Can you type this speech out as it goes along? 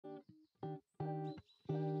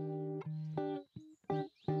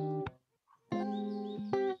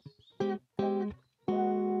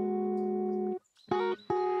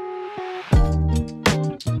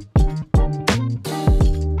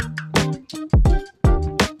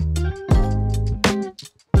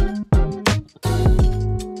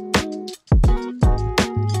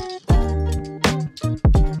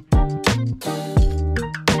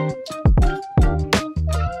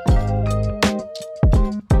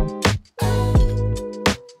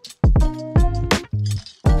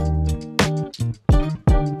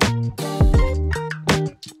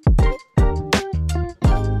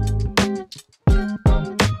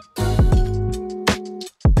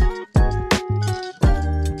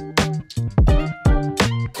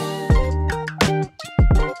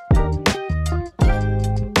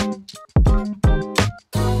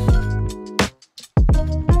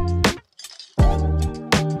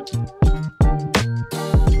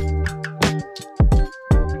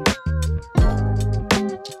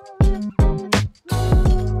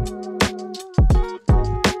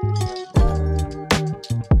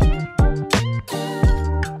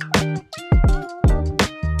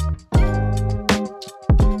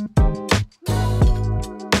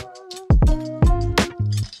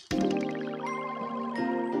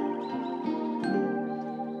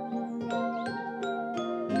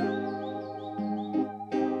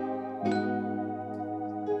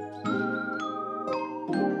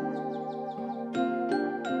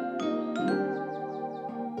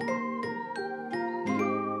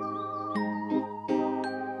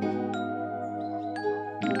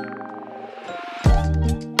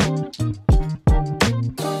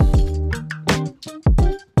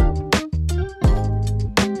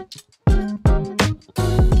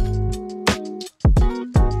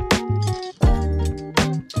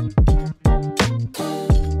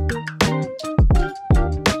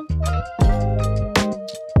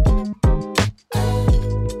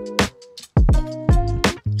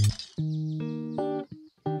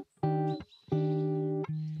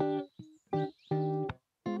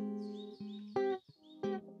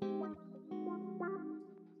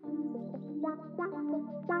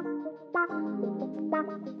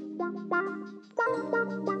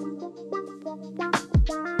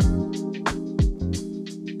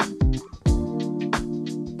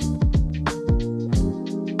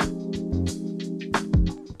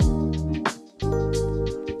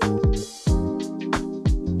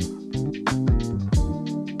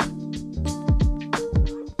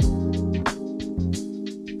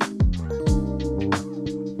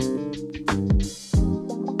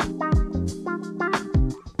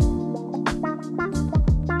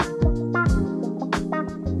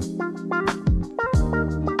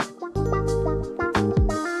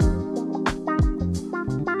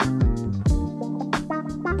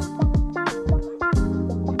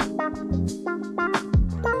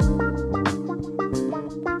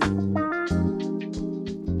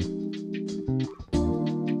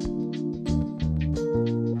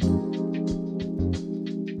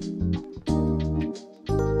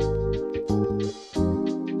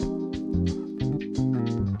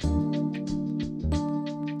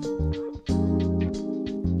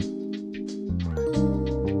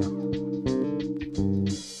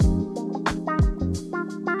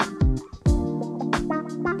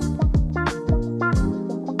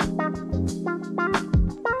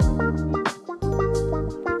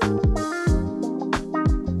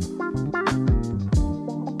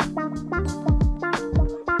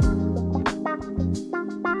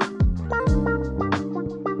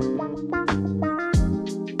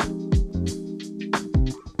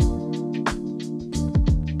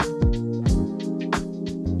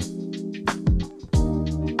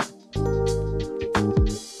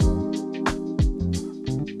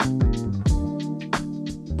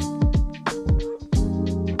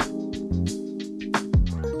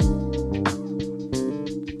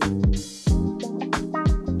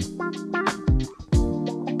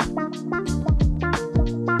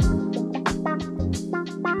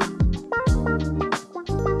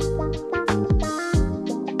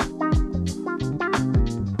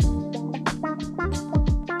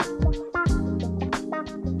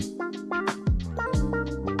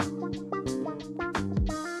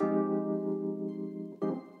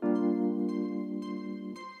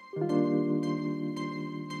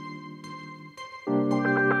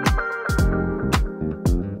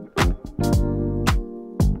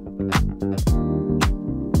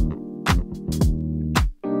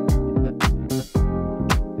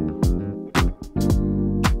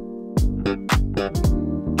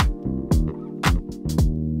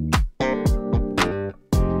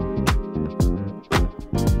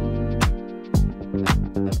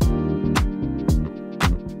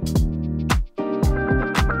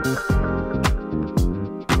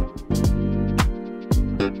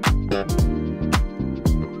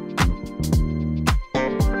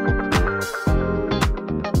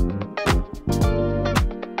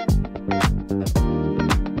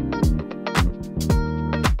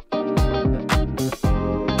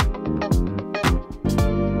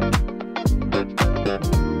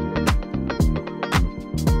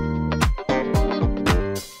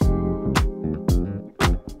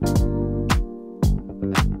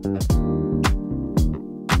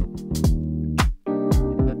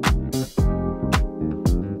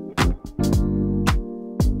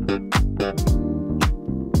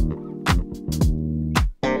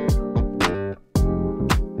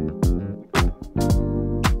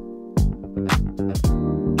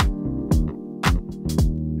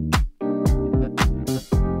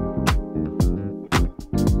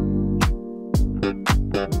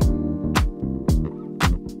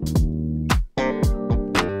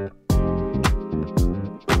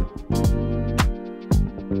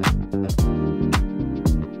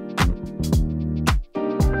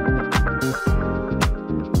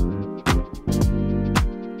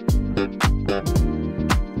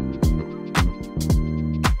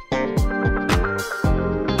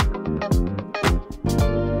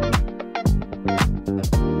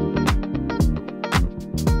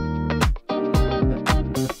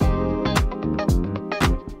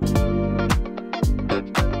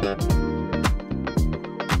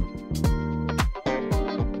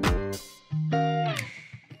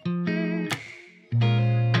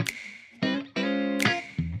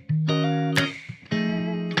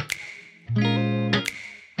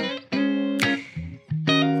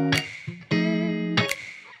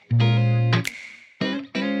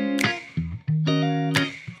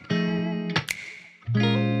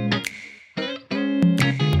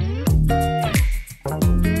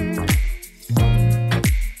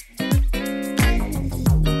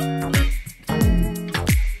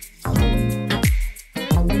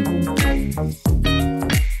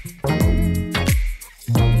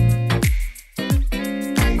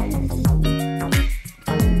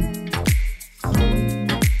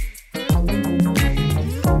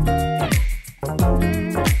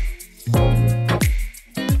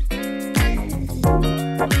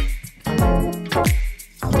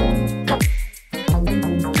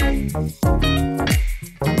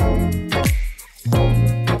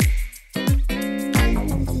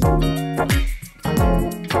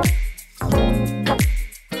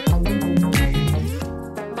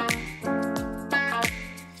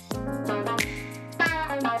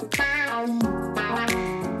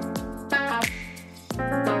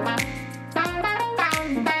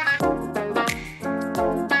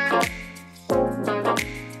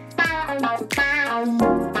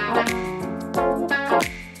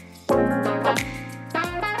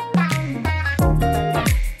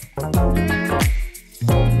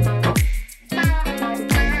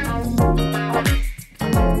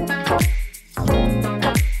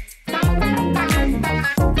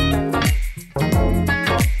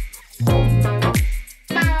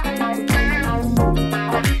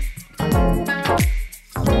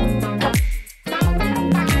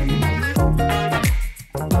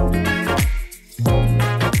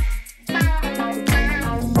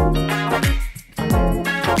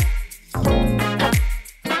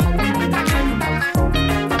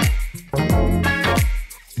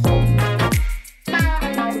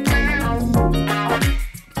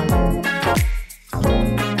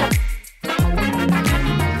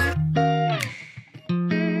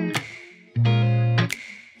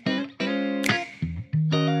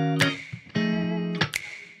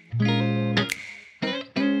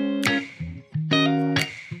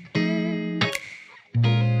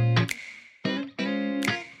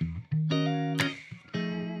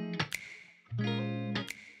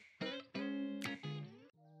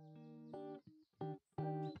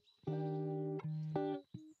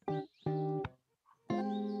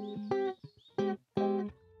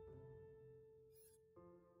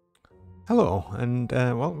Hello, and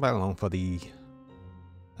welcome back along for the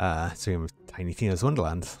stream of Tiny Tina's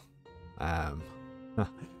Wonderlands.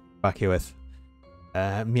 Back here with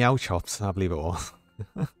Meow Chops, I believe it was.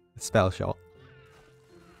 Spell shot.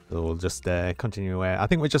 So we'll just continue away. I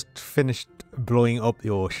think we just finished blowing up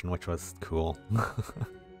the ocean, which was cool.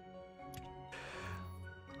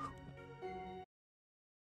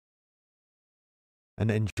 An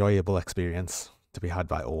enjoyable experience to be had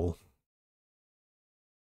by all.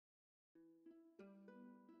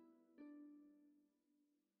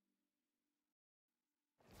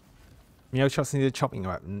 Meow Chops needed a chopping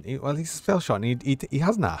weapon. Well, he's a spell shot, and he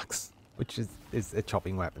has an axe, which is a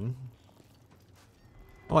chopping weapon.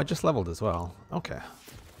 Oh, I just leveled as well. Okay.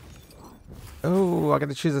 Oh, I got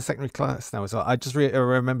to choose a secondary class now as well. I just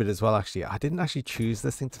remembered as well, actually. I didn't actually choose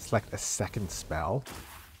this thing to select a second spell.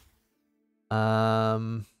 I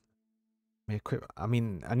mean,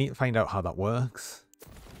 I need to find out how that works.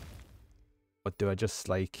 But do I just,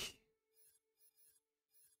 like...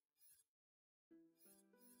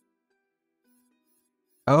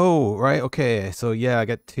 Oh, right, okay. So, yeah, I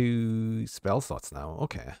get 2 spell slots now.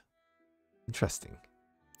 Okay. Interesting.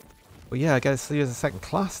 Well, yeah, I guess there's a second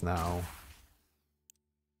class now.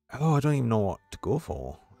 Oh, I don't even know what to go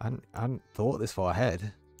for. I hadn't thought this far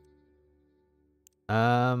ahead.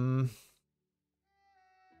 I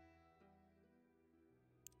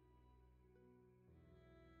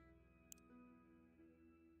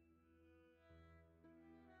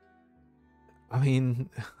mean...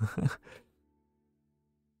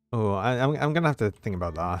 oh, I'm gonna have to think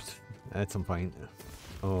about that at some point.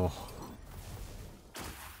 Oh.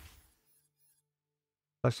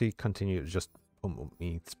 Actually continue to just pump up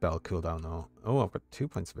me spell cooldown though. Oh, I've got 2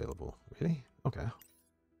 points available. Really? Okay.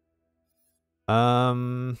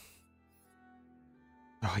 Oh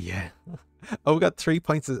yeah. Oh, we got 3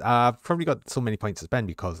 points. I've probably got so many points to spend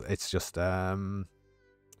because it's just let's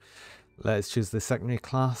choose the secondary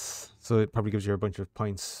class. So it probably gives you a bunch of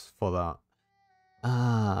points for that.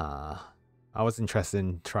 I was interested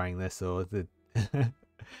in trying this, so the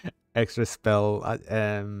extra spell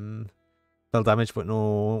spell damage but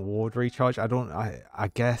no ward recharge.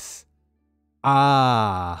 I guess.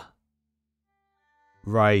 Right,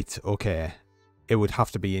 okay. It would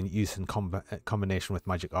have to be in use in combination with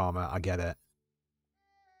magic armor. I get it.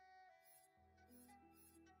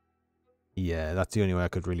 Yeah, that's the only way I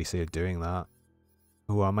could really see it doing that.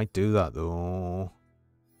 Oh, I might do that though.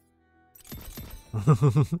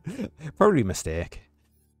 Probably a mistake.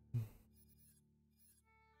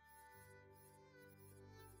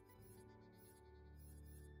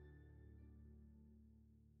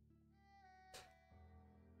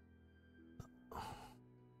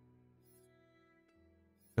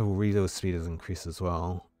 Oh, reload speed has increased as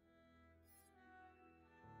well.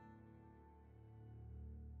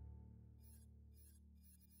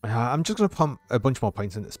 I'm just going to pump a bunch more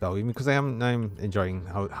points into spell because I'm enjoying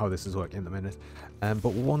how this is working at the minute.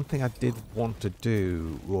 But one thing I did want to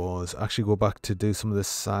do was actually go back to do some of the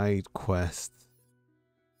side quests.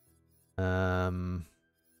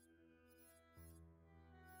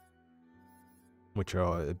 Which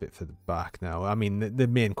are a bit further back now. I mean, the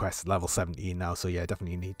main quest is level 17 now, so yeah,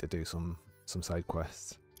 definitely need to do some side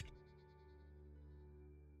quests.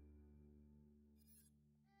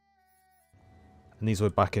 And these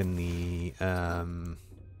were back in the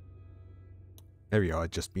area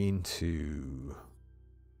I'd just been to.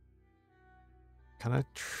 Can I?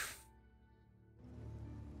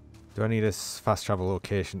 Do I need a fast travel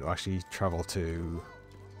location to actually travel to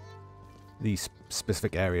these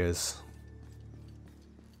specific areas?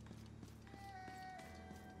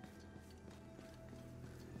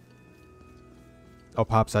 Or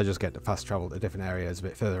perhaps I just get to fast travel to different areas a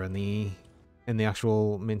bit further in the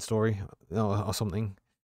actual main story or something.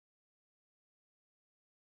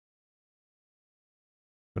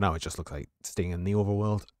 But now it just looks like staying in the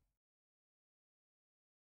overworld.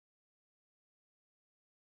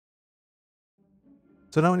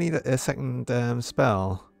 So now I need a second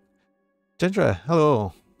spell. Gendra,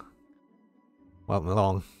 hello. Welcome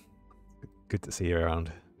along. Good to see you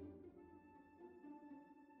around.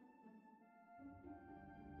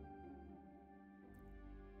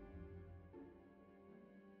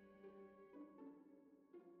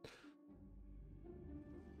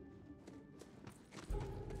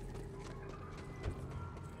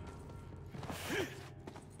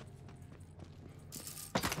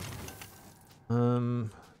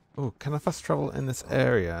 Oh, can I fast travel in this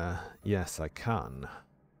area? Yes, I can.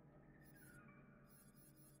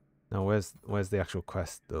 Now, where's the actual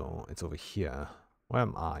quest though? It's over here. Where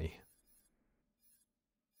am I?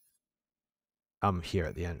 I'm here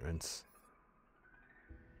at the entrance.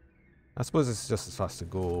 I suppose it's just as fast to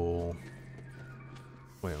go...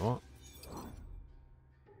 Wait, what?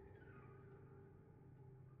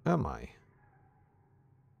 Where am I?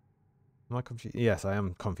 Am I confused? Yes, I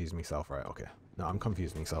am confusing myself, right? Okay. No, I'm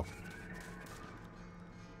confusing myself.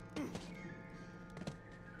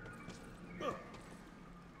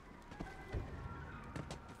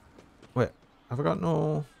 Wait, have I got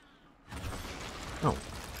no... No.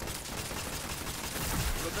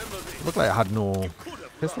 It looked like I had no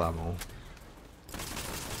pistol ammo.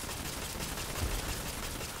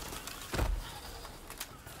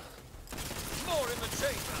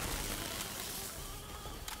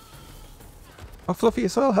 Oh, Fluffy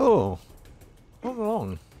as well, hello! Come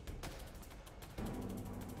along.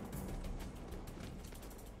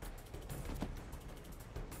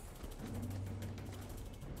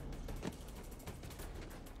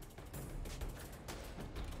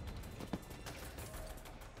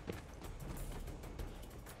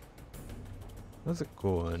 Where's it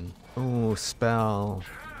going? Oh, spell.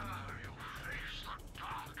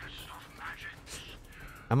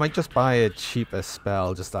 I might just buy a cheaper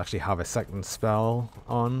spell just to actually have a second spell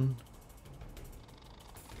on.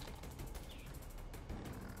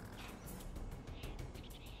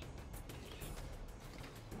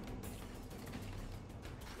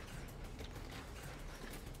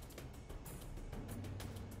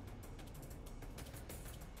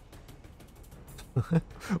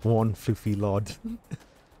 One floofy lord.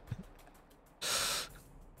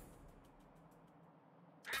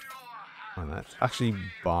 And let's actually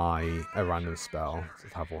buy a random spell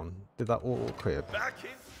to have one. Did that all equip?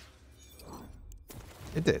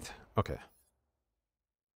 It did. Okay.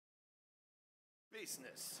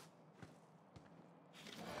 Business.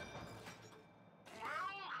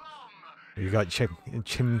 You got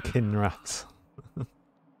chimkin rats. I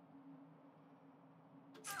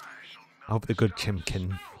hope they're good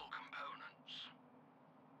chimkin.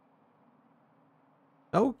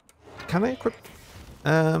 Oh, can I equip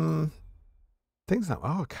things now?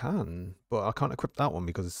 Oh, I can, but I can't equip that one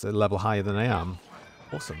because it's a level higher than I am.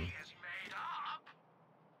 Awesome.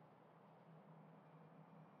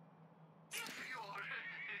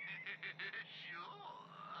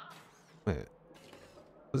 Wait,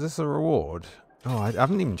 was this a reward? Oh, I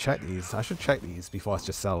haven't even checked these. I should check these before I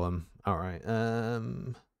just sell them. All right.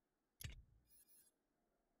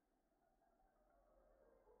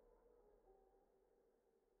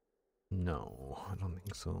 No, I don't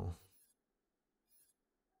think so.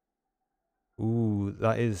 Ooh,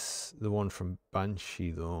 that is the one from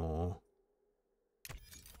Banshee, though.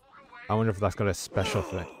 I wonder if that's got a special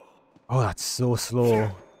thing. Oh, that's so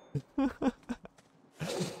slow.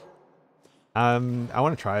 I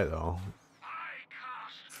want to try it, though.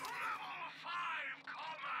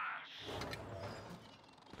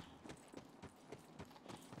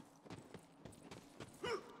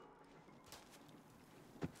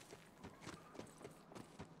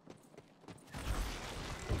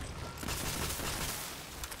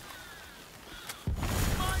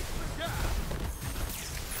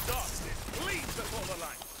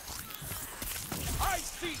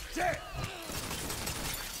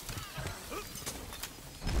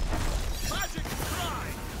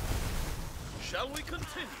 Shall we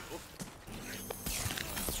continue?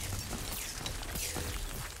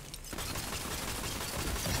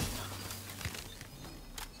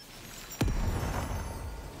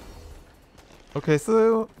 Okay,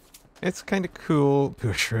 so it's kind of cool.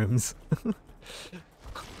 Mushrooms.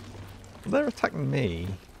 They're attacking me.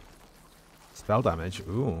 Spell damage.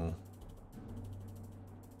 Ooh.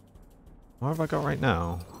 What have I got right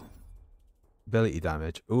now? Ability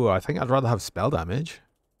damage. Ooh, I think I'd rather have spell damage.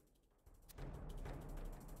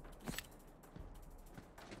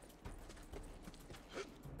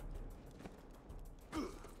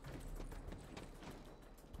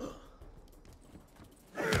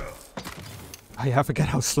 I forget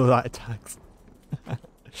how slow that attacks.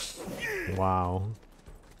 Wow.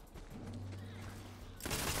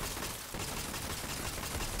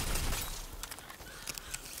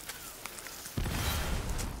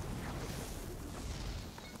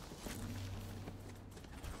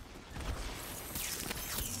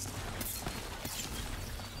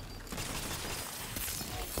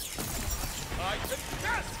 I can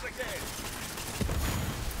cast again!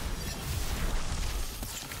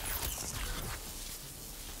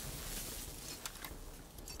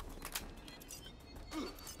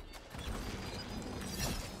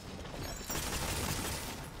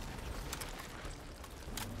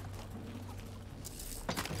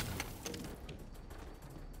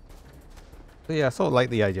 So yeah, I sort of like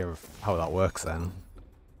the idea of how that works then.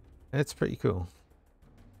 It's pretty cool.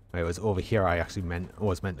 It was over here I actually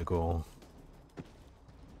was meant to go.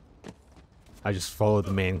 I just followed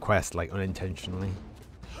the main quest like unintentionally.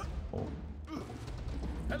 Oh.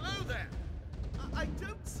 Hello there. I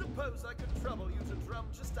don't suppose I could trouble you to drum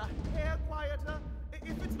just a hair quieter,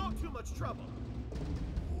 if it's not too much trouble.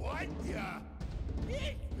 What the?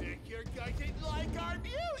 Ich think you guys didn't like our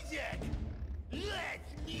music!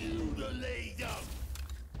 Let's mutilate them!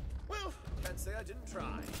 Well, can't say I didn't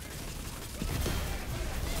try.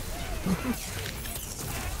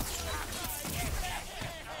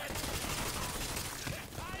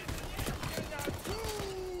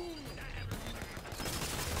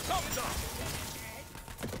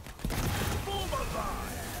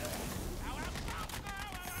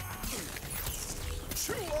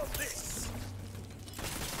 Chew on this!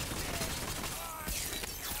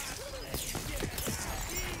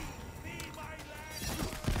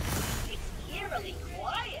 It's eerily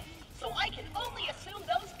quiet, so I can only assume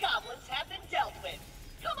those goblins have been dealt with.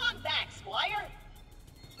 Come on back, Squire.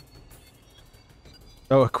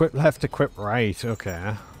 Oh, equip left, equip right.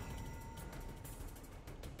 Okay.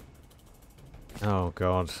 Oh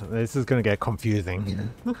god, this is gonna get confusing.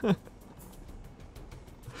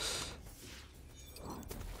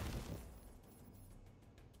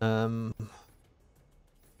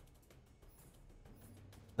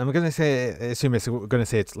 I'm gonna say, assume it's gonna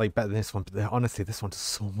say it's like better than this one, but honestly, this one does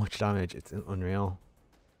so much damage. It's unreal.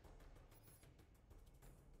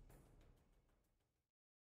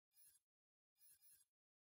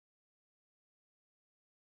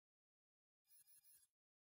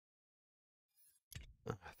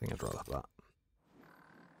 I think I'd rather have that.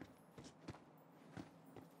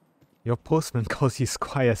 Your postman calls you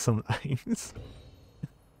Squire sometimes.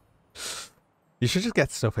 You should just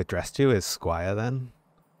get stuff addressed to you as Squire then.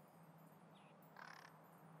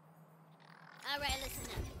 Alright, listen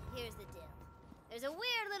up. Here's the deal. There's a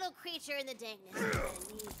weird little creature in the dankness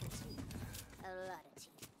that needs the teeth. A lot of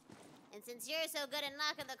teeth. And since you're so good at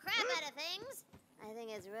knocking the crap out of things, I think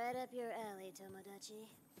it's right up your alley, Tomodachi.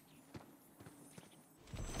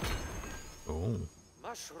 Oh.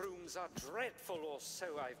 Mushrooms are dreadful, or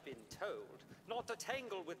so I've been told. Not to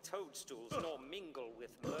tangle with toadstools, nor mingle with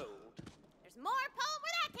mold. There's more poem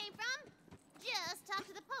where that came from. Just talk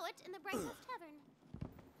to the poet in the Bright Cliff Tavern.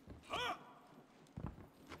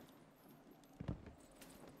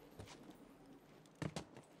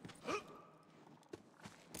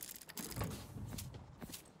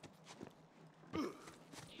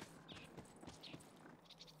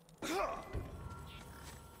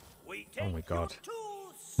 Oh my god.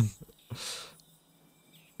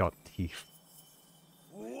 Got teeth.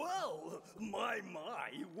 Well, my,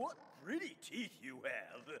 what pretty teeth you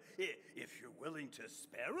have. If you're willing to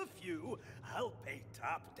spare a few, I'll pay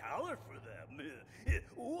top dollar for them.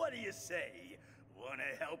 What do you say? Wanna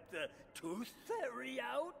help the tooth fairy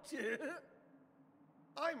out?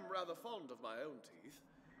 I'm rather fond of my own teeth.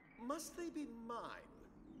 Must they be mine?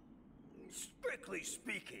 Strictly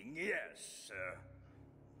speaking, yes.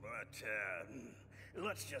 But,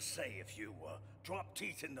 let's just say if you drop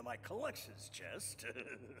teeth into my collections chest,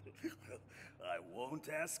 I won't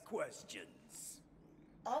ask questions.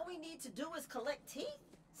 All we need to do is collect teeth?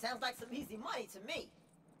 Sounds like some easy money to me.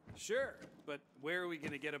 Sure, but where are we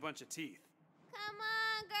gonna get a bunch of teeth? Come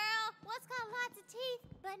on, girl. What's got lots of teeth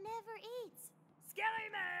but never eats?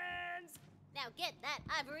 Skellymans! Now get that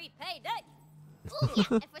ivory payday. Ooh, yeah,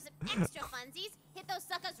 and for some extra funsies, hit those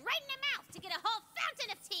suckers right in the mouth to get a whole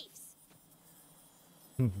fountain of teeth.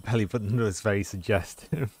 Belly button was very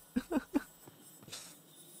suggestive.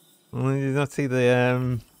 Well, you not see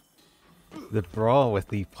the bra with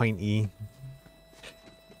the pointy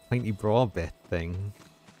bra bit thing.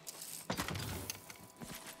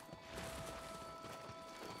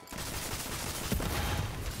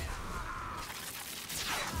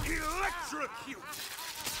 Electrocute!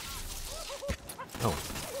 Oh,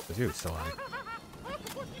 the dude's still alive.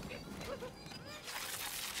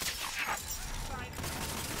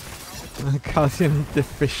 Calcium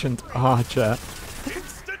deficient archer.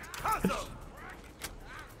 Instant chasm!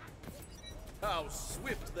 How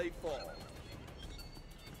swift they fall.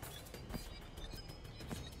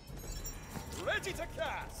 Ready to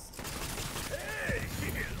cast! Hey,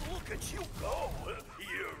 look at you go!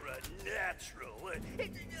 You're a natural.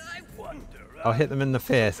 I wonder. I'll hit them in the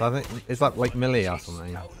face. I think is that like melee or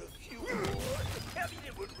something. I mean,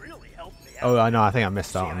 it would really help me out. Oh, I know. I think I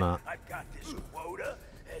missed out on that. I've got this quota,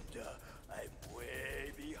 and I'm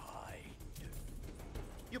way behind.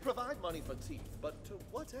 You provide money for teeth, but to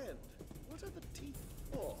what end? What are the teeth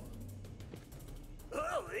for?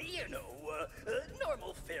 Well, you know,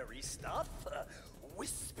 normal fairy stuff.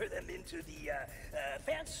 whisper them into the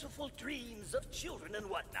fanciful dreams of children and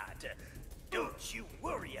whatnot. Don't you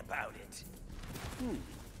worry about it.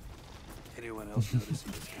 Anyone else notice he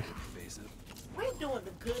was kind of evasive? We're doing the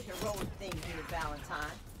good heroic thing here,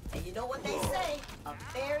 Valentine. And you know what they say? A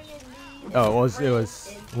fairy in need. Oh, it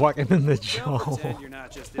was whacking in the jaw. Don't pretend you're not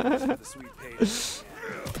just in this for the sweet payday.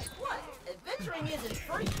 What? Adventuring isn't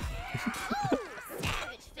free. Ooh,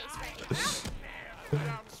 savage face right here.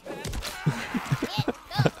 Get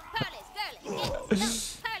those pearlies, girlies. Get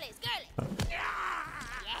those pearlies, girlies. Yeah,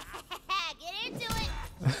 get into it.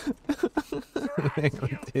 They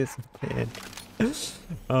got disappeared.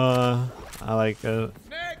 I like it.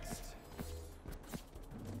 Next!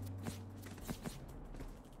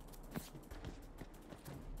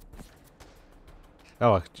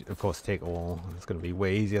 Oh, of course, take all. It's going to be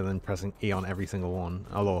way easier than pressing E on every single one.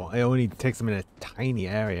 Although, it only takes them in a tiny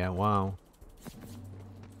area. Wow.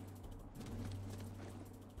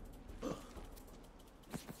 You'll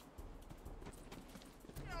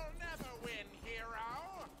never win,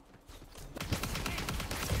 hero!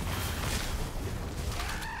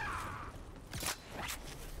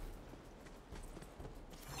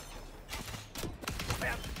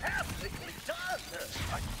 Fantastically done!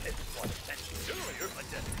 I didn't want to mention earlier, but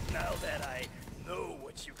now that I know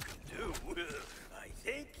what you can do, I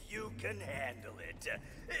think you can handle it.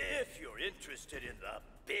 If you're interested in the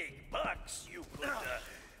big bucks, you could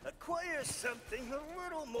acquire something a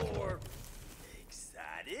little more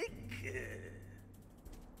exotic.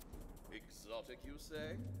 Exotic, you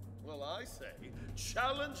say? Well, I say,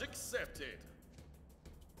 challenge accepted.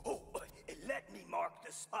 Oh, let me mark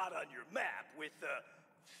the spot on your map with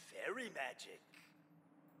fairy magic.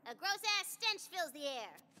 A gross-ass stench fills the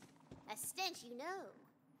air. A stench you know.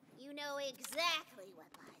 You know exactly what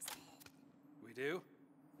lies ahead. We do?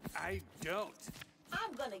 I don't.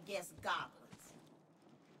 I'm gonna guess goblins.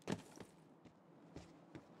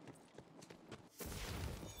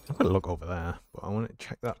 I'm going to look over there, but I want to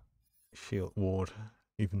check that shield ward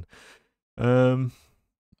even.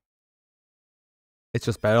 It's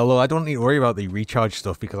just better, although I don't need to worry about the recharge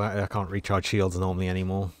stuff because I can't recharge shields normally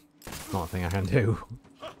anymore. It's not a thing I can do.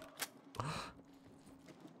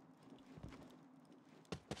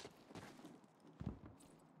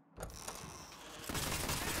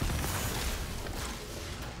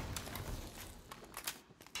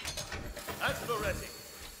 Asperetti.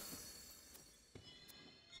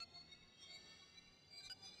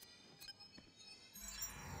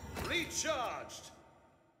 Recharged.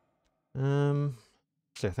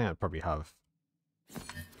 Actually, I think I'd probably have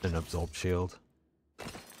an absorb shield.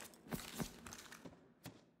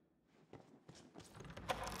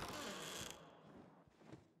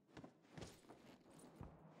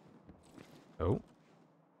 Oh.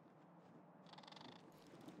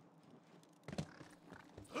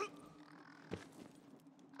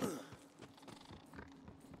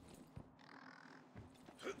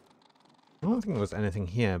 I don't think there was anything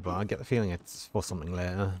here, but I get the feeling it's for something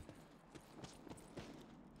later.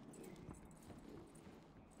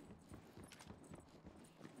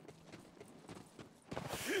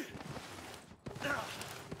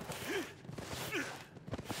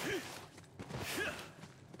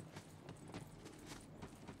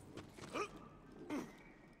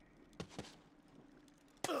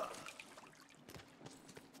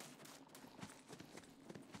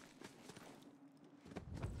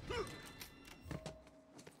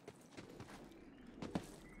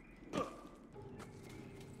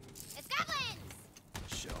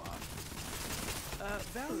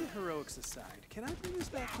 Valiant heroics aside, can I bring us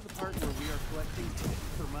back to the part where we are collecting tips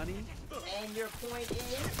for money? And your point is?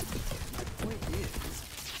 My point is,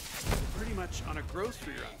 we're pretty much on a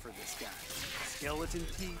grocery run for this guy. Skeleton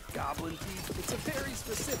teeth, goblin teeth, it's a very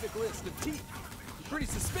specific list of teeth. I'm pretty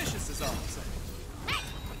suspicious is all I'm saying. Hey!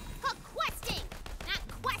 Called questing, not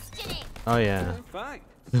questioning! Oh yeah. Fine.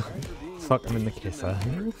 Sorry for being Fuck him in the kisser.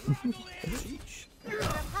 Sheesh. Your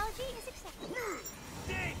apology is accepted.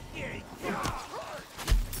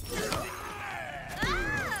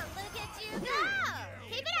 Oh, look at you go!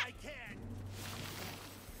 Keep it up!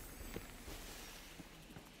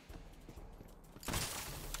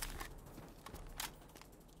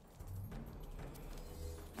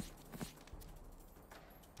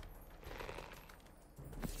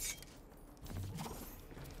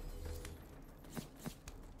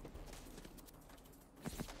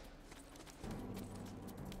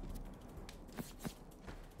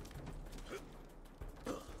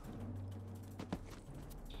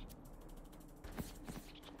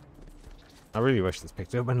 I really wish this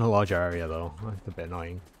picked up in a larger area though. It's a bit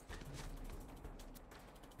annoying.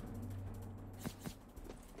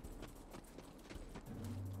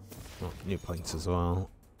 Oh, new points as well.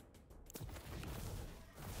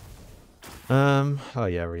 Oh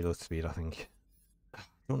yeah, reload speed, I think.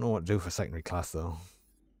 Don't know what to do for secondary class though.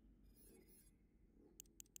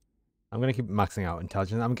 I'm gonna keep maxing out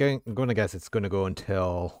intelligence. I'm going to guess it's gonna go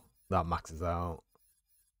until that maxes out.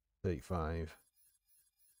 35.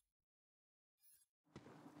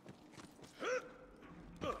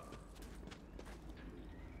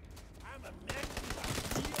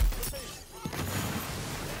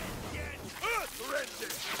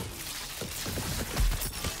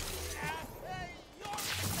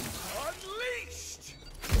 Unleashed!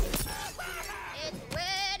 It's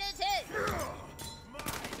ready to.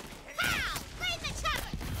 Pow! Bring the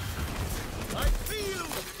chopper! I feel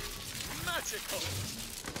magical.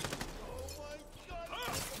 Oh my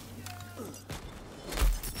god!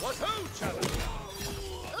 What ho, challenge?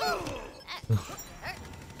 Ooh! Hurt.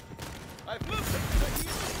 I've moved it to the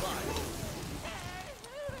healing line.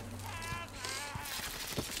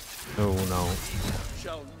 Oh no.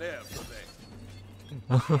 Shall never be.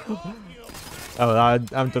 Oh,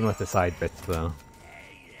 I'm done with the side bits though.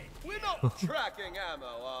 We're not tracking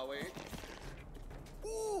ammo, are we?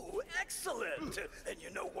 Ooh, excellent! And you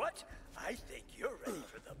know what? I think you're ready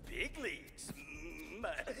for the big leagues.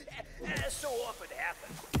 As so often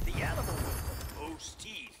happens, the animal with the most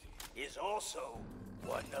teeth is also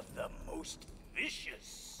one of the most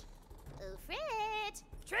vicious. Oh, Fred!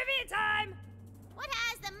 Trivia time! What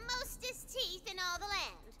has the mostest teeth in all the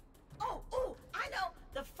land? Oh, I know.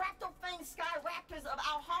 The fractal fang sky raptors of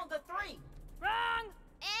Alhonda 3. Wrong!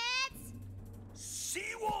 It's...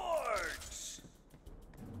 Seawards!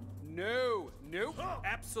 No, nope,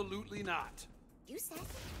 absolutely not. You said...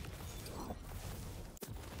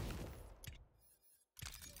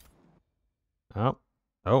 Oh.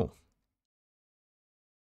 Oh.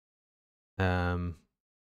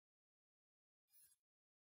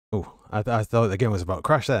 Oh, I thought the game was about to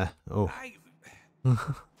crash there. Oh.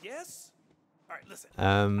 Yes? All right, listen.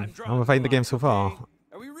 I'm fighting the game so far.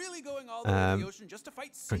 Are we really going all the way to the ocean just to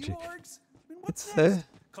fight sea Crunchy. wargs? I mean, what's It's next?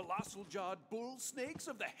 Colossal jawed bull snakes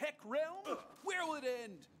of the heck realm? Where will it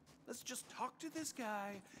end? Let's just talk to this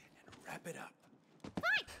guy and wrap it up.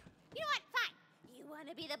 Fine! You know what? Fine. You want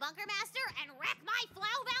to be the bunker master and wreck my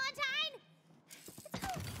flow, Valentine?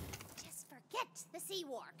 Just forget the sea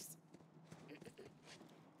wargs.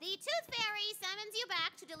 The Tooth Fairy summons you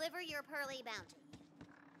back to deliver your pearly bounty.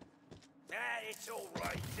 It's all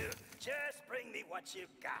right. Just bring me what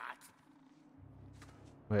you've got.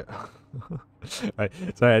 Wait. Right.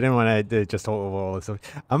 Sorry, I didn't want to just talk over all this stuff.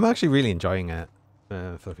 I'm actually really enjoying it.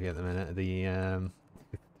 Flippy at the minute. The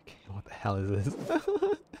what the hell is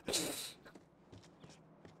this?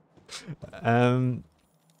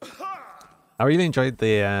 I really enjoyed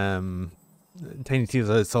the Tiny Tina's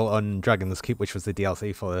Assault on Dragon's Keep, which was the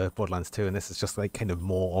DLC for Borderlands 2, and this is just like kind of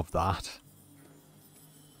more of that.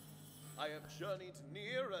 I have journeyed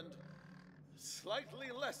near and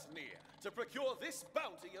slightly less near to procure this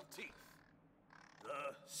bounty of teeth.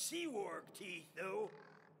 The Seawarg teeth, though,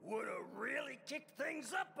 would have really kicked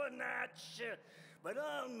things up a notch. But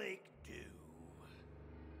I'll make do.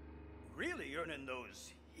 Really earning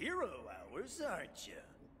those hero hours, aren't you?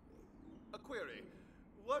 A query.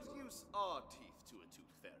 What use are teeth to a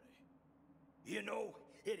tooth fairy? You know,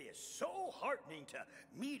 it is so heartening to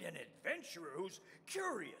meet an adventurer who's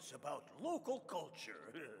curious about local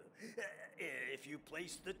culture. If you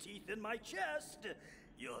place the teeth in my chest,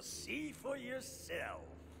 you'll see for yourself.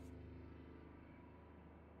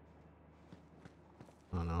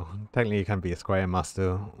 Oh no. Technically you can't be a Squire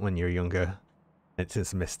Master when you're younger. It's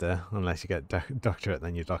just Mister, unless you get Doctorate,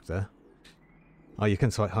 then you're Doctor. Or you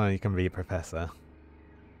can be a Professor.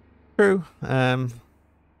 True.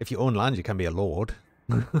 If you own land, you can be a Lord.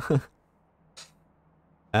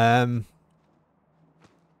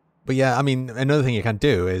 But yeah, I mean, another thing you can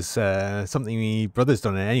do is something my brother's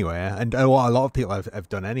done anywhere, and what a lot of people have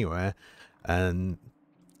done anywhere, and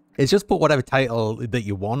it's just put whatever title that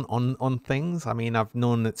you want on things. I mean, I've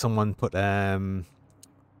known that someone put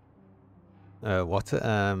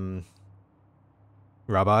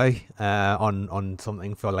Rabbi on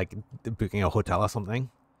something for like booking a hotel or something.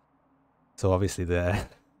 So obviously the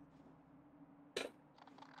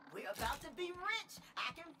We're about to be rich.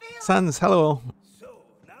 I can feel it. Sans, hello. So,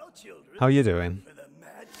 now children, How you doing? for the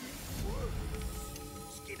magic words.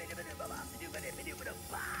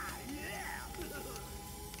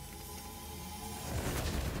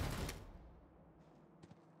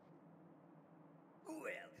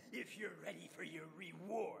 Well, if you're ready for your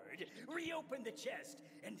reward, reopen the chest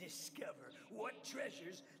and discover what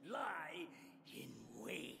treasures lie in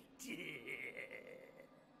wait.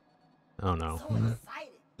 Oh no. So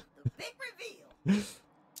excited. The big reveal.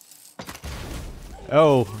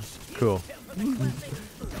 Oh, cool.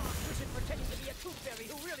 Pretending to be a tooth fairy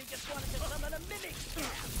who really just wanted to summon a mimic.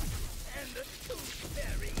 And the tooth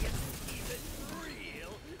fairy isn't even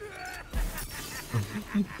real.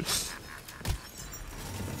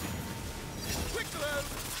 Quick load!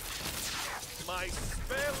 My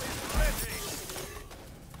spell is ready!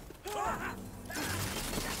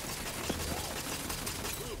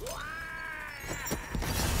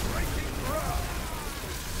 Breaking ground!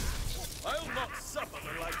 I'll not suffer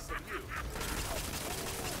the likes of you!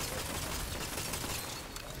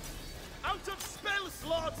 Out of spell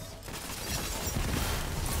slots!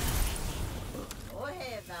 Go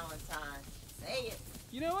ahead, Valentine. Say it.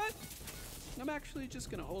 You know what? I'm actually just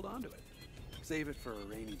gonna hold on to it. Save it for a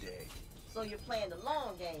rainy day. So you're playing the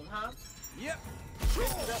long game, huh? Yep.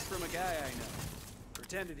 Picked it up from a guy I know.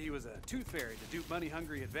 Pretended he was a tooth fairy to dupe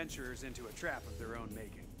money-hungry adventurers into a trap of their own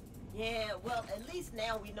making. Yeah, well, at least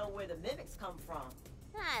now we know where the mimics come from.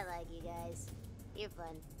 I like you guys. You're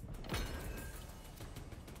fun.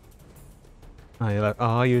 Oh, you're like,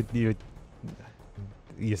 oh, you're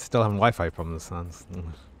still having Wi-Fi problems, Sans.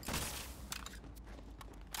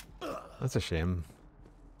 That's a shame.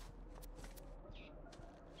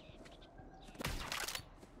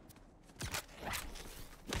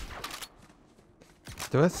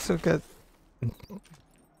 Do I still get...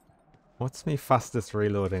 What's my fastest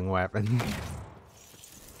reloading weapon?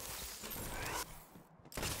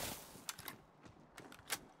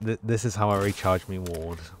 This is how I recharge me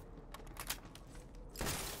ward.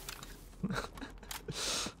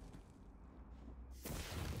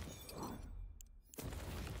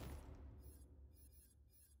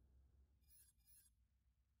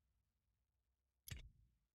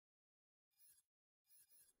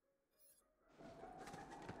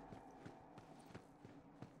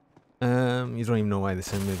 You don't even know why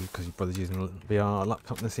this is, maybe because your brother's using a VR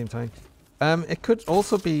laptop at the same time. It could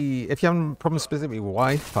also be, if you're having problems specifically with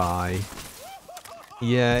Wi-Fi,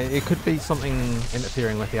 yeah, it could be something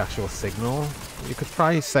interfering with the actual signal. You could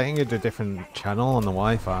try setting it to a different channel on the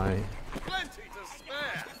Wi-Fi. Plenty to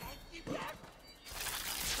spare!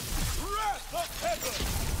 Wrath of heaven!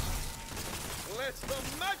 Let the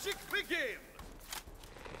magic begin!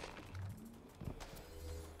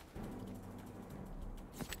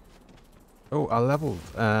 Oh, I leveled.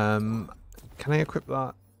 Can I equip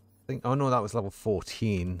that thing? Oh no, that was level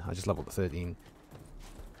 14. I just leveled to 13.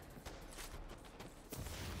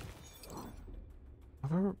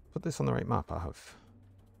 Have I ever put this on the right map? I have.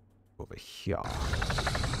 Over here.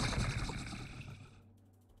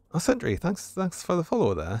 Oh, Sentry, thanks for the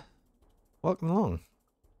follow there. Welcome along.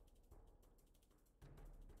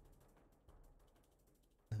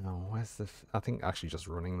 Oh, where's the... I think actually just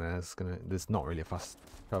running there is gonna... There's not really a fast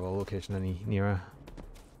travel location any nearer.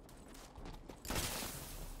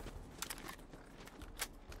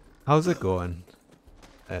 How's it going,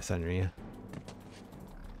 Sentry?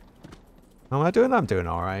 How am I doing? I'm doing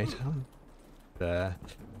alright.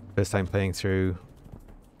 First time playing through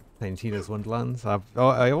Tiny Tina's Wonderlands.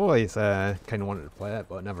 I always kind of wanted to play it,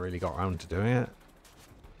 but never really got around to doing it.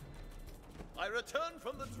 I return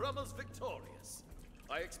from the drummers victorious.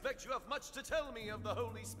 I expect you have much to tell me of the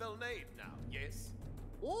holy spell name now, yes?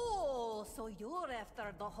 Oh, so you're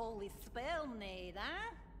after the holy spell nade,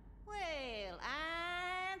 huh? Well,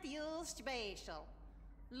 aren't you special?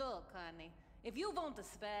 Look, honey, if you want a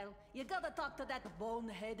spell, you gotta talk to that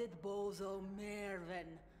bone-headed bozo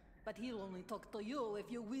Mervin. But he'll only talk to you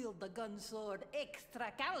if you wield the gun sword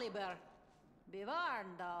extra caliber. Be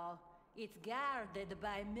warned, though, it's guarded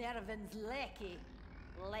by Mervin's lackey,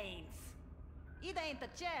 Lance. It ain't a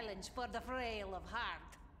challenge for the frail of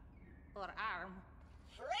heart. Or arm.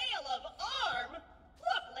 Frail of arm?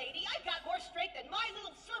 Look, lady, I got more strength in my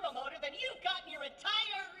little servo motor than you've got in your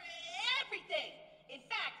entire... everything! In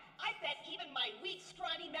fact, I bet even my weak,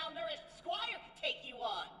 scrawny, malnourished squire could take you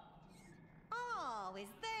on. Oh, is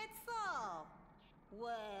that so?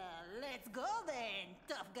 Well, let's go then,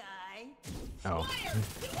 tough guy. Oh. Squire,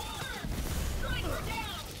 to arms! Strike her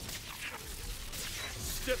down!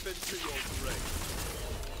 Step into your grave.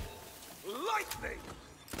 Lightning!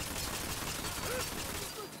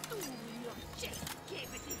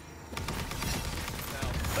 Now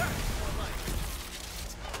that's more like it.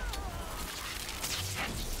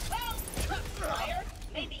 Well, Squire,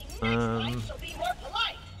 maybe next time she'll be more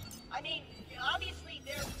polite. I mean, obviously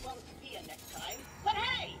there won't be a next time. But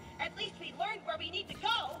hey, at least we learned where we need to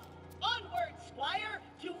go. Onward, Squire,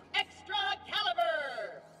 to Extra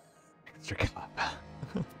Caliber! Extra caliber.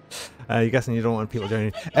 You're guessing you don't want people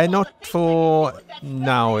joining? Not for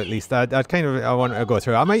now, at least. I want to go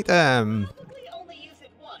through. I might Probably only use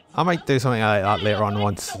it once. I might do something like that later on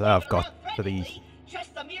once I've got to the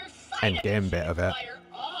end game bit of it.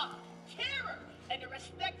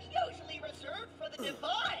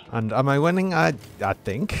 And am I winning? I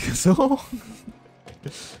think so. I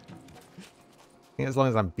think as long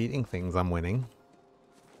as I'm beating things, I'm winning.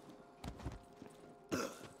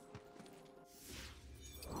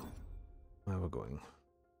 Where we're going?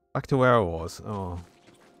 Back to where I was. Oh.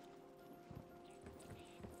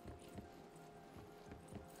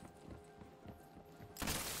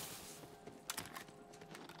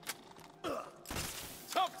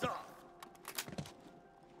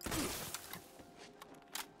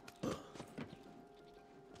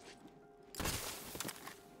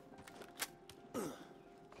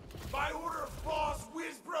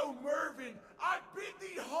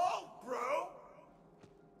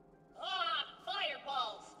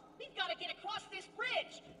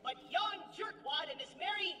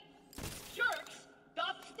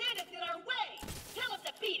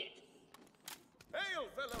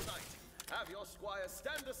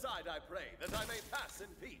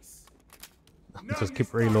 Just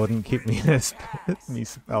keep reloading, keep me me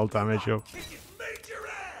spell damage up.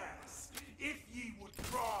 If ye would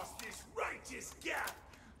cross this righteous gap,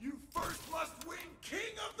 you first must win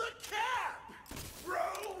King of the Cap,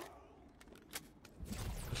 bro.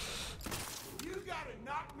 You gotta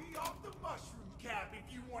knock me off the mushroom cap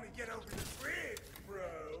if you want to get over the bridge,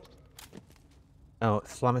 bro. Oh,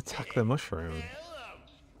 slam attack the mushroom.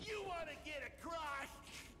 You want to get across?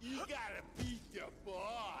 You gotta beat the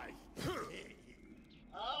boss.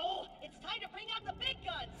 Oh, it's time to bring out the big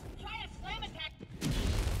guns. Try a slam attack.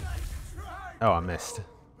 Nice try, Oh, I missed.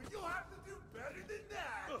 but you'll have to do better than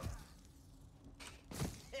that.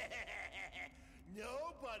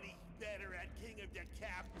 Nobody's better at King of the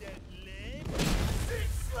Cap than Lynn. Six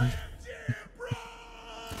slam jam, bro!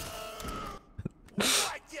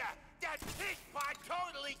 What ya? That pig pot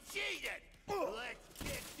totally cheated! Let's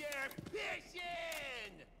get their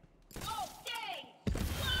fishing! Oh, dang!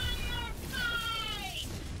 Fire fight!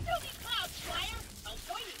 Snoopy Cloud, Squire! I'll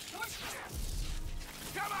join you shortly.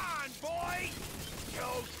 Come on, boy!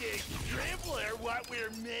 Show this dribbler what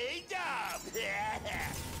we're made of!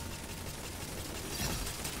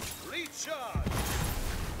 Recharge!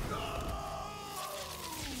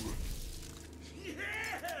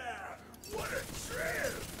 Yeah! What a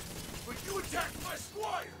trip! But you attacked my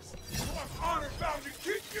squires! So I'm honored bound to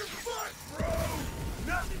kick your butt, bro!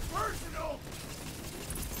 Nothing personal!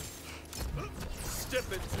 Step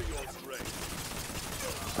into your strength.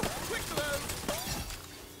 Quick load!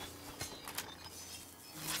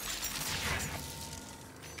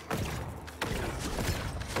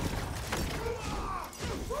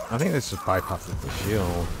 I think this just bypasses the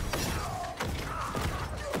shield.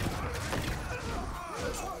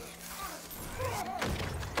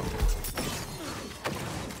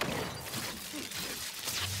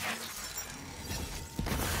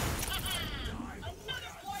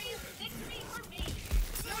 Another glorious victory for me!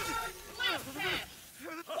 Last pass!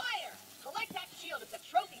 Squire, collect that shield as a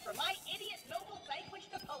trophy for my idiot noble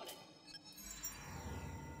vanquished opponent.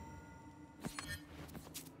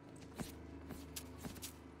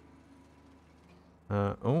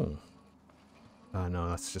 Oh. No,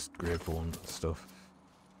 that's just grade 1 stuff.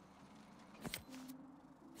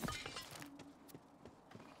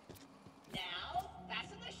 Now,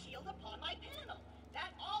 fasten the shield upon my panel,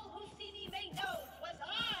 that all who see me may know 'twas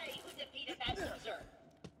I who defeated that loser.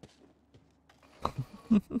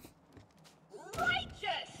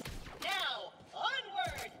 Righteous! Now,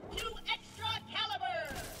 onward to Excalibur!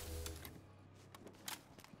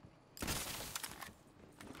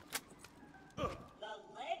 The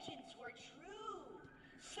legends were true.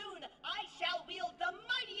 Soon I shall wield the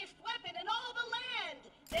mightiest weapon in all the land.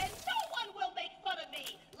 Then no one will make fun of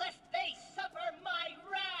me, lest they suffer my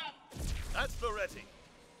wrath. That's Loretti.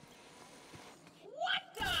 What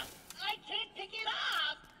the? I can't pick it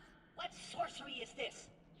up! What sorcery is this?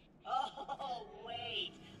 Oh,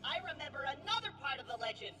 wait. I remember another part of the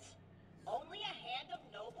legends. Only a hand of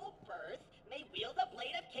noble birth may wield a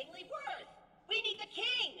blade of kingly worth. We need the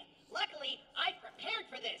king! Luckily, I prepared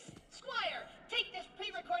for this. Squire, take this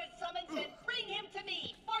pre-recorded summons and bring him to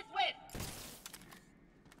me, forthwith!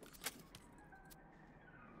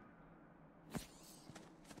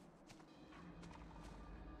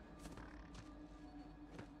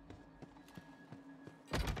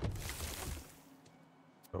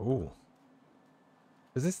 Oh.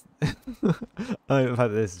 Is this... I the fact that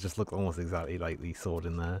this just looks almost exactly like the sword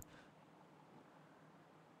in there.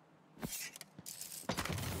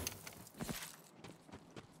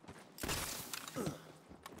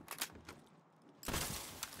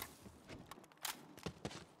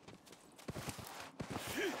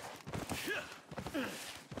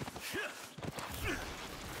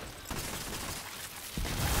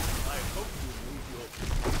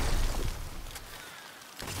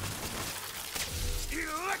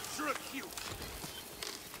 extra cute.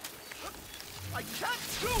 I can't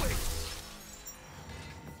do it!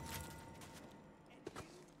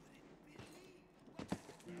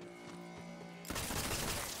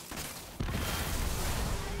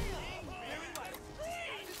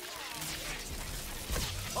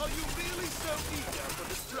 Are you really so eager for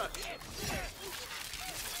destruction?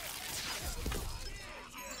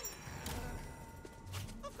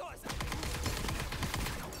 Of course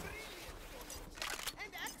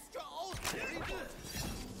and extra old very good.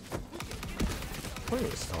 Oh,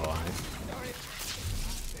 it's still alive. Sorry.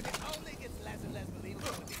 And it only gets less and less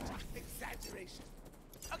believable with each exaggeration.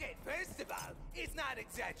 Okay, first of all, it's not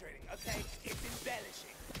exaggerating, okay? It's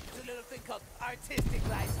embellishing. It's a little thing called artistic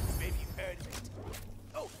license. Maybe you've heard of it.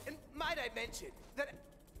 Oh, and might I mention that...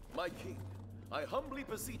 My king, I humbly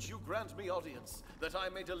beseech you grant me audience, that I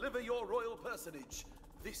may deliver your royal personage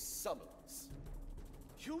this summons.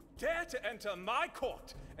 You dare to enter my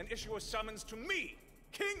court and issue a summons to me,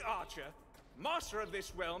 King Archer, master of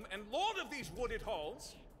this realm and lord of these wooded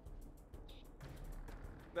halls?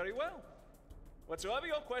 Very well. Whatsoever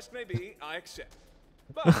your quest may be, I accept.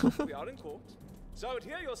 But we are in court, so I would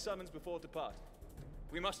hear your summons before departing.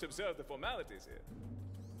 We must observe the formalities here.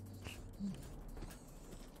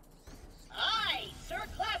 I, Sir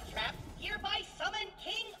Claptrap, hereby summon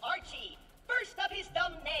King Archie, first of his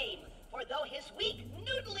dumb name. For though his weak,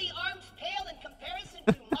 noodly arms pale in comparison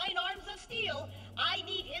to mine arms of steel, I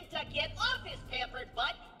need him to get off his pampered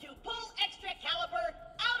butt to pull extra caliber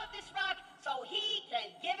out of this rock so he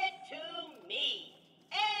can give it to me.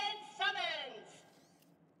 And summons!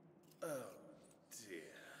 Oh,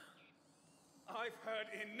 dear. I've heard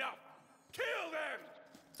enough. Kill them!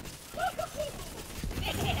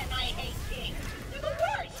 Man, I hate kings. They're the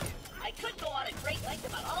worst. I could go on a great length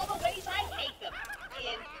about all the ways I hate them.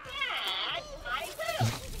 In fact, I will.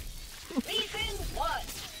 Reason 1.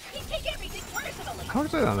 They take everything personally. How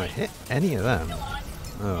did I not hit any of them?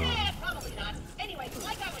 Oh. Yeah, probably not. Anyway,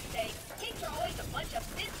 like I was saying, kings are always a bunch of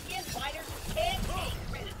thin-skinned whiners who can't take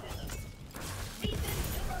criticism. Reason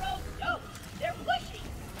numero dos. They're pushy.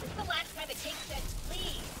 When's the last time a king said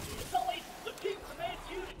please? It's always, the king commands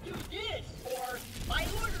you to do this, or by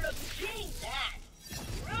order of the king that.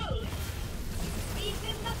 Rude.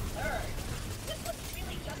 Reason the third. This one's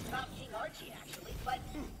really just about King Archie, actually, but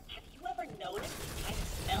have you ever noticed it kind of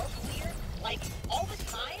smells weird? Like, all the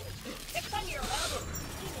time? Next time you're around it,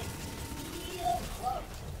 lean in real close.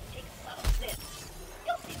 Take a subtle sip.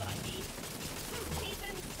 You'll see what I mean.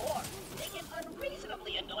 Reason 4. They get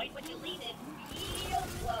unreasonably annoyed when you lean in real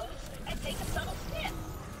close and take a subtle sniff.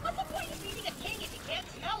 What's the point of meeting a king if you can't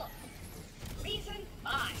smell him? Reason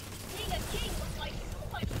 5. Being a king looks like so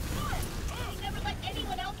much fun. They never let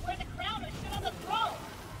anyone else wear the crown or sit on the throne.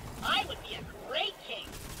 I would be a great king.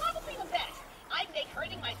 Probably the best. I'd make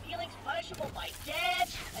hurting my feelings punishable by death,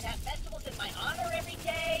 and have festivals in my honor every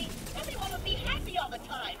day. Everyone would be happy all the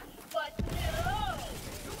time. But no!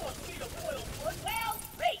 You must be the royal blood. Well,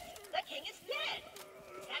 great. The king is dead.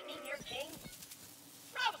 Does that mean you're king?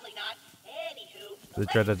 Probably not. Anywho, The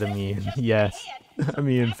dreaded immune. Yes.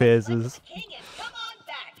 Immune phases. King and come on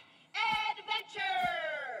back.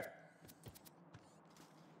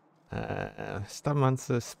 Adventure!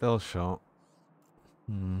 Stabmancer spell shot.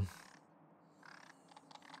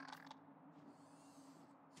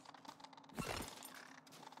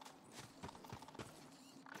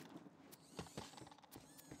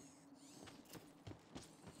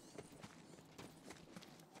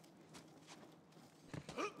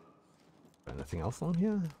 Anything else on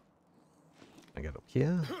here? I get up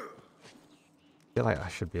here. I feel like I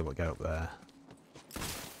should be able to get up there.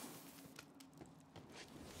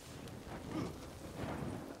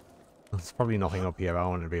 There's probably nothing up here. I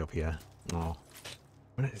want to be up here. Oh.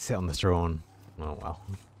 I want to sit on the throne. Oh well.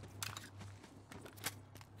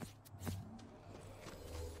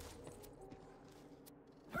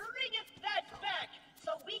 Bring it that back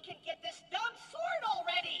so we can get this dumb sword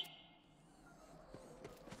already!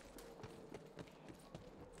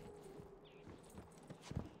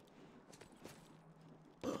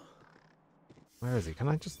 Where is he? Can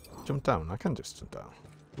I just jump down? I can just jump down.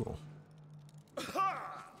 Cool.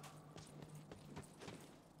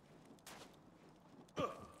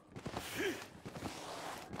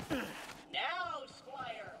 Now,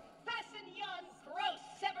 Squire, fasten yon gross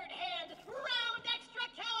severed hand round extra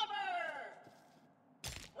caliber!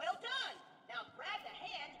 Well done! Now grab the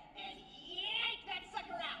hand and yank that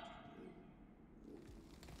sucker out!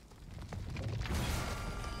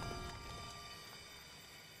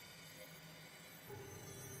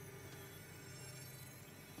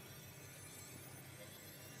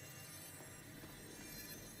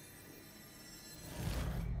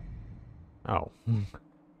 Oh. Man,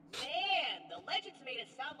 the legends made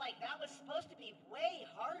it sound like that was supposed to be way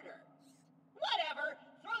harder. Whatever,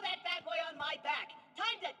 throw that bad boy on my back.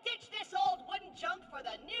 Time to ditch this old wooden junk for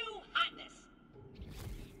the new hotness.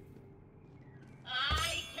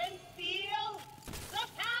 I can feel the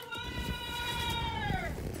power!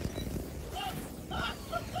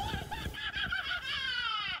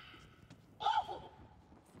 Oh!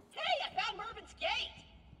 Hey, I found Mervin's gate!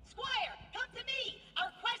 Squire, come to me!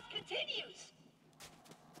 Our quest continues!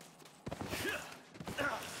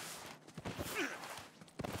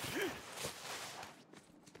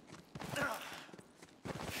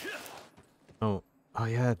 Oh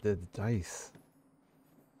yeah, the dice.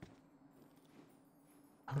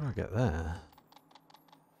 How do I get there?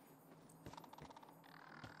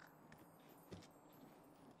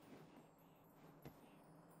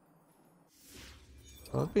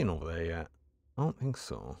 Well, I've been over there yet. I don't think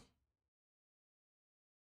so.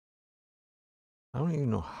 I don't even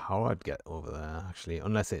know how I'd get over there, actually,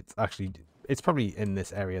 unless it's actually... It's probably in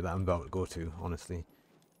this area that I'm about to go to, honestly.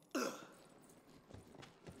 Okay,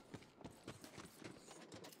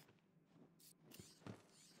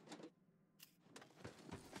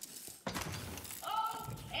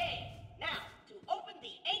 now, to open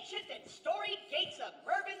the ancient and storied gates of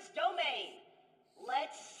Mervin's domain.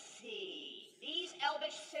 Let's see. These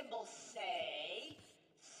elvish symbols say...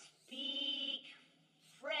 Speak,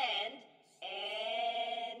 friend,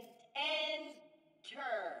 and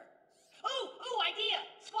enter. Ooh, idea!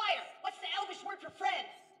 Squire, what's the elvish word for friend?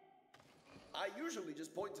 I usually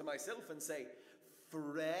just point to myself and say,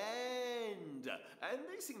 friend, and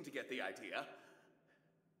they seem to get the idea.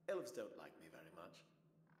 Elves don't like me very much.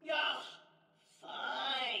 Ugh,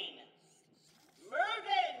 fine.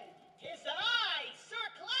 Mervin, 'tis I, Sir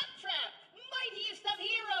Claptrap, mightiest of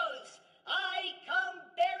heroes. I come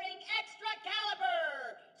bearing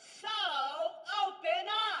Excalibur, so open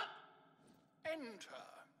up. Enter.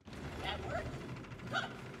 That worked? Huh.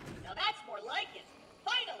 Now that's more like it.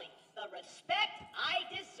 Finally, the respect I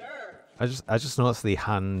deserve. I just noticed the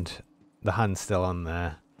hand's still on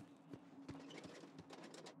there.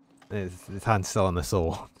 His hand's still on the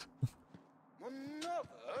sword.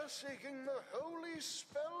 Another seeking the holy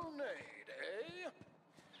spellnade, eh?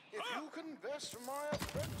 If you can best my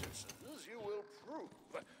apprentices, you will prove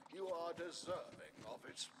you are deserving of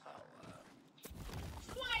its power.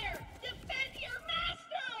 Squire, defend your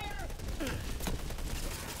master!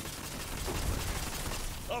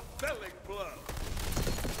 A felling blow.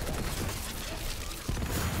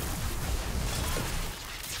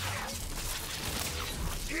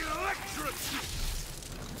 Electricity.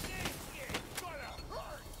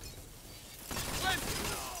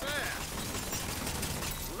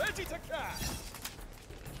 Ready to cast.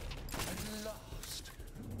 At last,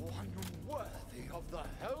 one worthy of the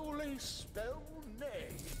holy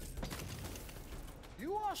spellnade.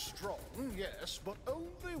 You are strong, yes, but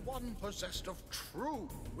only one possessed of true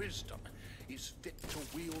wisdom is fit to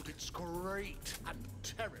wield its great and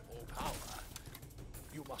terrible power.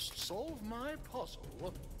 You must solve my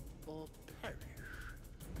puzzle or perish.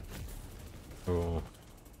 Oh.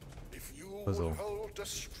 If you Puzzle. would hold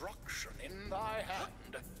destruction in thy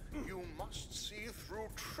hand, you must see through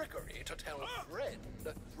trickery to tell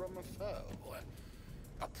friend from foe.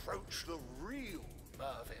 Approach the real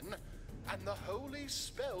Mervin, and the holy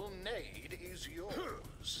spellnade is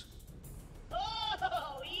yours.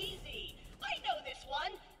 Oh, easy. I know this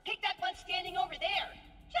one. Pick that one standing over there.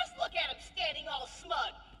 Just look at him standing all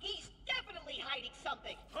smug. He's definitely hiding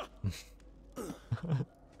something.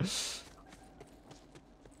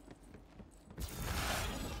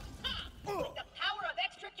 With the power of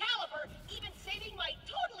Excalibur, even saving my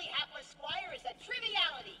totally hapless squire is a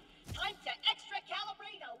triviality. Time to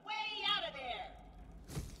Excalibrate a way out of there.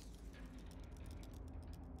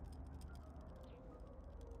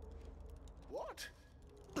 What?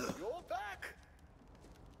 You're back?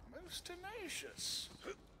 Most tenacious.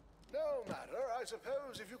 No matter, I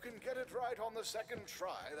suppose if you can get it right on the second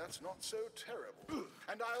try, that's not so terrible.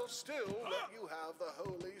 And I'll still let you have the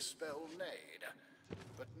holy spellnade.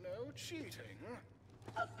 But no cheating.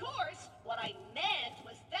 Of course, what I meant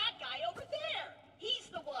was that guy over there. He's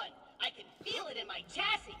the one. I can feel it in my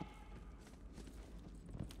chassis.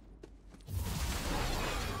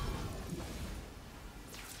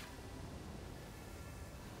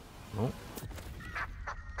 Oh.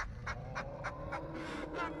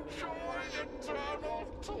 Enjoy eternal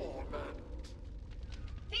torment.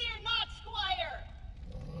 Fear not, Squire.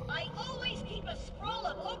 I always keep a scroll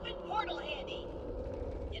of open portal handy.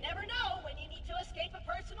 You never know when you need to escape a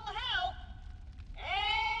personal hell.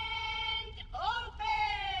 And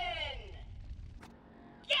open!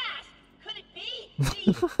 Gasp! Could it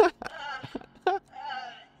fabled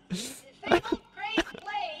Great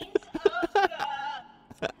Plains of,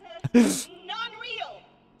 non-real.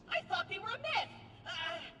 I thought they were a myth.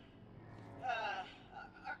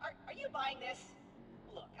 Are you buying this?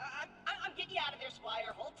 Look, I'm getting you out of there,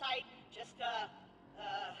 Squire. Hold tight. Just,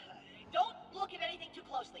 don't look at anything too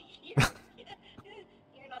closely. You're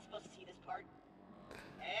not supposed to see this part.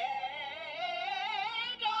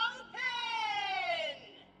 And open!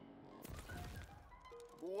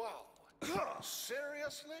 Wow.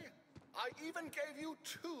 Seriously? I even gave you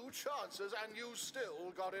 2 chances and you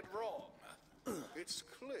still got it wrong. It's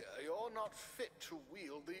clear you're not fit to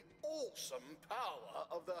wield the awesome power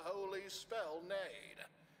of the Holy Spellnade.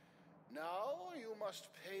 Now you must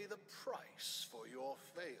pay the price for your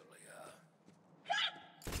failure. Ha!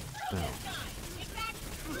 Screw this guy! In fact,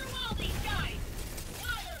 screw all these guys!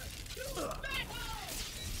 Fire! To battle!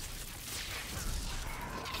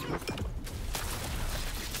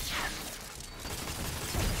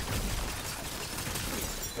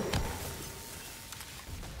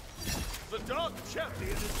 The Dark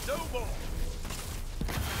Champion is no more!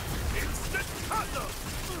 Instant Thunder!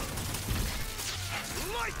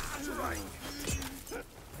 Light Strike!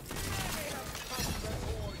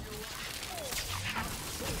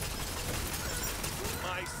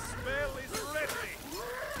 My spell is ready!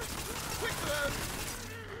 Quick then!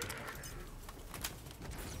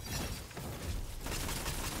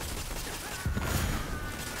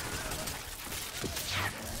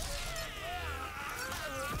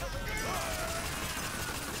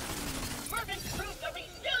 Mervyn proved a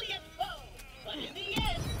resilient foe, but in the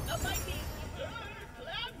end, the mighty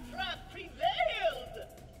Claptrap prevailed!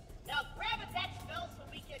 Now grab at that spell so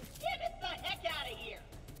we can get it the heck out of here!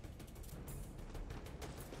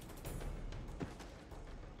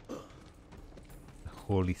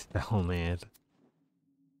 Holy Spellnade.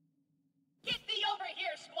 Get thee over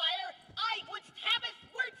here, Squire! I would have it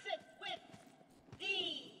wordsith with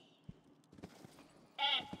thee!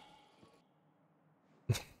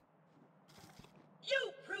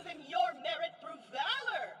 You've proven your merit through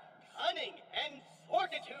valor, cunning, and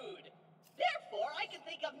fortitude. Therefore, I can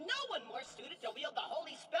think of no one more suited to wield the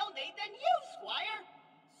Holy Spellnade than you, Squire!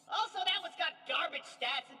 Also, that one's got garbage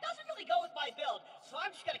stats and doesn't really go with my build, so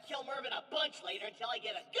I'm just gonna kill Mervyn a bunch later until I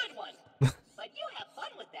get a good one. But you have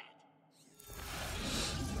fun with that.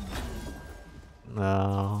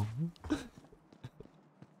 No.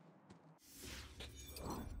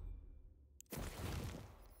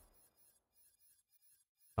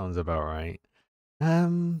 Sounds about right.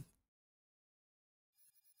 Where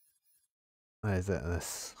is it?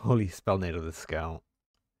 This Holy Spellnade of the Scout.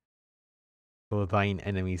 For thine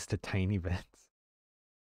enemies to tiny bits.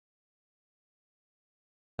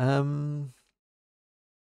 I'm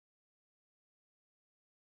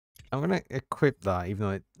gonna equip that, even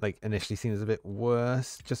though it like initially seems a bit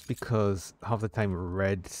worse, just because half the time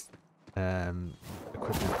red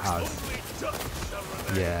equipment has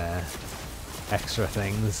extra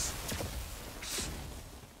things.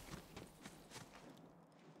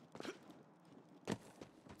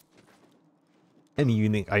 Any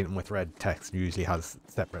unique item with red text usually has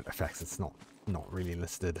separate effects. It's not really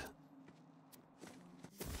listed.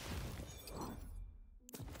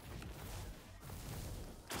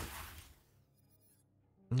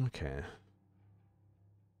 Okay.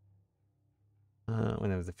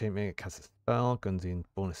 Whenever the Fate Maker casts a spell, guns in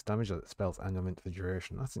bonus damage that spells augment for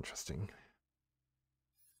duration. That's interesting.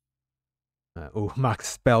 Oh, max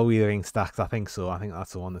spell weaving stacks. I think so. I think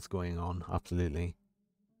that's the one that's going on. Absolutely.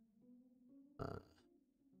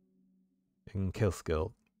 In kill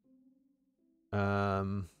skill.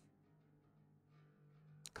 Cause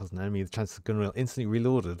an enemy the chance of gun rail instantly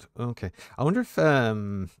reloaded. Okay. I wonder if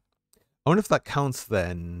that counts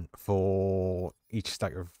then for each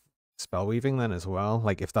stack of spell weaving then as well.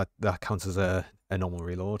 Like if that counts as a normal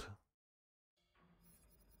reload.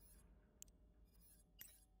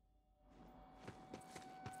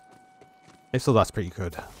 If so, that's pretty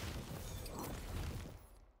good.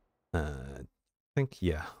 I think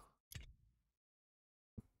yeah.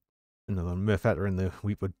 Another Murfetter in the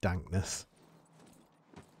Wheatwood dankness.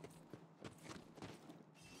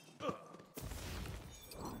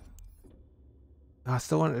 I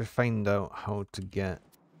still wanted to find out how to get.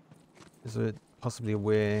 Is there possibly a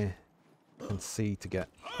way I can see to get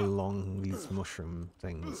along these mushroom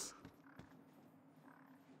things?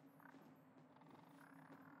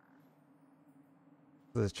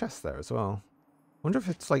 There's a chest there as well. I wonder if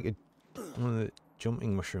it's like one of the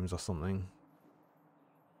jumping mushrooms or something.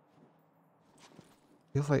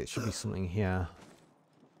 Feels like it should be something here.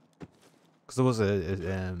 Because there was a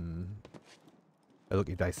a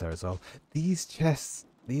lucky dice there as well. These chests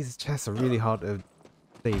are really hard to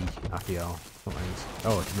see, I feel, sometimes.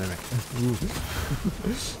 Oh, it's a mimic.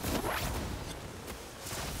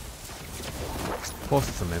 Of course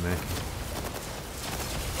it's a mimic.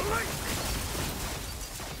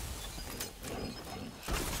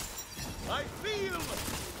 I feel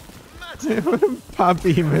magic.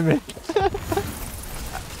 Pappy mimic.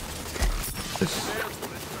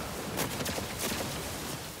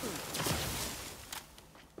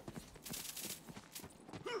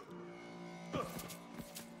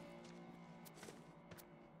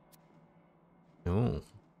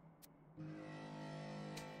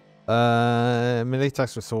 Oh. Melee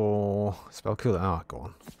attacks restore spell cooldown. Oh, go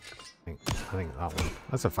on. I think that one.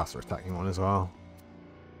 That's a faster attacking one as well.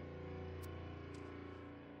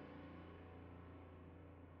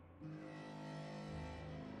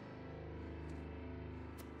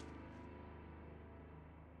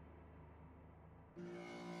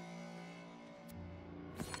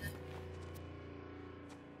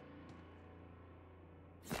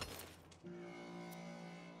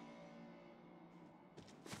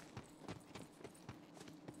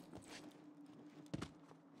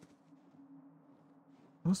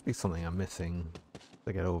 Must be something I'm missing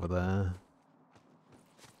to get over there.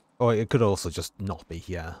 Or it could also just not be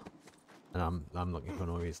here. And I'm looking for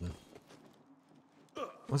no reason.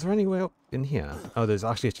 Was there any way up in here? Oh, there's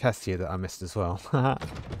actually a chest here that I missed as well.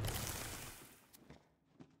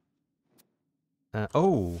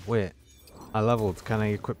 Oh, wait. I leveled. Can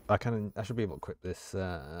I equip? I should be able to equip this.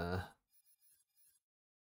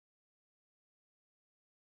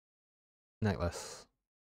 Necklace.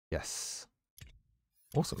 Yes.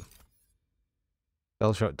 Awesome.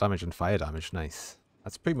 Spell shot damage and fire damage. Nice.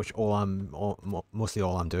 That's pretty much mostly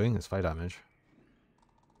all I'm doing is fire damage.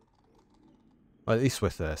 Well, at least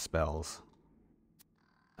with spells.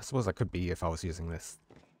 I suppose that could be if I was using this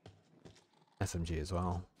SMG as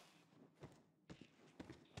well.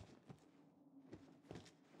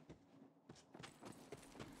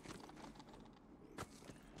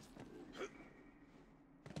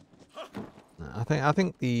 I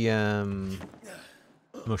think the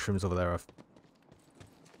mushrooms over there are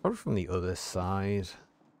probably from the other side.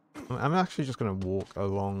 I'm actually just going to walk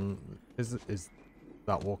along. Is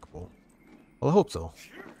that walkable? Well, I hope so.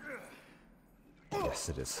 Yes,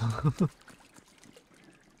 it is.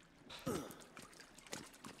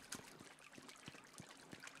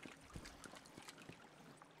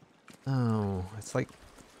 Oh, it's like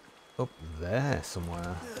up there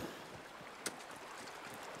somewhere.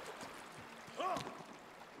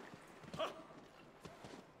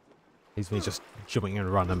 He's me just jumping in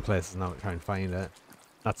random places now to try and find it.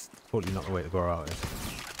 That's totally not the way to go about it.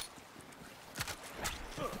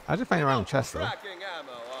 I did find a random chest though.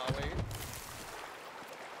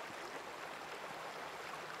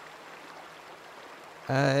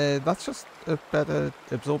 That's just a better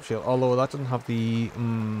absorb shield. Although that doesn't have the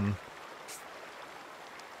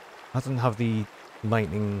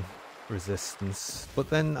lightning resistance.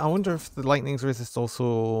 But then I wonder if the lightning's resist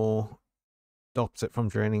also stops it from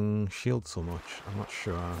draining shield so much. I'm not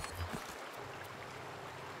sure.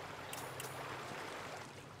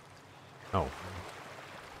 Oh.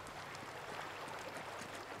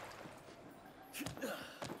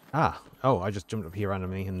 Ah. Oh, I just jumped up here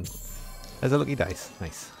randomly and there's a lucky dice.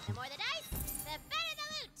 Nice. The more the dice, the better the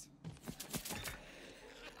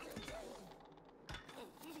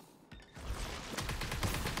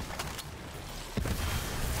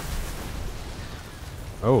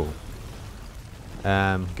loot. Oh.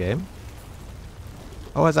 Game.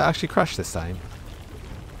 Oh, has it actually crashed this time?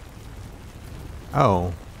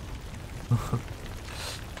 Oh.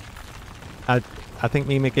 I think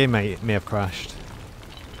my game may have crashed.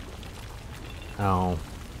 Oh.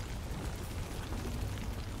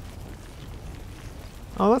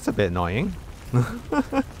 Oh, that's a bit annoying.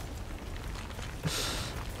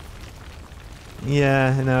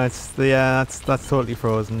 Yeah, no, that's totally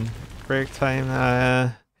frozen. Break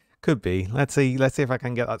time. Could be. Let's see if I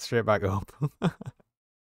can get that straight back up.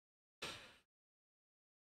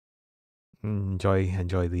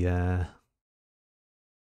 enjoy the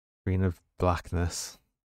screen of blackness.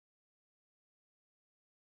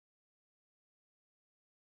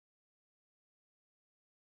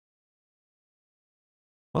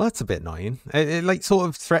 Well, that's a bit annoying. It like sort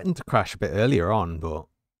of threatened to crash a bit earlier on, but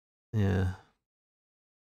yeah.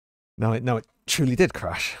 No, it truly did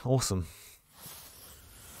crash. Awesome.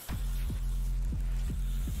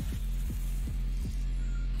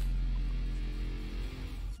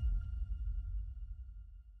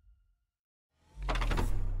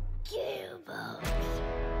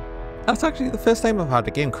 That's actually the first time I've had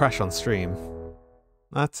a game crash on stream.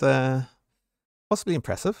 That's possibly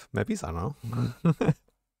impressive. Maybe, I don't know.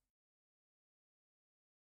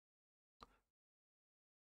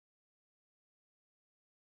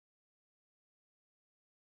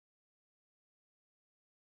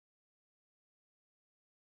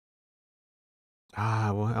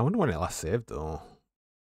 Well, I wonder when it last saved though.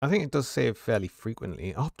 I think it does save fairly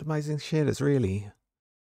frequently. Optimizing shaders, really?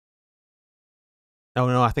 Oh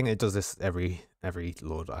no, I think it does this every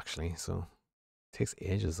load actually, so it takes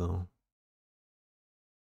ages though.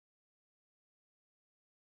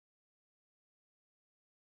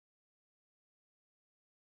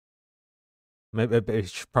 Maybe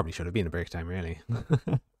it probably should have been a break time, really.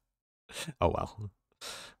 Oh well.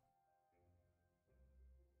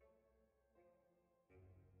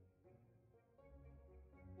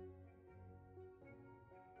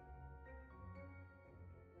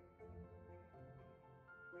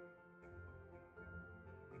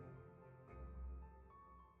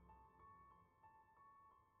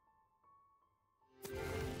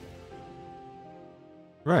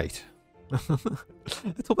 Right. Let's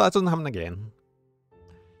hope that doesn't happen again.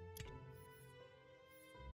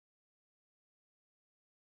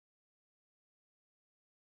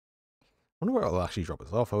 I wonder where it'll actually drop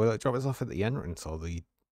us off. Or will it drop us off at the entrance or the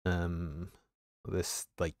this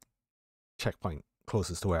like checkpoint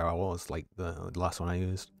closest to where I was, like the last one I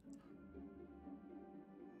used?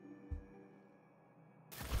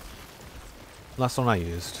 Last one I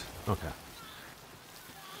used. Okay.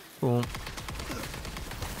 Cool.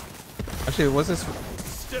 Actually, was this?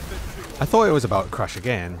 I thought it was about to crash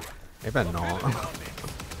again. It better not.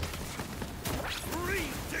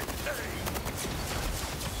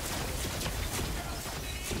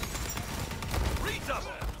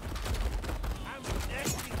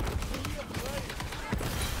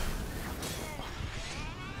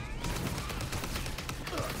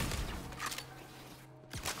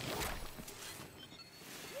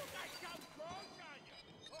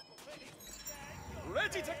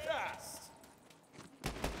 Ready to cast!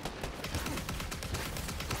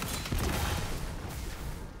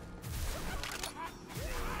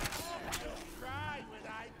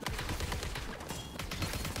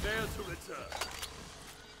 Fail to return.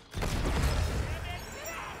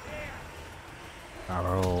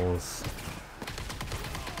 Barrels.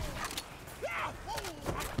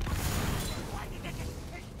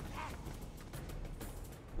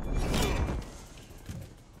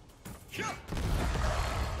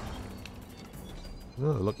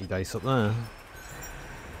 Oh, lucky dice up there.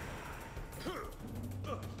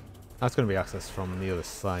 That's going to be accessed from the other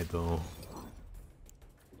side, though.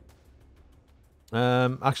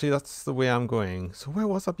 Actually, that's the way I'm going. So where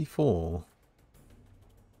was I before?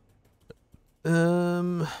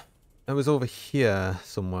 It was over here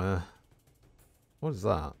somewhere. What is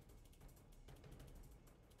that?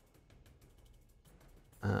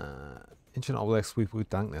 Ancient obelisk sweep with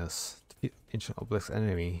dankness. Defeat ancient obelisk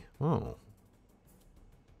enemy. Oh.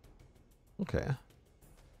 Okay.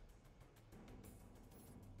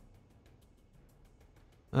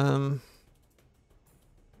 I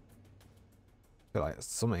feel like it's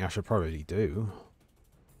something I should probably do.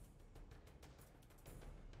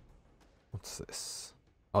 What's this?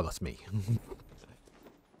 Oh, that's me.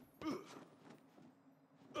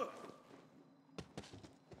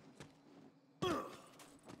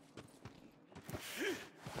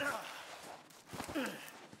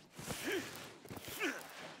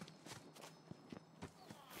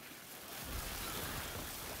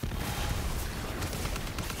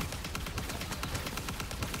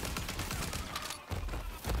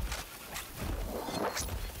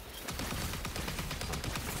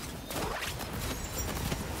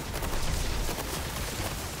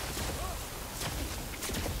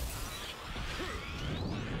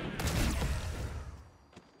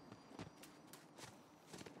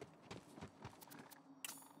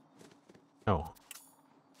 Oh.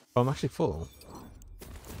 Oh, I'm actually full.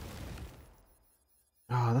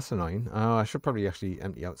 Oh, that's annoying. Oh, I should probably actually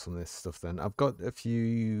empty out some of this stuff then. I've got a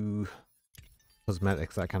few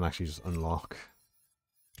cosmetics that I can actually just unlock.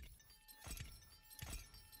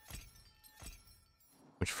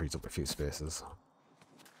 Which frees up a few spaces.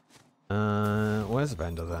 Where's the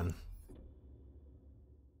vendor then?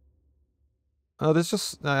 Oh, there's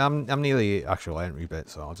just I'm near the actual entry bit,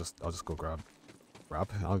 so I'll just go grab.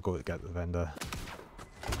 I'll go get the vendor.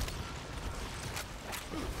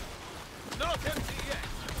 Not empty yet.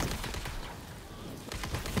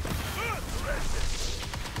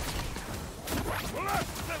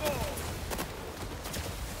 Blast them all.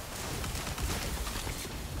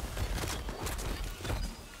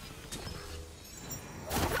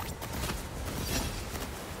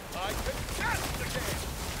 I can cast again.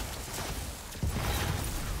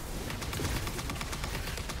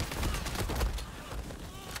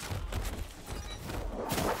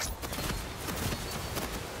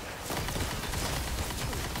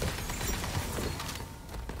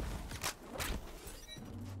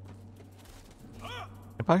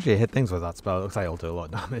 Actually, hit things with that spell. It looks like it'll do a lot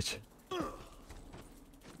of damage.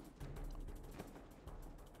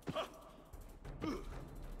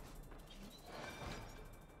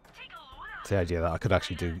 It's the idea that I could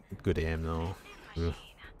actually do good aim though. Ugh.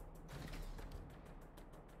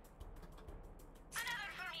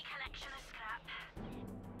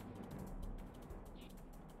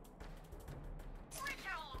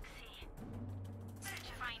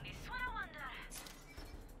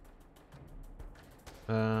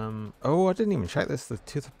 Oh, I didn't even check this. The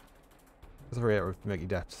tooth rate of Mickey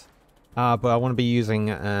depths. But I want to be using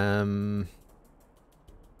an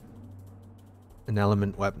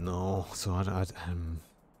element weapon though, so I'll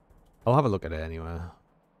have a look at it anyway.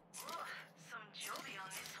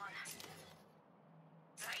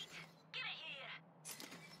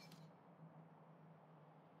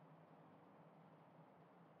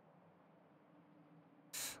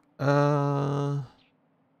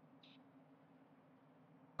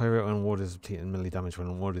 Pirate when ward is depleted and melee damage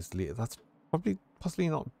when ward is deleted. That's possibly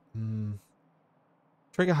not.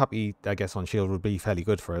 Trigger happy, I guess, on shield would be fairly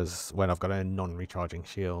good for us when I've got a non-recharging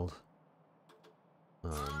shield.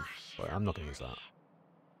 But I'm not going to use that.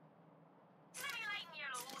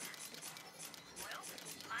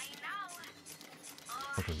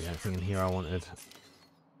 Not going to be anything in here I wanted.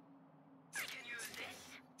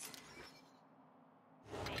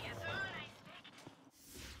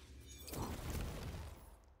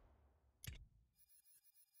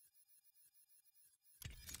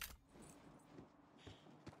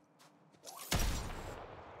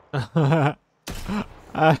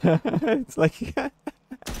 It's like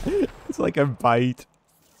it's like a bite.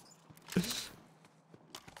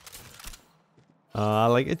 I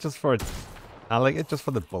like it just for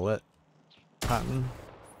the bullet pattern.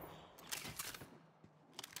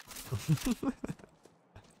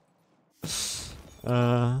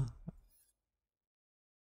 I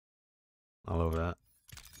love that.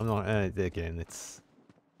 I'm not again. It's.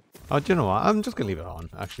 Oh, do you know what? I'm just gonna leave it on.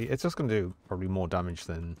 Actually, it's just gonna do probably more damage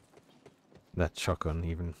than that shotgun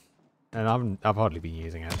even, and I've hardly been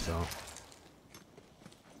using it, so.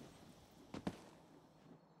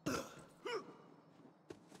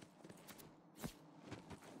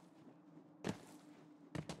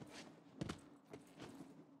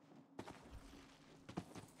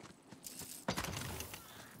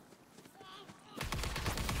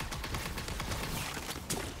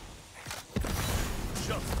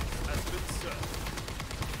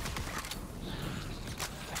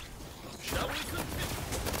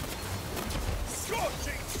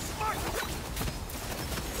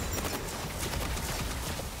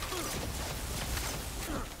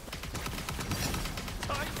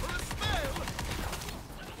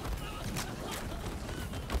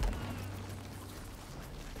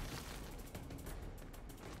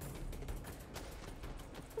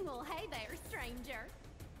 Well, hey there, stranger.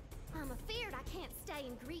 I'm afeard I can't stay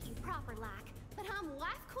and greet you proper like, but I'm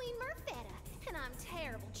Wife Queen Murfetta, and I'm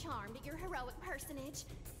terrible charmed at your heroic personage.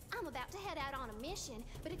 I'm about to head out on a mission,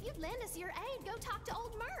 but if you'd lend us your aid, go talk to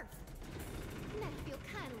old Murph. Now, if you'll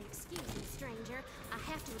kindly excuse me, stranger, I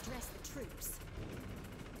have to address the troops.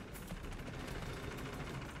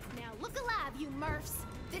 Now, look alive, you Murphs.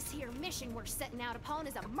 This here mission we're setting out upon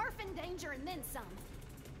is a Murph in danger and then some.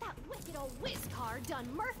 That wicked old whiz-car done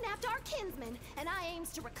Murph-napped our kinsman, and I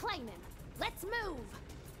aims to reclaim him. Let's move!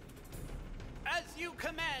 As you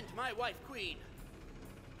command, my Wife Queen.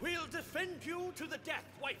 We'll defend you to the death,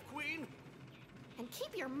 Wife Queen. And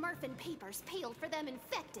keep your Murphin peepers peeled for them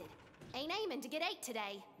infected. Ain't aiming to get ate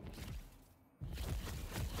today.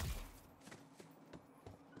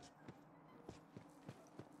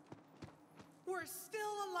 We're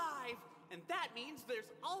still alive, and that means there's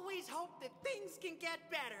always hope that things can get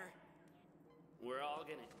better. We're all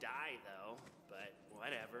gonna die, though, but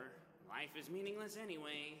whatever. Life is meaningless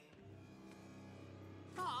anyway.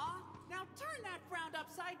 Aw, now turn that frown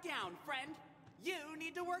upside down, friend. You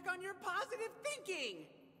need to work on your positive thinking.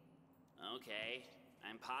 Okay,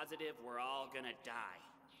 I'm positive we're all gonna die.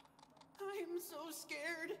 I'm so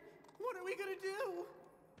scared. What are we gonna do?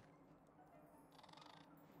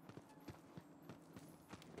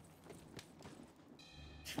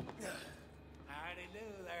 Howdy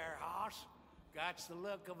do there, hoss. Got the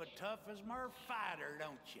look of a tough as Murph fighter,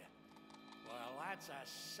 don't you? Well, that's a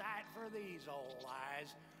sight for these old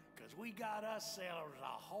eyes, 'cause we got ourselves a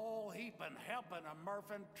whole heapin' helpin' of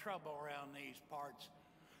Murphin trouble around these parts.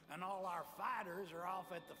 And all our fighters are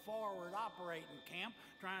off at the forward operating camp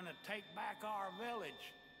trying to take back our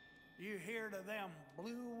village. You hear to them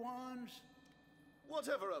blue ones?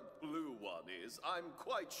 Whatever a blue one is, I'm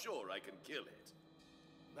quite sure I can kill it.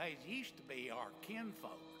 They used to be our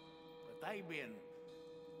kinfolk, but they've been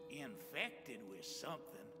infected with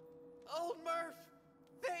something. Old Murph!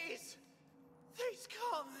 They's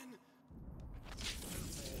coming!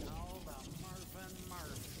 All the Murph and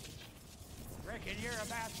Murph. Reckon you're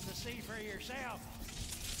about to see for yourself.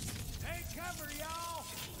 Take cover, y'all.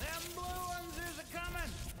 Them blue ones is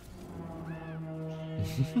a-coming.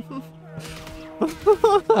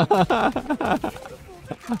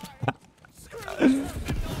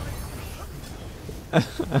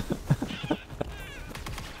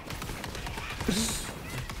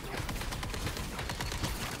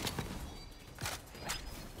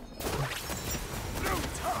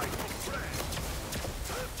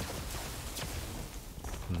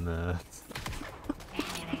 Nuts.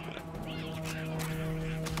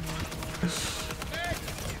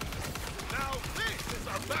 Now this is a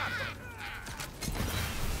battle.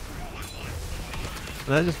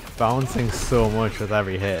 They're just bouncing so much with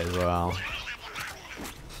every hit as well.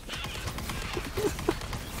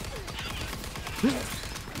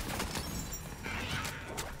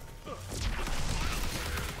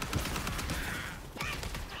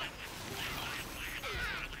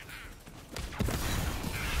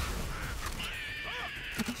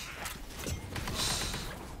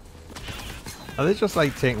 Are they just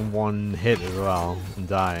like taking one hit as well and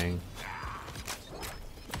dying?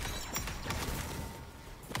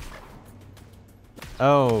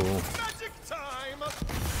 Oh. Magic time.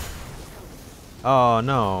 Oh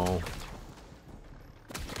no.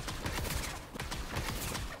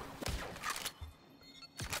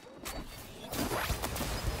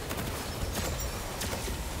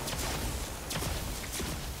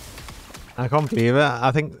 I can't believe it.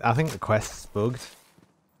 I think the quest's bugged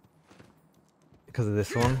because of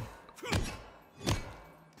this one.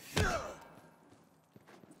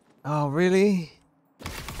 Oh really?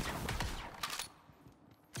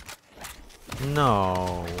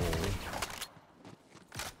 No.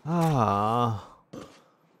 Ah.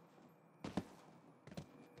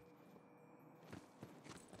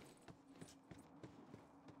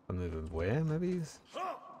 I'm moving where, maybe?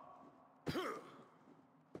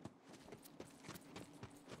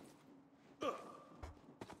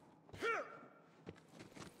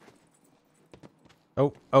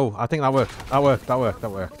 Oh, I think that worked. That worked.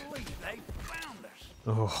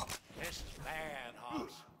 Oh. This is bad,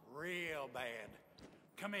 Hoss. Real bad.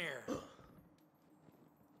 Come here.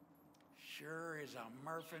 Sure is a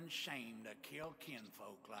Murphin' shame to kill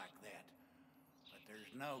kinfolk like that. But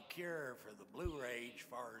there's no cure for the Blue Rage,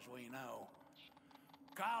 far as we know.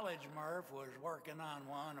 College Murph was working on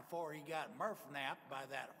one before he got Murph-napped by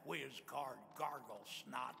that whiz-card gargle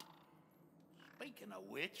snot. Speaking of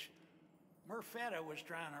which, Murfetta was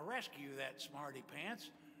trying to rescue that smarty pants.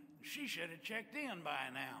 She should have checked in by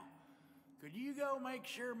now. Could you go make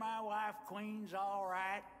sure my wife Queen's all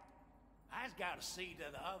right? I's got to see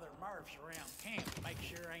to the other Murphs around camp to make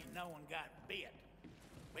sure ain't no one got bit.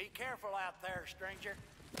 Be careful out there, stranger.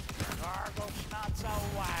 Gargle snot's a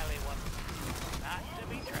wily one. Not to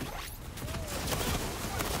be trusted.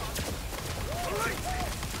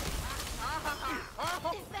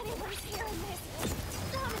 If anyone's hearing this,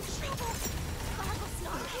 I'm in trouble. Gargle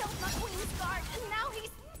Snot killed my queen's guard, and now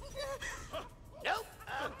he's... Nope.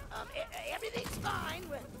 Everything's fine.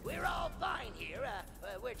 We're all fine here.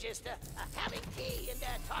 We're just having tea and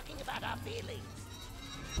talking about our feelings.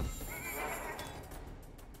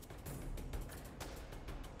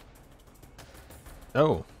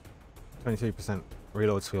 Oh. 23%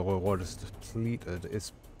 reload skill reward is depleted.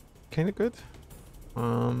 It's kind of good.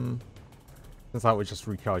 Since that would just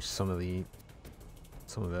recharge some of it,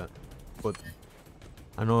 but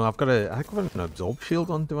I know I think I've got an absorb shield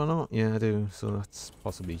on, do I not? Yeah, I do. So that's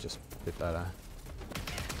possibly just a bit better.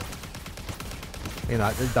 You know,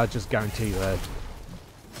 that just guarantees that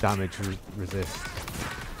damage resist.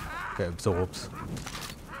 It absorbs.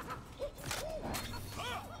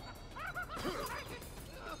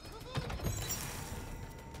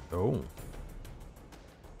 Oh.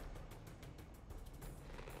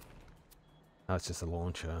 That's just a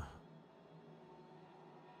launcher.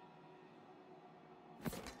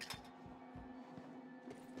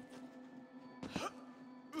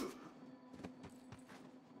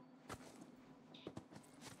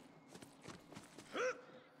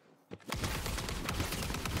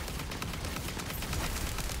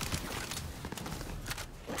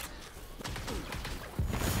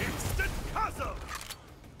 Instant chasm.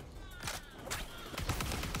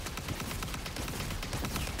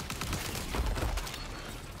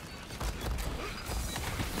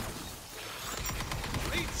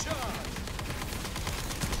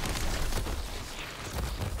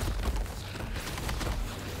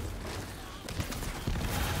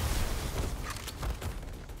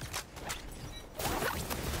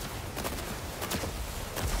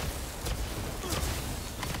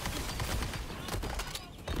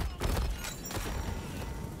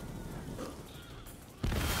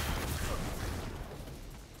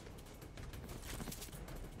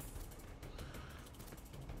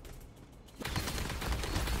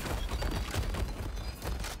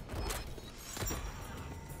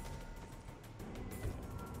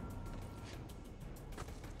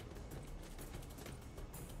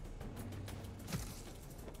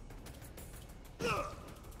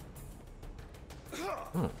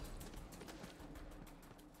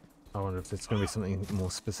 So it's going to be something more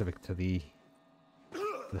specific to the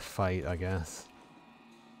fight, I guess.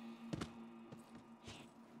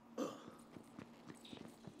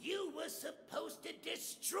 You were supposed to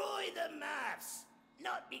destroy the Mavs,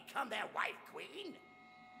 not become their wife queen.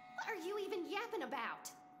 What are you even yapping about?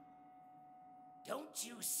 Don't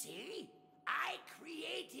you see? I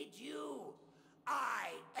created you.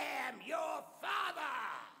 I am your father.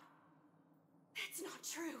 That's not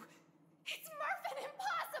true. It's Murphin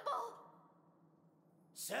impossible.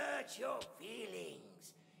 Search your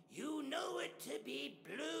feelings. You know it to be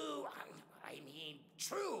blue. I mean,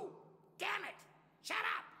 true. Damn it. Shut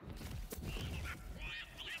up.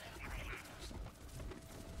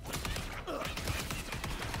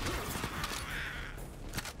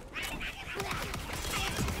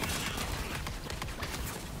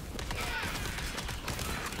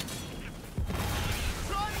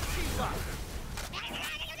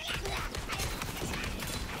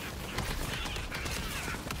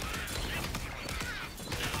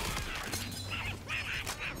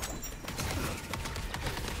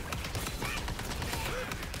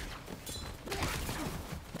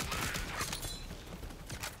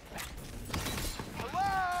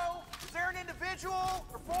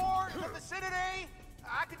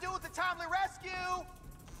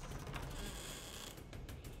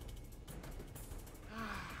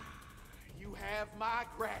 My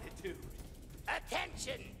gratitude.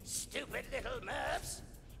 Attention, stupid little Murphs.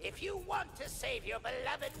 If you want to save your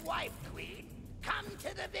beloved wife, Queen, come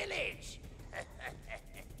to the village.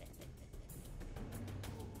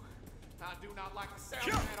 I do not like the sound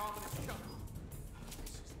of that ominous chuckle.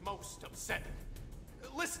 This is most upsetting.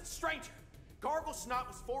 Listen, stranger. Gargle Snot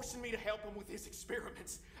was forcing me to help him with his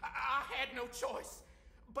experiments. I had no choice.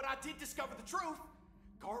 But I did discover the truth.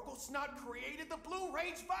 Gargle Snot created the Blue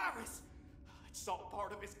Rage virus. It's all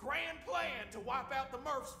part of his grand plan to wipe out the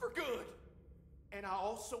Murphs for good. And I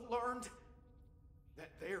also learned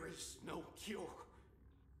that there is no cure.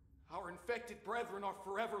 Our infected brethren are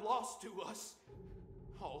forever lost to us.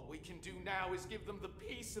 All we can do now is give them the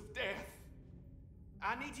peace of death.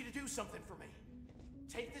 I need you to do something for me.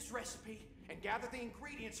 Take this recipe and gather the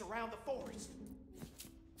ingredients around the forest.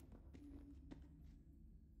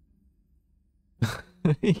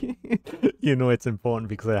 You know it's important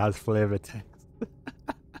because it has flavor text.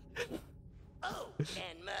 Oh,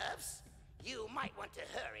 and Murphs, you might want to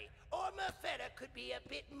hurry, or Murfetta could be a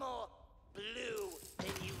bit more blue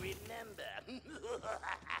than you remember.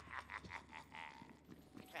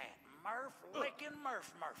 Murph-licking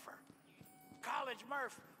Murph-Murpher. College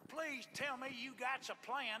Murph, please tell me you got a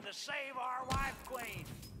plan to save our wife queen.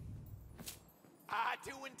 I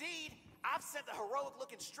do indeed. I've sent the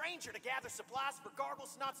heroic-looking stranger to gather supplies for Gargle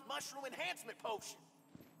Snot's mushroom enhancement potion.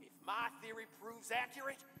 If my theory proves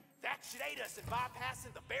accurate, that should aid us in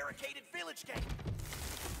bypassing the barricaded village gate.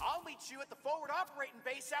 I'll meet you at the forward operating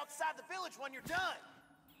base outside the village when you're done.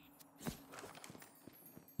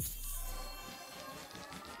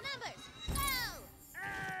 Numbers, go!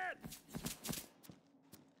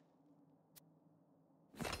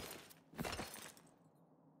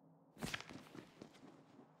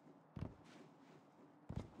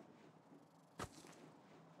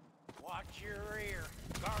 Watch your rear.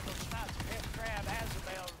 Gargle Snot's pet crab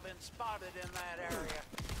Azabel's been spotted in that area.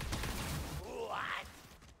 What?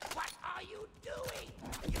 What are you doing?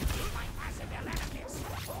 You keep my Azabel enemies,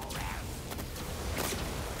 or else.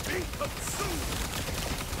 Be consumed!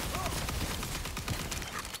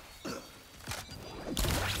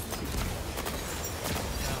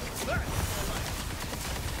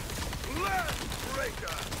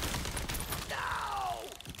 Landbreaker! No!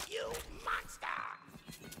 You monster!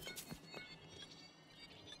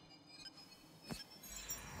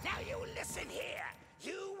 Now you listen here.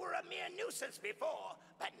 You were a mere nuisance before,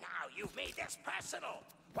 but now you've made this personal.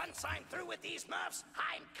 Once I'm through with these Murphs,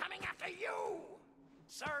 I'm coming after you!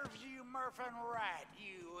 Serves you Murphin right,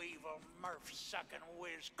 you evil Murph-sucking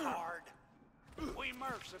whiz-card. We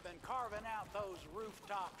Murphs have been carving out those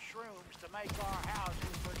rooftop shrooms to make our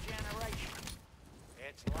houses for generations.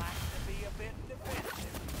 It's like to be a bit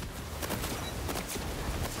defensive.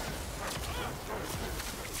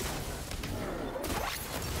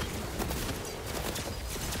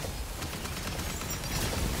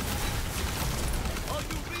 Are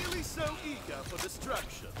you really so eager for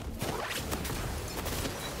destruction?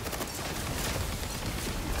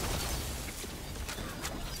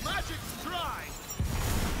 Magic's dry!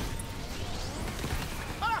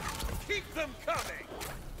 Ha! Keep them coming!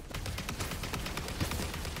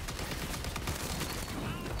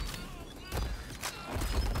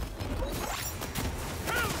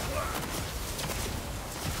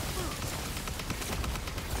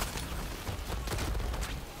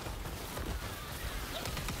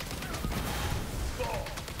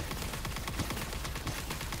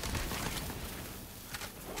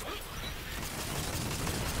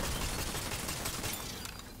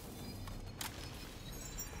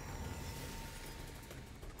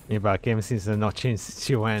 Yeah, but game seems to not change since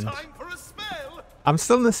you went. Time for a spell. I'm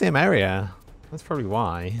still in the same area. That's probably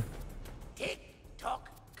why. Tick tock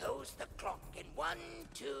goes the clock, and 1,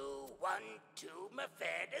 2, 1, 2,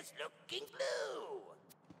 Mephida's looking blue.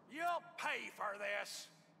 You'll pay for this.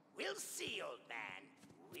 We'll see, old man.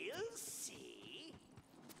 We'll see.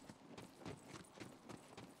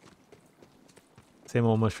 Same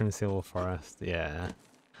old mushroom silver forest, yeah.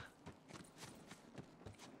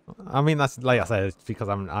 I mean, that's like I said, it's because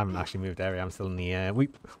I'm actually moved area. I'm still in the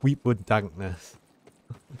Wheatwood dankness.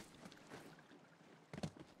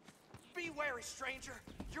 Be wary, stranger.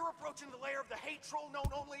 You're approaching the lair of the hate troll known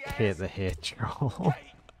only as... Hate the hate troll.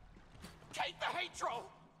 Kate the hate troll!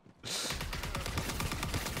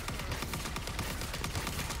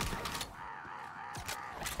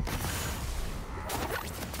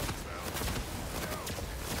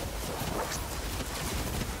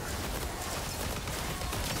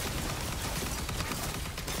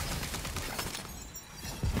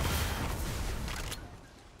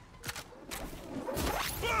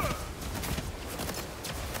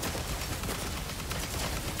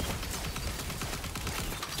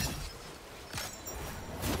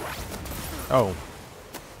 Oh.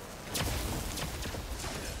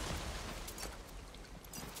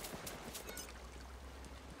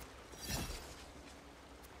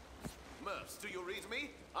 Murphs, do you read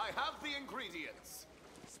me? I have the ingredients.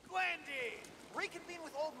 Splendid! Reconvene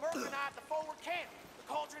with old Murph and I at the forward camp.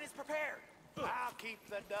 The cauldron is prepared. I'll keep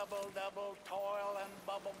the double toil and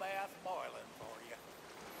bubble bath boiling for you.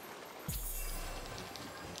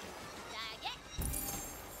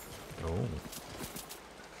 Oh.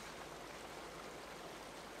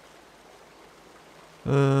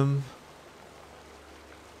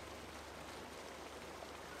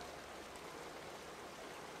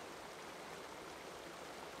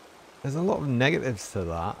 There's a lot of negatives to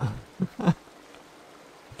that.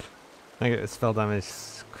 Negative spell damage,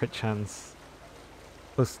 crit chance,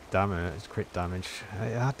 plus damage, crit damage.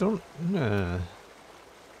 I don't know.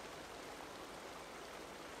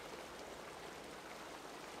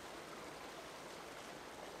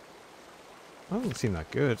 That doesn't seem that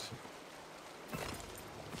good.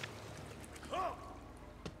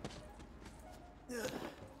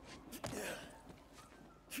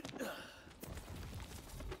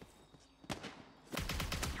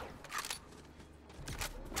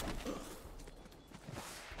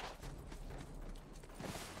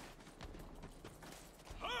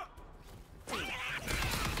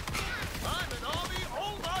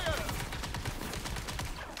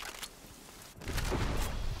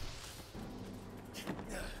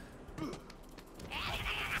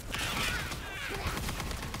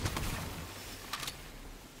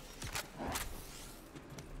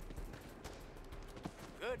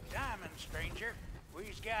 Good timing, stranger.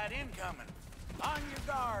 We've got incoming. On your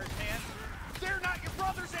guard, men. They're not your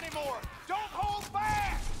brothers anymore! Don't hold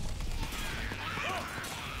back!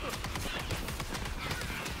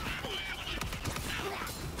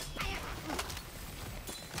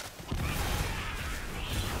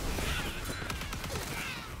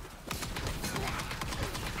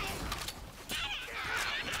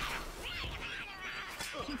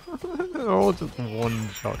 They're all just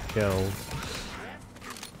one-shot kills.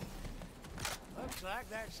 Looks like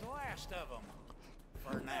that's the last of them.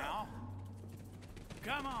 For now.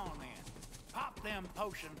 Come on, then. Pop them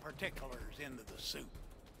potion particulars into the soup.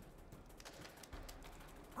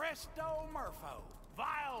 Presto Murpho.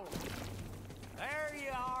 Vial. There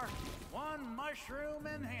you are. One mushroom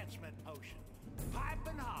enhancement potion.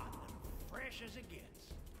 Piping hot and fresh as it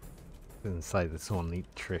gets. Inside this one neat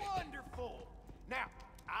trick. Wonderful! Now,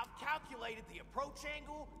 I've calculated the approach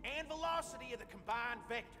angle and velocity of the combined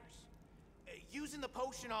vectors. Using the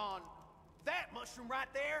potion on that mushroom right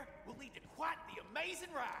there will lead to quite the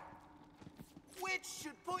amazing ride. Which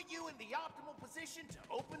should put you in the optimal position to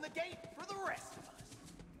open the gate for the rest of us.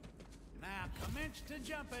 Now commence to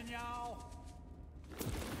jumping, y'all.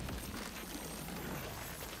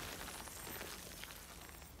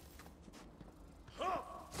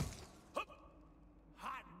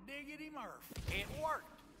 Hot diggity Murph. It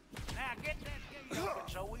worked. Now get that gate open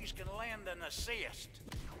so we can lend an assist.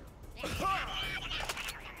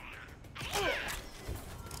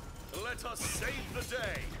 Let us save the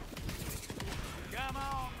day. Come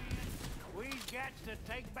on, men. We've got to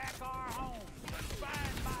take back our homes and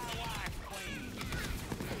find my wife, Queen.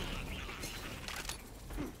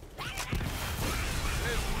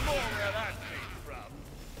 There's more where that came from.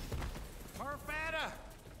 Murfetta,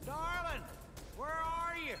 darling, where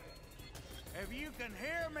are you? If you can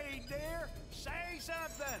hear me, dear, say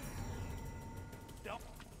something. Don't.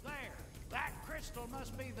 There. That crystal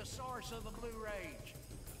must be the source of the blue rage.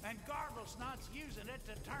 and Garglesnot's using it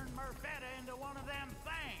to turn Murfetta into one of them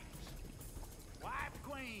things. Wife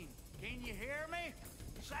Queen, can you hear me?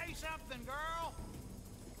 Say something, girl.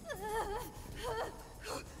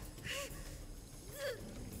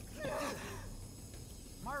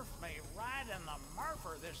 Murph me right in the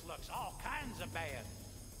Murpher. This looks all kinds of bad.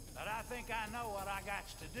 But I think I know what I got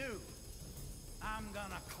to do. I'm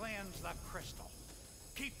gonna cleanse the crystal.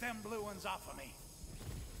 Keep them blue ones off of me.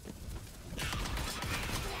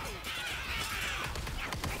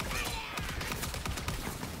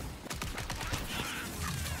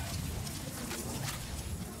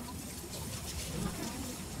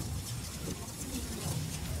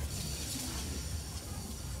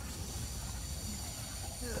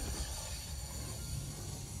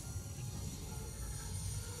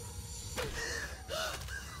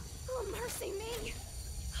 Oh, mercy me!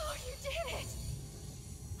 Oh, you did it!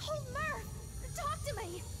 Old Murph, talk to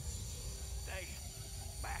me! Stay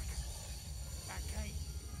back.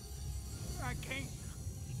 I can't.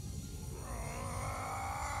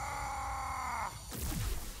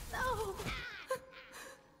 No!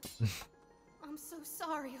 I'm so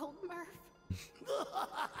sorry, old Murph.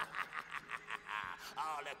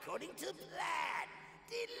 All according to plan.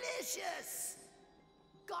 Delicious.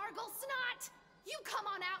 Garglesnot! You come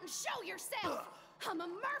on out and show yourself! I'm a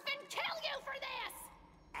Murph and kill you for this!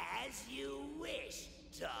 As you wish,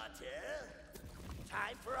 daughter.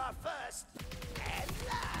 Time for our first and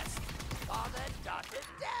last father-daughter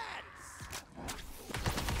dance.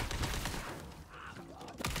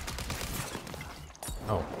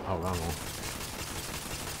 Oh, wrong one.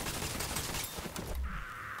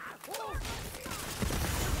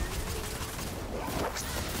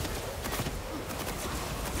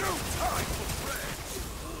 No time for friends!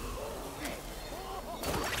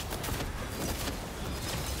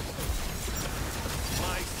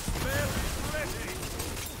 My spell is ready!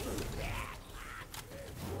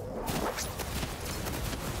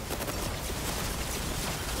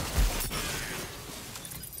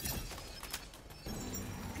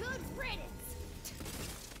 Good riddance!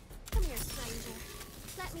 Come here, stranger.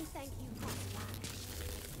 Let me thank you properly.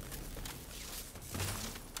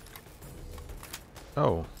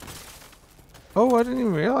 Oh. Oh, I didn't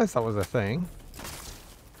even realize that was a thing.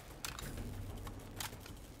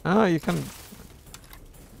 Oh, you can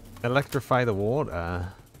electrify the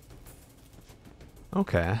water.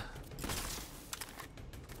 Okay.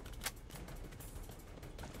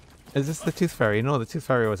 Is this the Tooth Fairy? No, the Tooth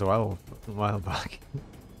Fairy was a while back.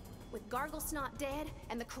 With Garglesnot dead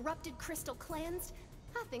and the corrupted crystal cleansed,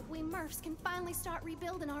 I think we Murphs can finally start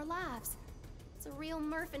rebuilding our lives. It's a real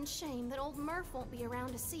Murphin' shame that old Murph won't be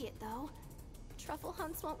around to see it, though. Truffle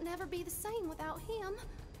hunts won't never be the same without him.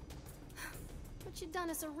 But you've done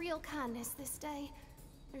us a real kindness this day.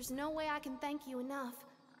 There's no way I can thank you enough,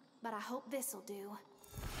 but I hope this'll do.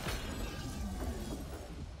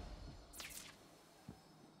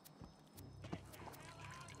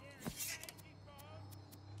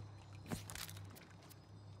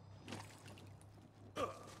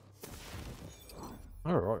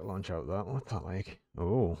 All right, launch out that. What's that like?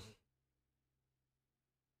 Oh.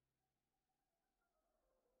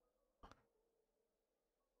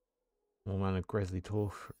 Oh man, of Grizzly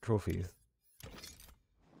trophies.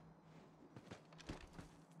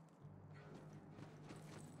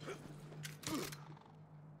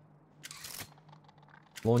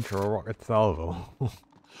 Launcher or rocket salvo.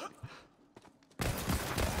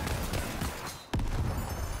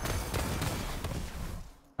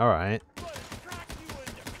 Alright.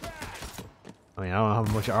 I mean, I don't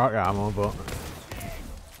have much arc ammo, but...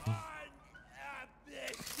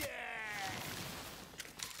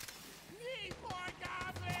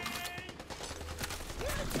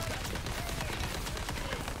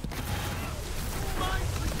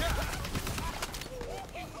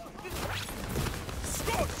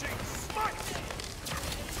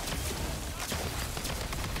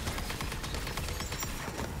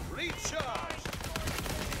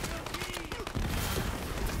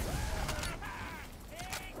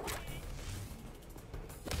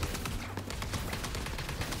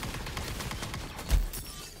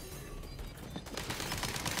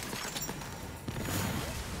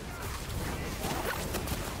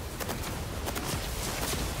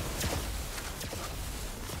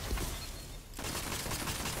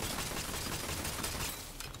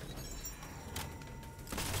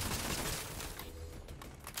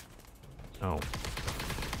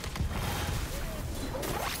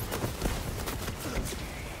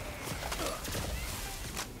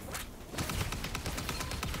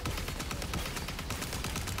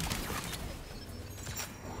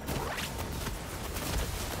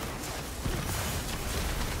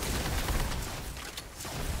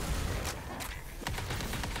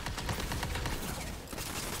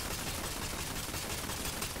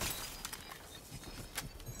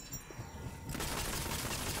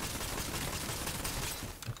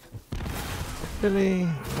 Really?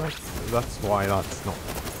 That's why that's not.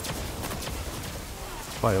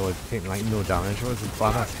 Why it would take like no damage. It was a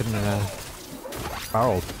badass hitting a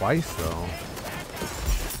barrel twice though.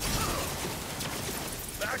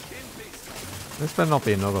 This better not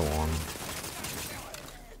be another one.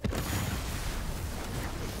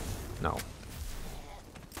 No.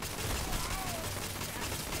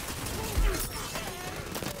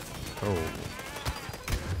 Oh.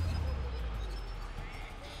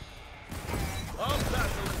 Our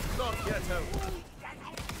battle is not yet over.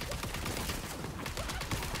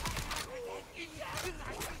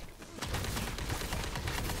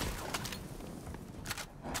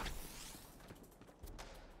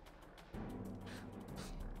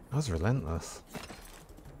 That was relentless.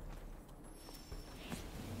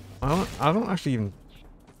 I don't actually even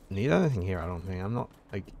need anything here, I don't think. I'm not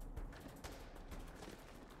like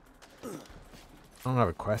I don't have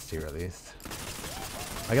a quest here at least.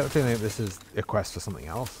 I get the feeling that this is a quest for something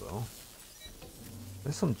else though.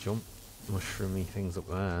 There's some jump mushroomy things up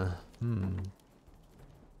there.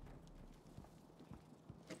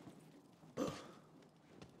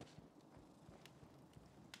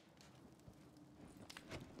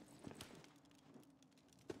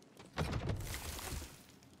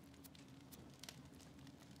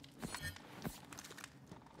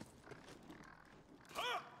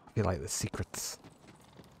 I feel like the secrets.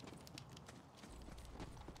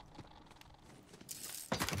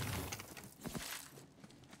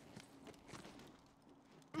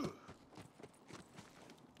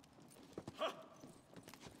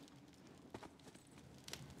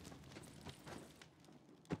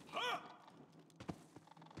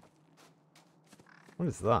 What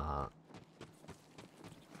is that?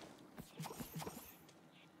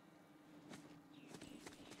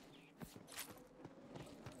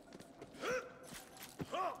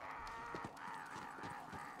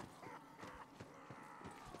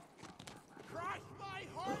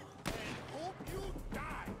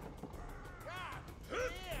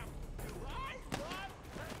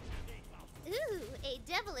 Ooh, a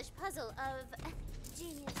devilish puzzle of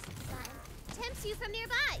genius design tempts you from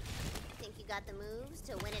nearby. Think you got the moves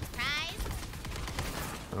to win its prize?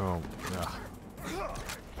 Oh, yeah.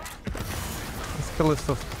 Let's kill this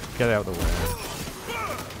stuff. Get out of the way.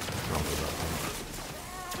 Not do that.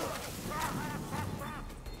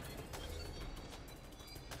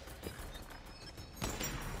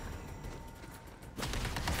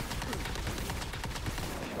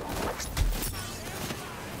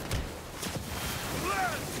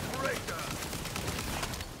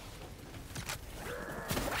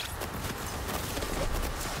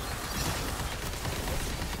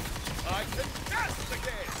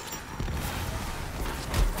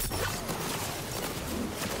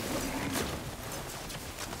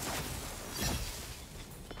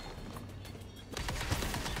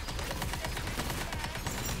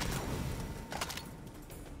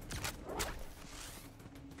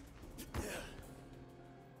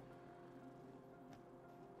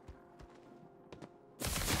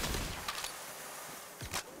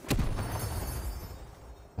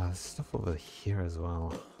 There's stuff over here as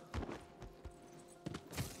well.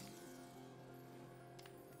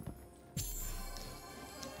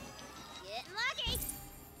 Getting lucky.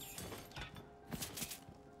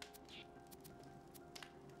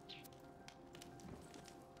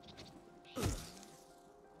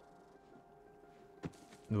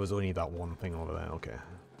 There was only that one thing over there, okay.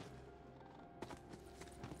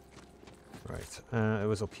 Right, it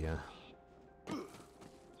was up here.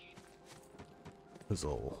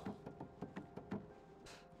 Puzzle.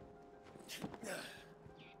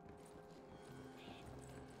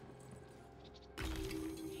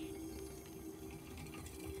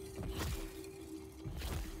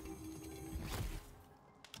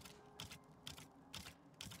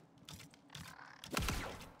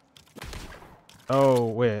 Oh,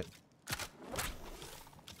 wait.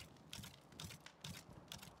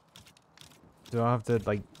 Do I have to,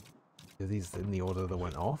 like, do these in the order that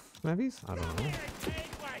went off, maybe? I don't know.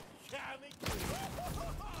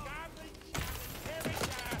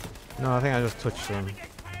 No, I think I just touched them.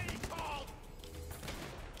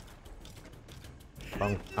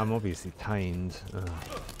 I'm obviously timed.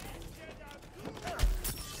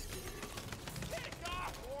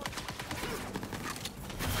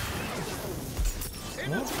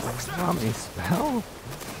 What? Not me spell?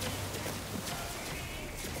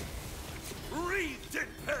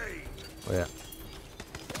 Oh, yeah.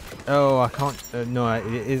 Oh, I can't. No, it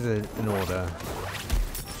is an order.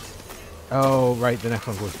 Oh, right. The next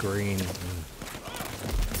one was green.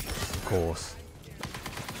 Of course.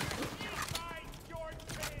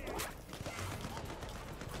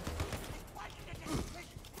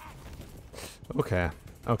 Okay.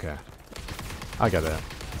 Okay. I get it.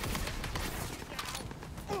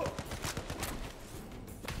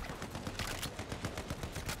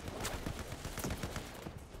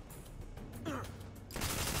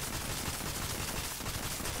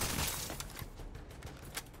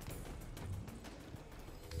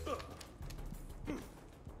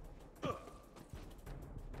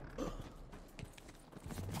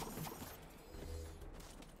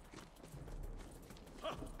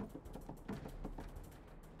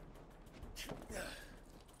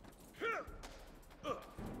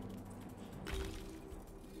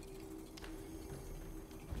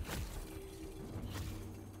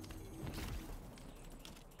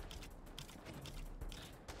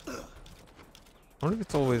 I wonder if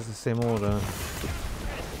it's always the same order.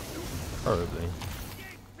 Probably.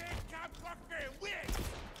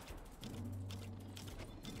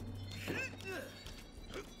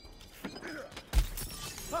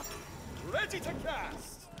 Ready to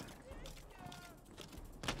cast!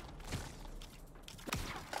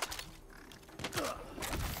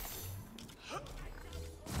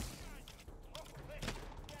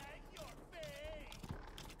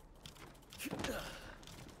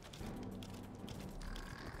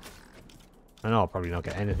 I know I'll probably not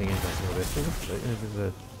get anything interesting with this thing. There's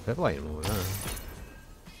a purple item over there. Okay,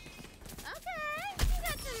 you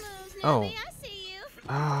got some moves, Oh. Nubby. I see you.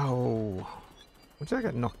 Ow. What did I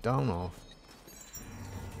get knocked down off?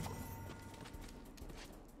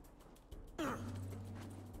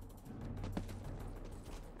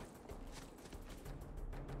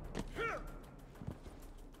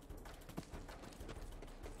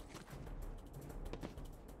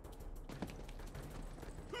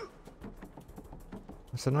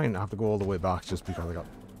 It's annoying to have to go all the way back just because I got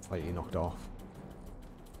slightly knocked off.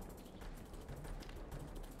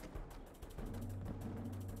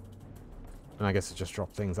 And I guess it just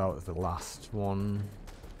dropped things out of the last one.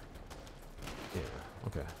 Yeah,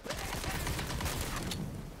 okay.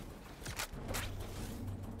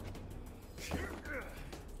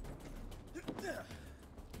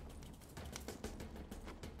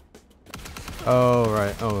 Oh,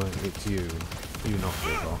 right. Oh, it's you. You knocked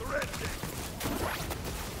it off.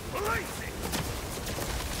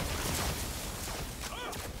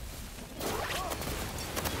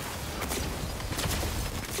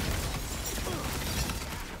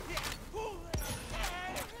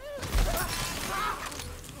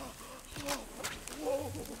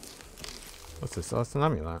 What's this? Oh, it's an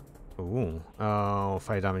amulet. Ooh. Oh,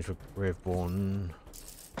 fire damage with Graveborn.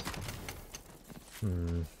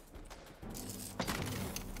 Hmm.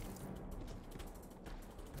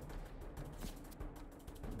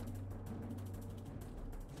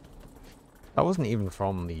 That wasn't even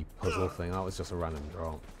from the puzzle thing, that was just a random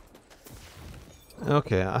drop.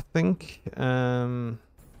 Okay, I think that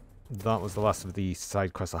was the last of the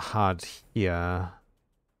side quests I had here.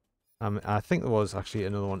 I think there was actually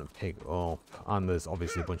another one to pick up, and there's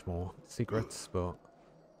obviously a bunch more secrets, but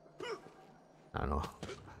I don't know.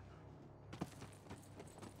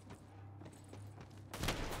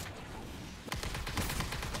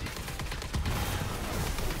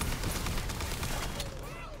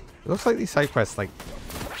 It looks like these side quests like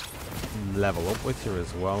level up with you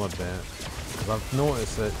as well a bit, because I've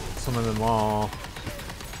noticed that some of them are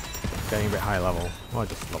getting a bit high level. Oh, I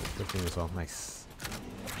just level 15 as well. Nice.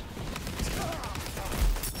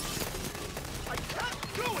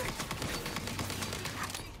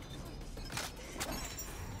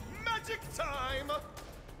 Magic time!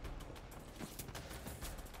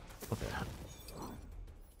 Okay.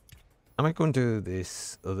 I might go and do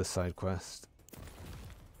this other side quest.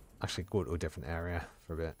 Actually go to a different area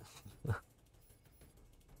for a bit.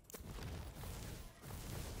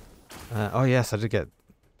 Oh yes, I did get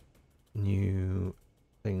new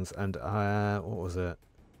things, and what was it?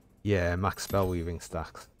 Yeah, max spell weaving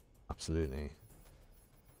stacks. Absolutely.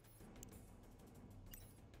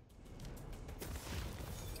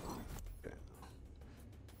 Okay.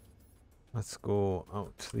 Let's go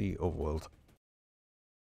out to the overworld.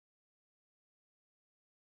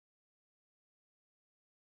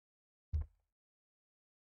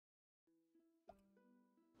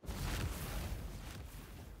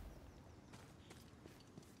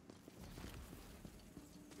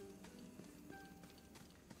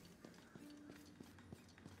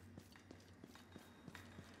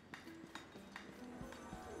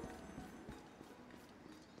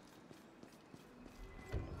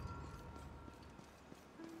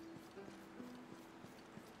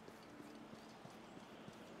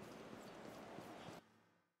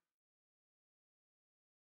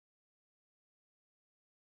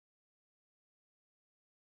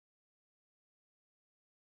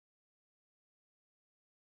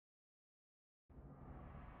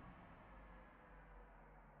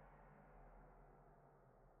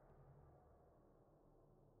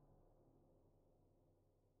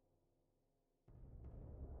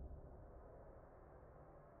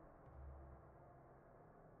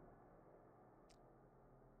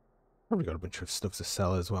 Probably got a bunch of stuff to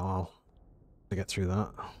sell as well to get through that.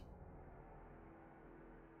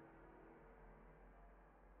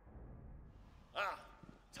 Ah,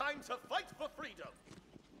 time to fight for freedom.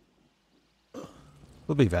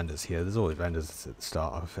 There'll be vendors here. There's always vendors at the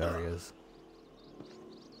start of areas.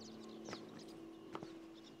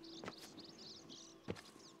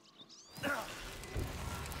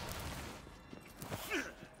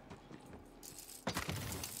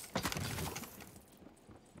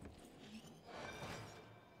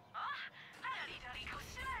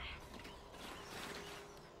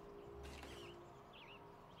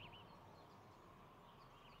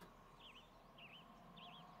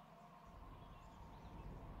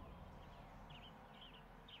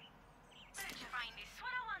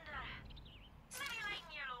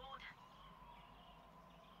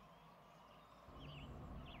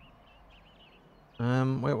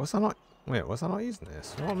 Wait, was I not? Wait, was I not using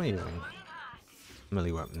this? What am I using?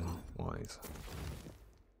 Melee weapon wise.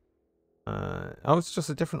 Oh, it's just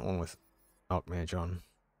a different one with Archmage on.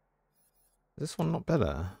 Is this one not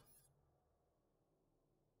better?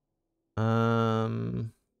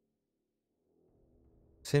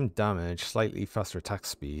 Same damage, slightly faster attack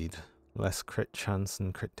speed, less crit chance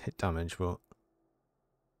and crit hit damage, but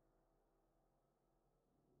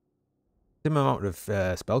same amount of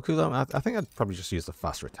spell cooldown. I think I'd probably just use the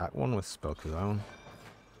faster attack one with spell cooldown.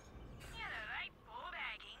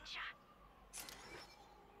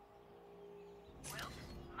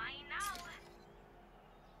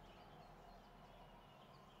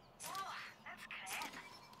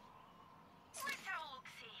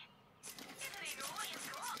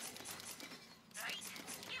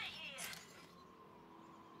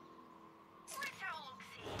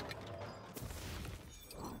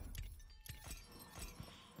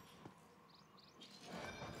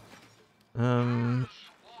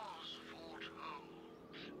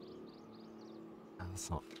 That's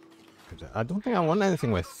not good. I don't think I want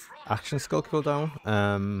anything with action skill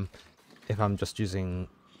cooldown. If I'm just using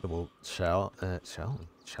double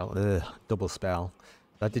double spell.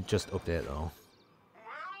 That did just update though.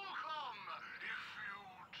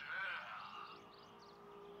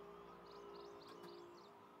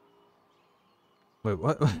 Wait,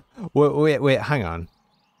 what? Wait, hang on.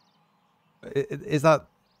 Is that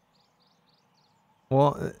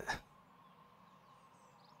what?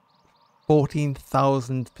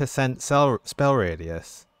 14,000% spell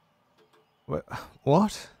radius.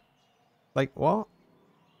 What? Like what?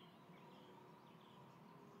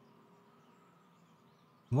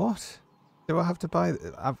 What? Do I have to buy?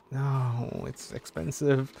 No, it's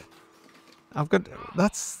expensive. I've got.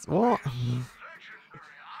 That's what.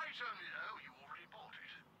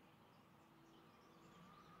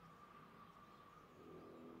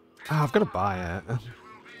 I've got to buy it.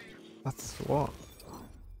 That's what.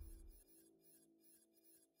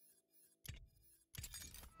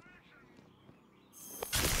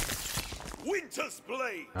 Winter's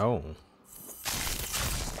Blade. Oh.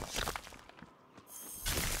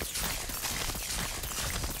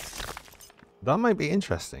 That might be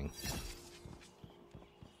interesting.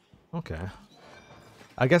 Okay.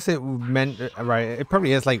 I guess it meant right. It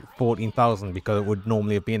probably is like 14,000 because it would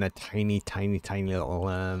normally have been a tiny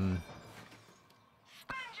little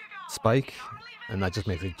spike, and that just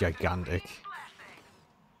makes it gigantic.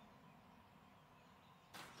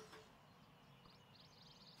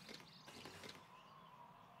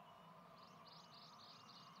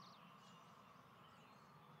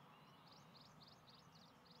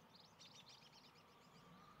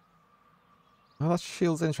 Well, that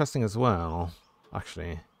shield's interesting as well,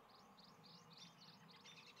 actually.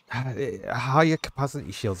 Higher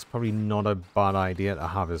capacity shields is probably not a bad idea to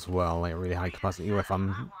have as well, like really high capacity if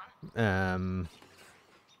I'm even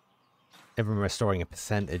restoring a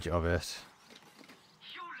percentage of it.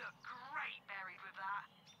 You look great buried with that.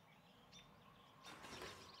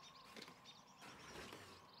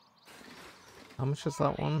 How much is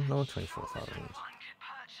that one? No, 24,000.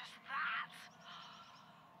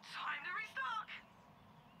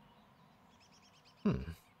 Hmm.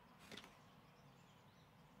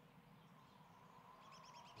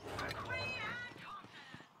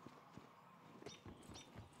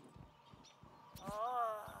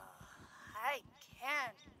 Oh, I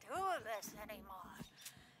can't do this anymore.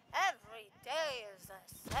 Every day is the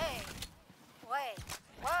same. Wake,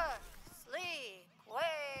 work, sleep,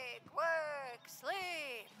 wake, work,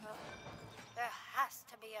 sleep. There has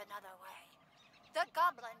to be another way. The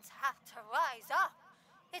goblins have to rise up.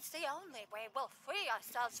 It's the only way we'll free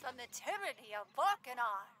ourselves from the tyranny of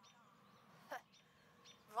Vorkanar.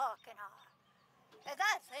 Vorkanar. If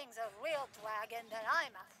that thing's a real dragon, then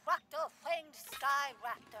I'm a fractal-fanged sky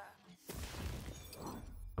raptor.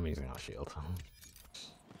 I'm using our shield.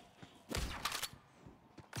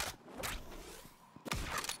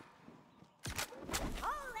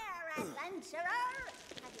 Oh there, adventurer!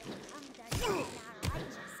 Have you come to join our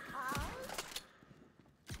righteous cause?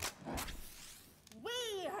 We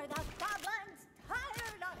are the goblins,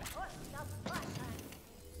 tired of forced oppression.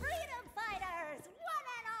 Freedom fighters, one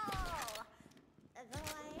and all! Though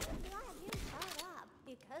I am glad you showed up,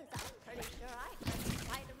 because I'm pretty sure I couldn't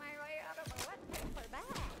fight my way out of a wet paper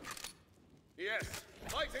bag. Yes,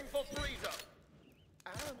 fighting for freedom.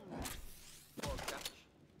 And for cash.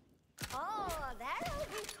 Oh, there'll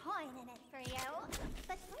be coin in it for you.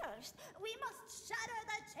 But first, we must shatter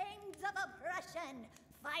the chains of oppression,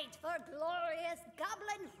 fight for glorious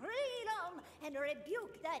goblin freedom, and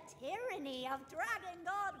rebuke the tyranny of Dragon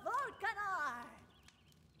God Volcanar.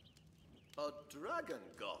 A dragon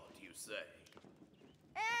god, you say?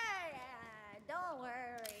 Yeah, don't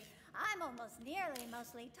worry. I'm almost nearly,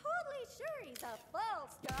 mostly, totally sure he's a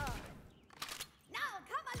false god. Now,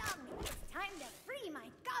 come along. It's time to free my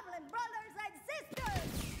goblin brothers and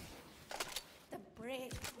sisters. The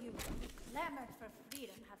brave few who clamored for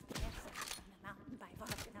freedom have been exiled from the mountain by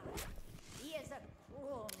Volcanar. He is a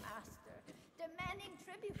cruel master, demanding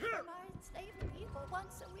tribute from our enslaved people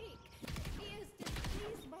once a week. He is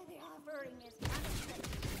displeased by the offering his punishment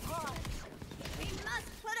harsh. We must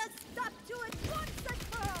put a stop to it once and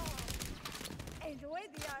for all. And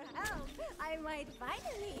with your help, I might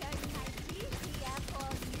finally earn my GTF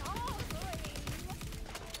or nose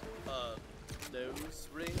ring. Nose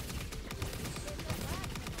ring?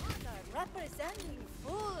 Representing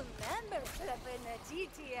full membership in the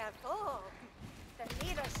GTFO. The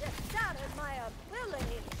leadership doubted my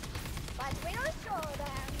ability, but we'll show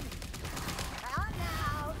them. Well,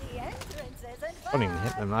 now the entrance isn't I don't even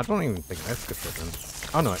hit them. I don't even think this could hit them.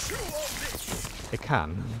 Oh no, it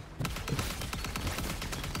can.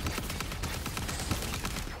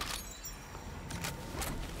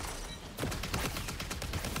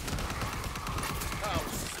 How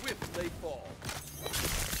swift they fall.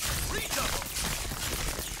 Redouble!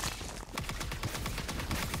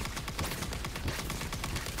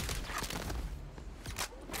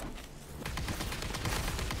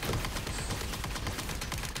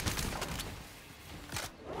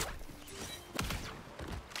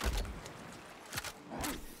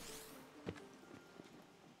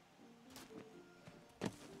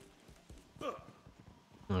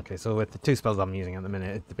 Okay, so with the two spells I'm using at the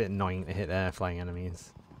minute, it's a bit annoying to hit flying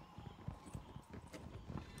enemies.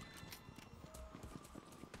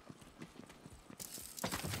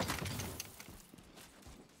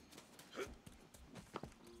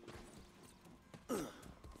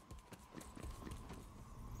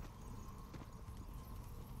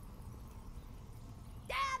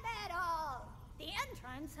 Damn it all! The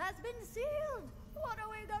entrance has been sealed. What are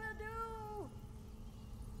we gonna do?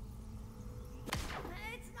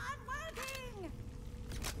 It's not working!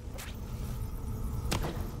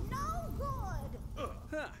 No good!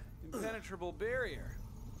 Huh. Impenetrable barrier.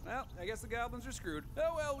 Well, I guess the goblins are screwed.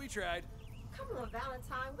 Oh well, we tried. Come on,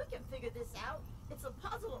 Valentine, we can figure this out. It's a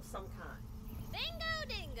puzzle of some kind. Bingo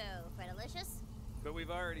dingo, Fredalicious. But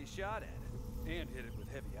we've already shot at it. And hit it with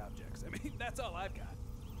heavy objects. I mean, that's all I've got.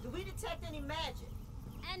 Do we detect any magic?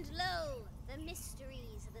 And lo, the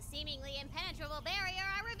mysteries of the seemingly impenetrable barrier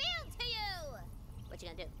are revealed to you! What you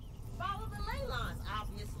gonna do? Follow the ley lines,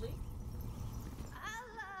 obviously.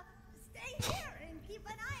 I'll, stay here and keep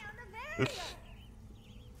an eye on the barrier.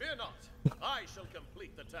 Fear not, I shall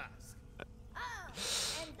complete the task. Oh,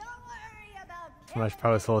 and don't worry about Smash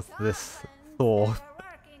power source to this Thor.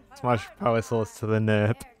 Smash power source to the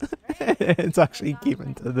nerp. It's actually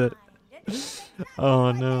keeping to the.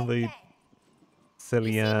 Oh no, the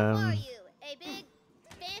silly A big,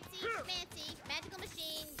 fancy, magical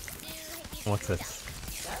machine. What's this?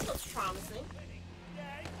 That looks promising.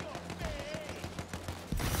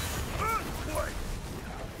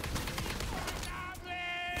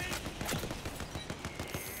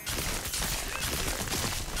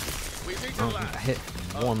 Oh, I hit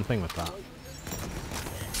one thing with that.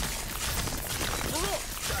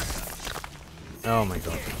 Oh my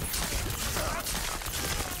god.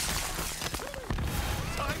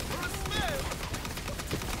 Time for a spell!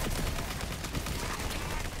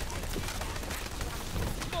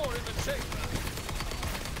 More in the chamber.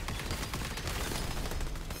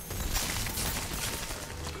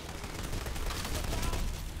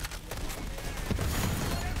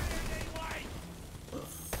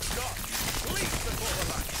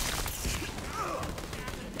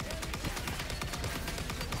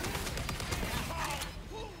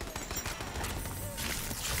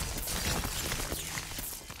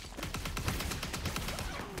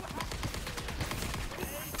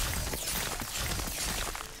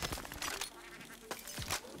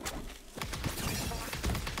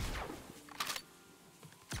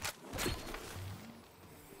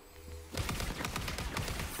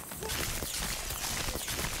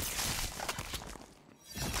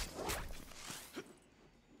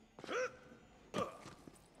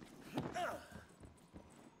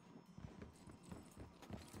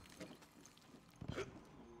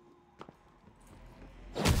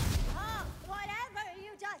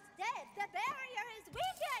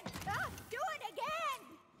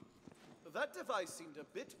 That device seemed a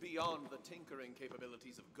bit beyond the tinkering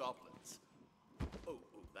capabilities of goblins. Oh,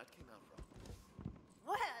 that came out wrong.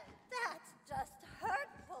 Well, that's just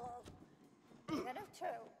hurtful. Even if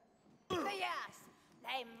true. But yes,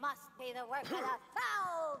 they must be the work of the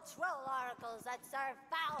foul troll oracles that serve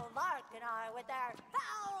foul Larkanar with their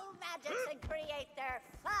foul magics and create their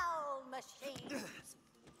foul machines.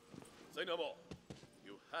 Say no more.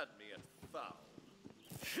 You had me at foul.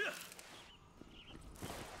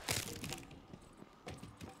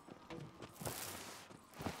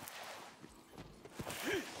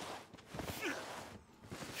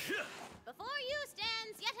 Before you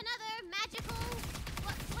stands yet another magical...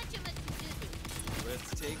 whatchamajizzy. Let's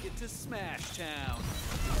take it to Smash Town.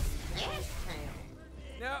 Smash Town.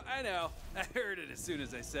 No, I know. I heard it as soon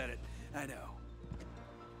as I said it. I know.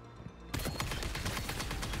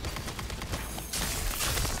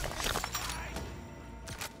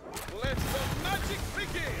 Let the magic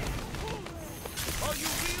begin! Are you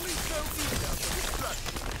really so eager for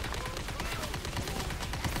destruction?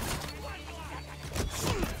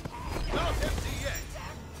 Not empty yet!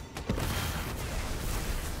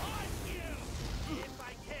 If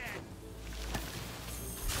I can.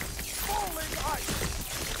 Falling ice!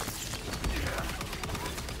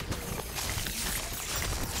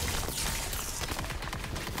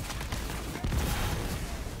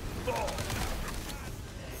 Fall!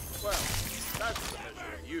 Well, that's the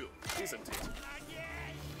measure of you, isn't it?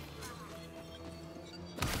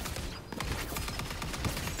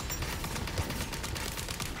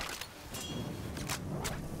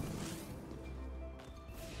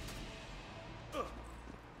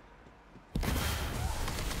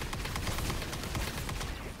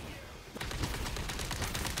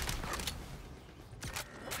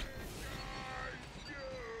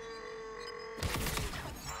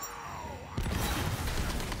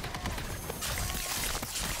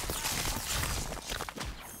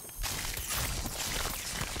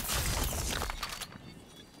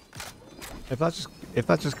 If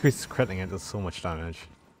that just creates critting, it does so much damage.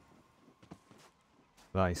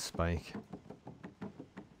 Nice spike.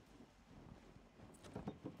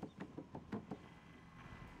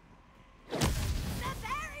 The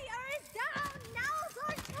barrier is down! Now's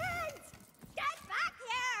our chance! Get back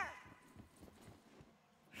here!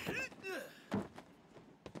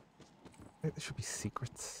 There should be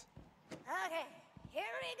secrets. Okay,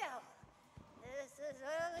 here we go. This is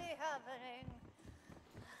really happening.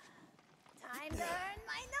 Time to earn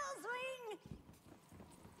my nose ring!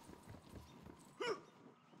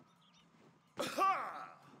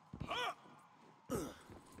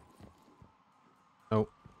 Oh.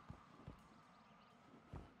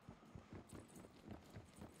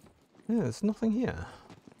 Yeah, there's nothing here.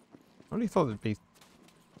 I really thought it'd be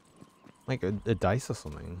like a dice or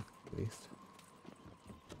something, at least.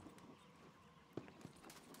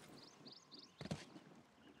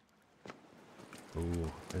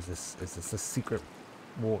 Ooh, is this a secret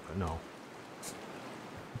water? No.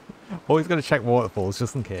 Always gotta check waterfalls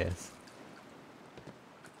just in case.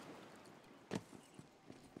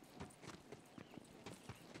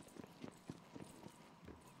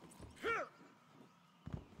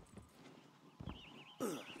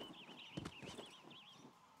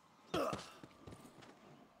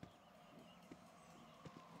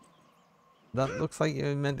 That looks like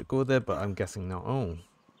you're meant to go there, but I'm guessing no. Oh.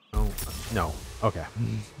 Oh. No. Okay.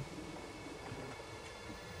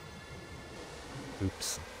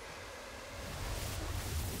 Oops.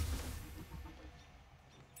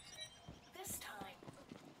 This time.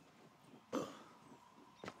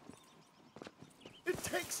 It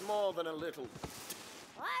takes more than a little.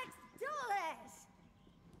 Let's do this!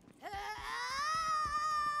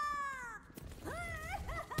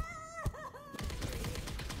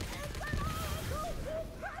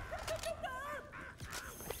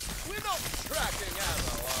 We're not tracking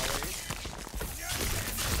ammo, are we?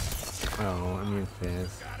 Oh, immune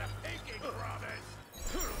phase.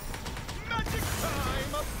 Magic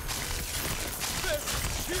time! Best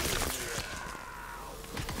shooting!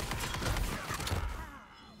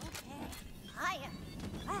 I am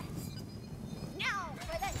blessed. Now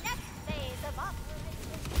for the next phase of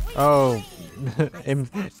Operation Oh,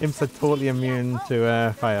 imps are totally immune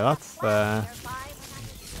to fire. That's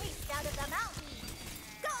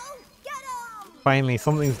finally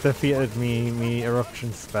something's defeated me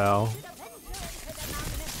eruption spell.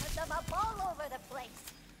 them up all over the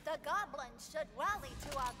place. The goblins should rally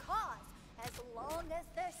to our cause as long as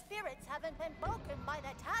their spirits haven't been broken by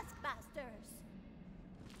the taskmasters.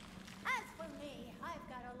 As for me, I've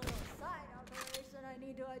got a little side operation I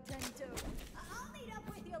need to attend to. I'll meet up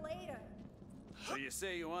with you later. So you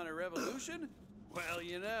say you want a revolution? Well,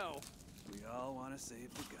 you know, We all want to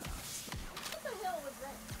save the gods. What the hell was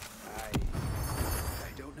that?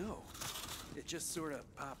 I don't know. It just sort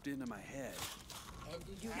of popped into my head. And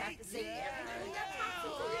do you have to say everything that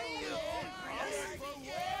pops into your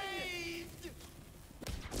head?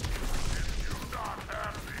 You're not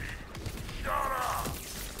happy. Shut up!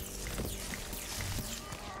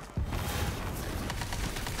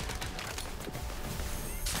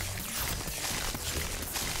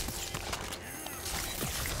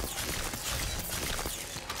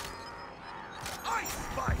 Ice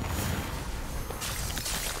Spike!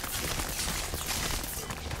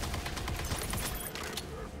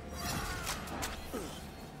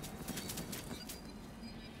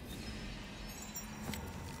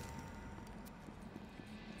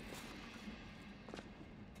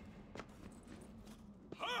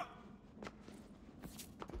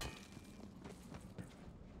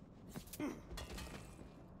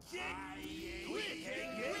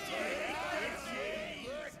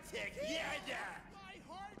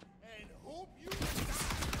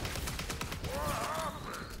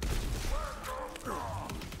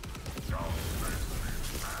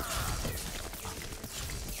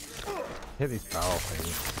 Hit these barrel things.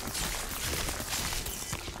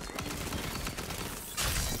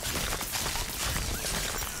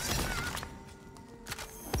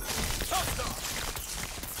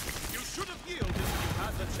 You should have yielded when you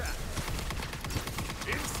had the chance.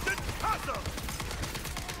 Instant chasm!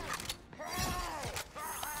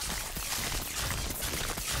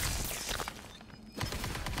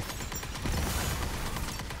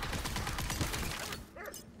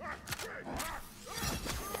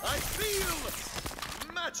 I feel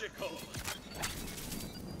magical.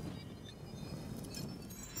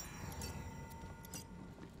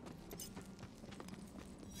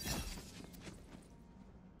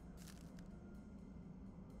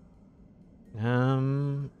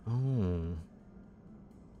 Oh.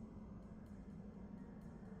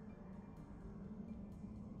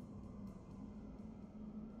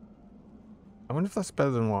 I wonder if that's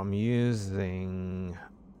better than what I'm using.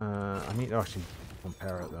 I need to actually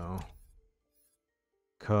compare it though.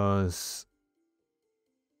 Because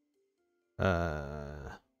yeah,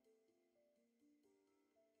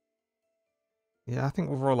 I think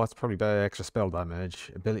overall that's probably better. Extra spell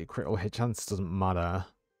damage, ability critical hit chance doesn't matter.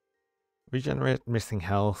 Regenerate missing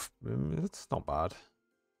health, it's not bad.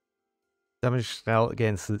 Damage dealt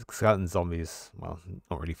against skeleton zombies. Well,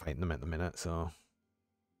 not really fighting them at the minute, so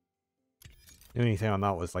the only thing on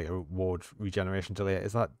that was like a ward regeneration delay.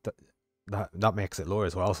 Is that makes it lower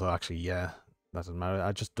as well? So actually, yeah, that doesn't matter.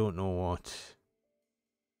 I just don't know what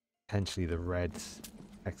potentially the red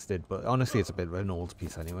X did, but honestly, it's a bit of an old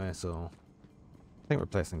piece anyway. So I think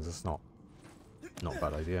replacing is not a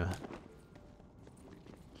bad idea. Yeah.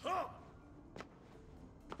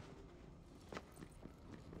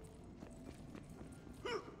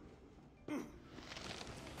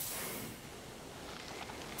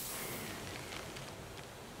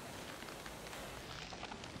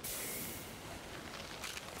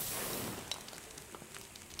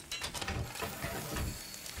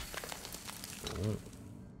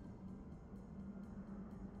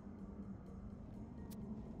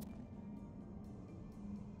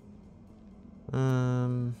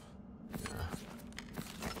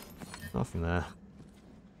 Nothing there.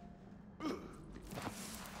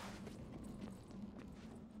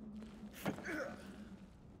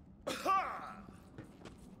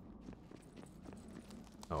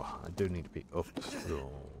 Oh, I do need to be up.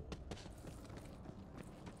 So.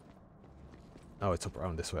 Oh, it's up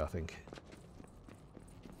around this way, I think.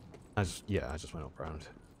 I just went up around.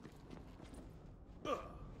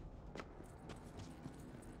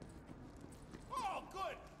 Oh,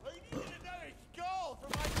 good! I needed another skull for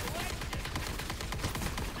my collection!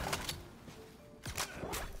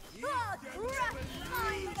 Ah, crap!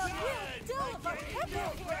 I'm in a real deal of a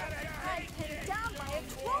pickle here! I'm pinned down by a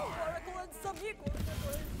troll oracle and some equals that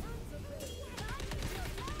were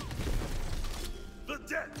The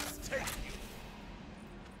depths take you.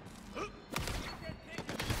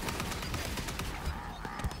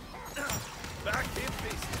 Back in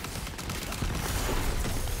business.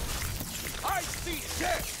 I see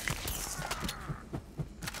death.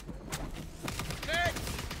 Next.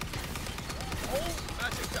 Hold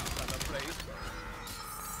magic up, I'm afraid.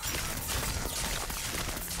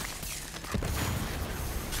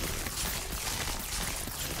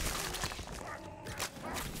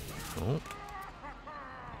 Oh.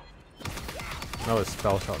 Another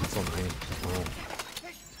spell shot or something. Oh.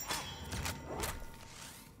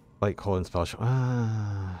 Like calling spell shot.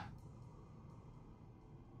 Ah.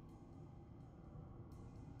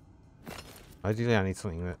 Ideally, I need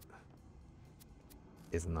something that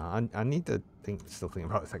isn't that? I need to still think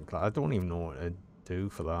about the second class. I don't even know what to do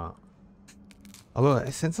for that. Although,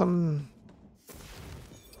 since am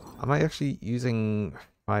I actually using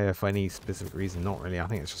fire for any specific reason? Not really. I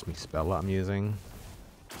think it's just my spell that I'm using.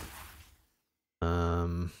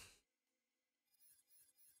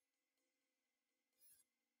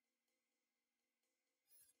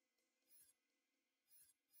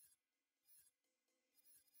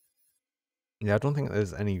 Yeah, I don't think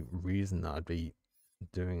there's any reason that I'd be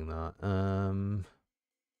doing that.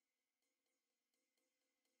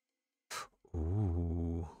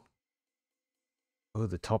 Ooh. Oh,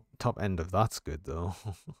 the top end of that's good though.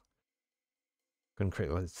 Gun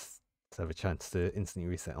critical has have a chance to instantly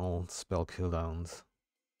reset all spell cooldowns.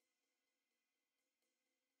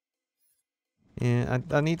 Yeah,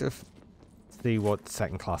 I need to see what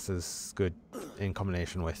second class is good in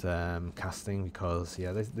combination with casting, because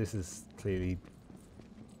yeah, this is clearly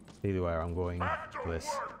where I'm going for this.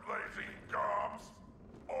 Blazing gobs,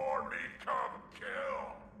 or become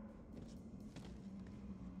kill.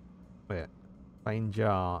 Wait, find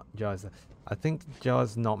Jar. Jar's. I think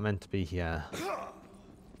Jar's not meant to be here,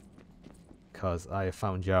 because I have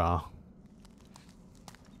found Jar.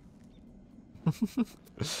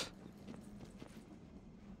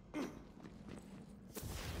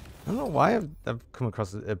 I don't know why I've come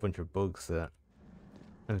across a bunch of bugs that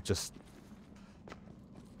have just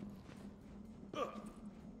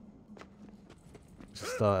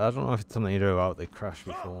I don't know if it's something to do about they crashed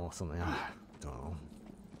before or something. I don't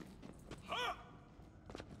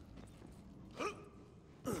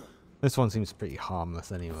know. This one seems pretty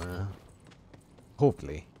harmless anyway.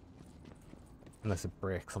 Hopefully. Unless it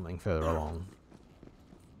breaks something further along.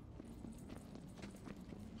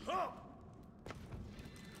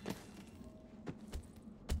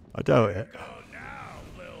 I doubt it.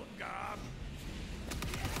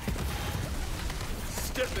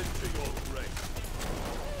 Step into your race.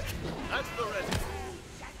 At the ready.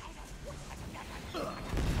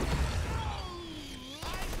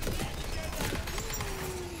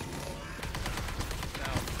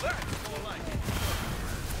 Now that's more like it.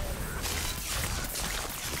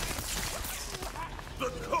 The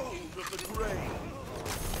cold of the grave.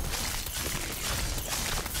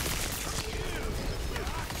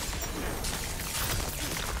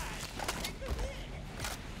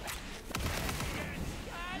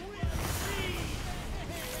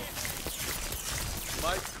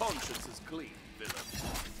 My conscience is clean, villain.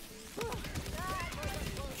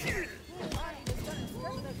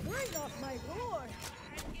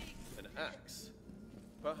 An axe.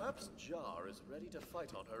 Perhaps Jar is ready to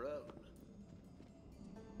fight on her own.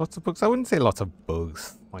 Lots of bugs. I wouldn't say lots of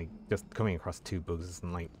bugs. Like, just coming across 2 bugs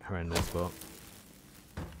isn't like horrendous, but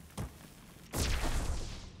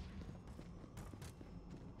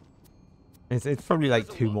it's probably like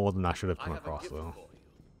 2 more than I should have come across though.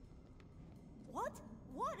 What?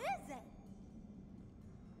 What is it?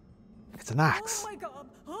 It's an axe. Oh my god,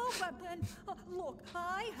 oh weapon. Look,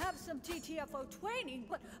 I have some TTFO training,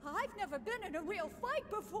 but I've never been in a real fight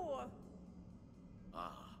before.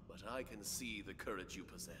 Ah, but I can see the courage you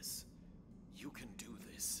possess. You can do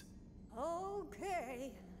this.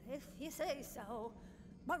 Okay, if you say so.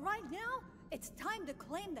 But right now, it's time to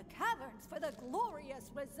claim the caverns for the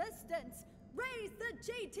glorious resistance. Raise the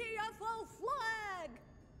GTFO flag!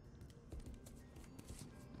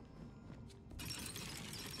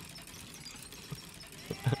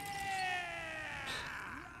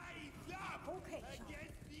 Okay, Sean.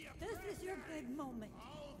 This is your big moment.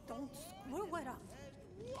 Don't screw it up.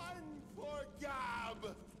 One for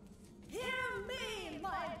Gob. Hear me,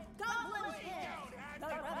 my goblin kids! The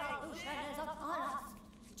revolution is upon us!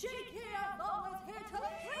 GTFO is here to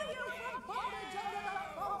free you from bondage under the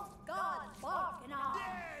false god Barkana!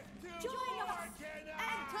 Join us,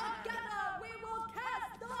 and together we will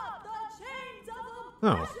cast off the chains of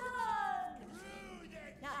oppression!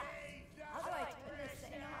 Now, how do I turn this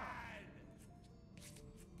thing on?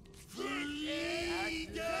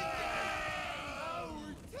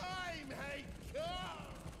 Our time has come.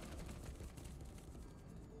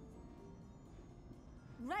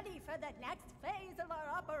 Ready for the next phase of our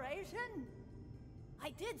operation? I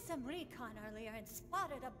did some recon earlier and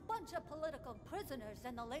spotted a bunch of political prisoners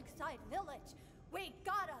in the lakeside village. We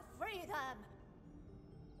gotta free them!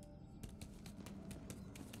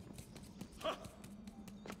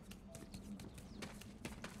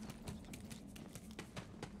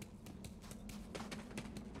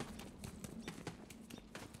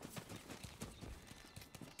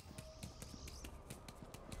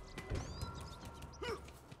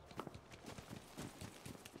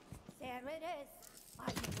 There it is.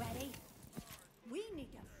 Are you ready? We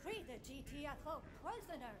need to free the GTFO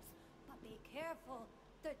prisoners. But be careful,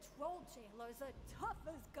 the troll jailers are tough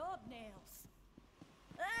as gobnails.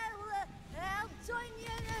 I'll join you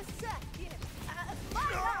in a second.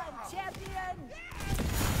 My arm, champion!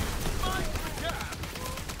 My jab!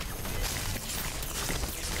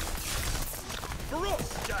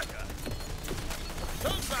 Frost dagger!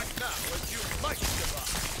 Come back now and you might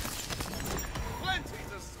survive. Plenty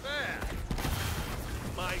to spare.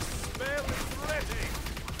 My spell is ready.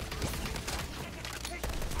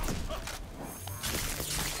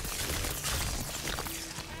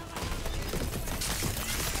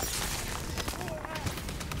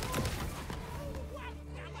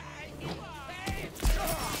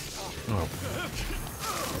 Oh.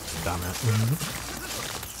 Damn it.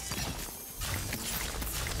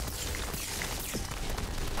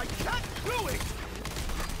 I can't do it!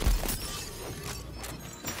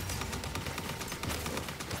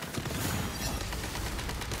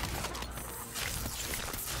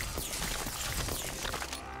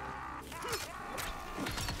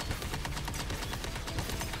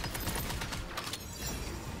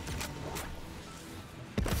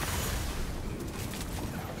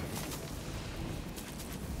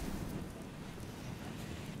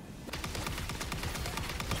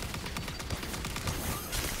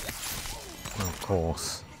 Of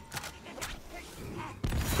course.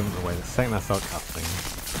 Jump away the second I start casting.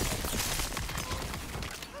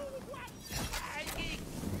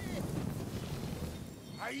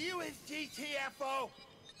 Are you with GTFO?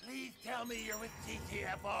 Please tell me you're with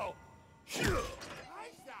GTFO. I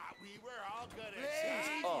thought we were all gonna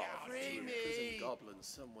say Oh, free prison me. goblins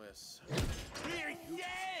somewhere. We're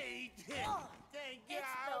saved. Oh, Thank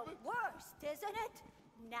it's God. the worst, isn't it?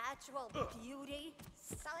 Natural beauty,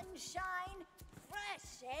 sunshine,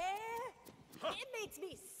 fresh air. It makes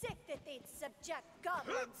me sick that they'd subject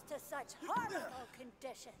goblins to such horrible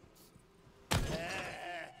conditions.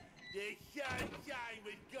 The sunshine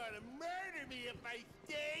was gonna murder me if I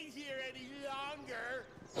stayed here any longer.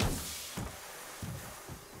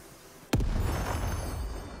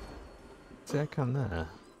 See, I come there.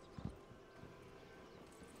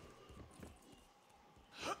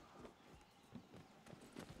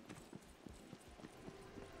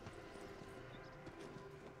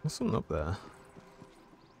 There's something up there.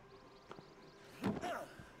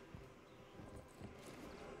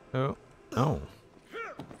 Oh. Oh.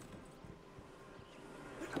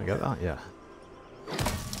 Can I get that? Yeah.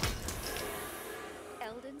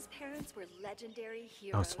 Eldon's parents were legendary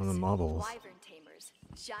heroes. Oh, it's one of the models. Wyvern tamers,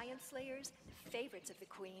 giant slayers, favorites of the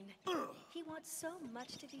queen. He wants so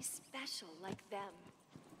much to be special like them.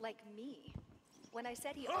 Like me. When I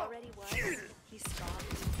said he already was, he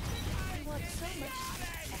scoffed. He wants so much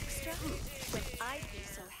extra when I'd be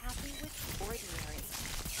so happy with ordinary.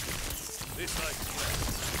 This I swear,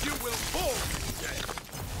 you will fall dead.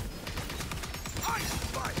 Ice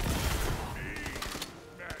fight!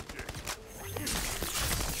 Magic.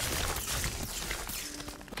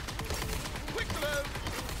 Quick blow!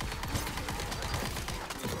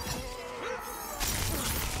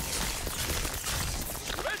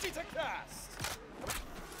 Ready to cast!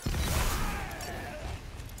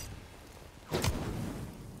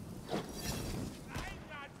 I'm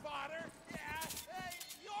not fodder. Yeah, hey,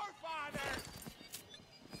 your father.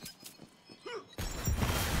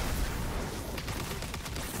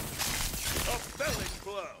 A felling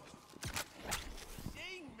blow!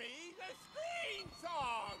 Sing me the scream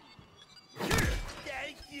song.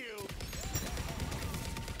 Thank you.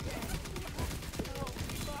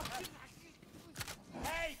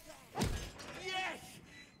 Hey! Yes!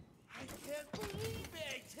 I can't believe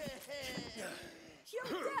it! You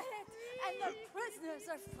did it! And the prisoners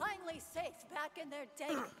are finally safe back in their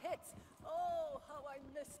dank pits. Oh, how I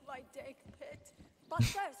miss my dank pit. But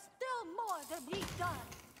there's still more to be done.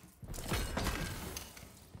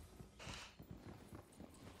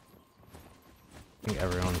 I think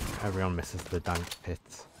everyone misses the dank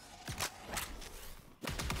pits.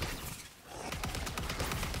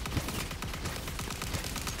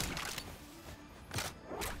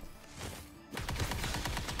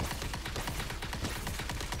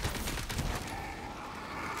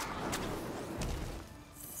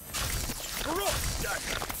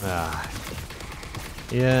 Ah.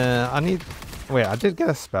 Yeah, I need... Wait, I did get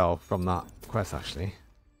a spell from that quest, actually.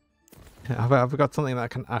 Have I got something that I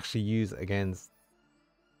can actually use against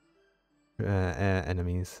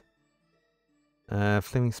enemies?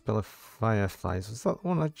 Flaming spell of fireflies. Was that the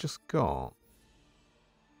one I just got?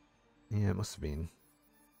 Yeah, it must have been.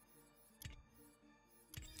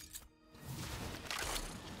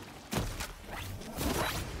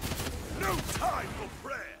 No time for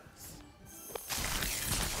prayers!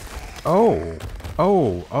 Oh,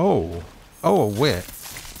 oh, oh, oh, wait.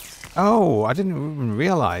 Oh, I didn't even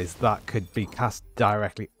realize that could be cast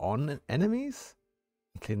directly on enemies,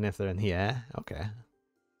 including if they're in the air. Okay.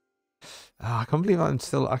 I can't believe I'm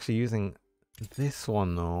still actually using this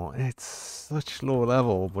one though. It's such low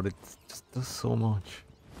level, but it just does so much.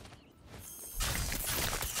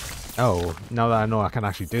 Oh, now that I know I can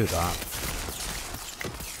actually do that.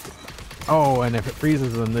 Oh, and if it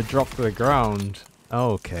freezes them, they drop to the ground.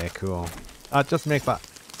 Okay, cool. That just makes that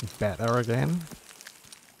better again.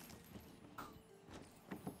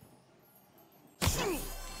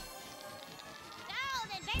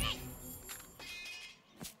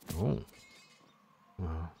 Oh.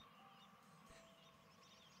 Wow.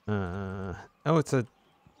 Oh, it's a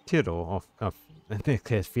Theodore, in this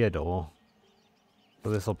case, Theodore.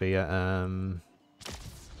 So this will be a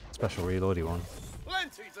special reloady one.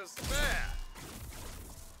 Plenty to spare.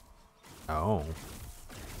 Oh.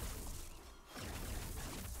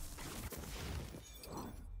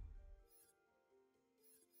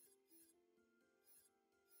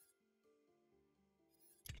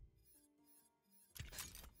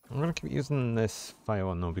 I'm gonna keep using this fire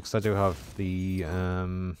one though, because I do have the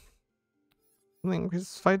I think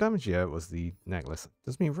increases fire damage. Yeah, it was the necklace.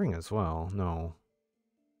 Does me ring as well? No.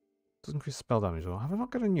 Doesn't increase spell damage. Well, have I not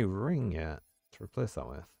got a new ring yet to replace that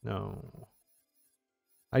with? No.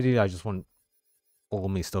 Ideally, I just want all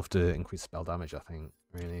my stuff to increase spell damage. I think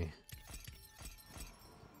really.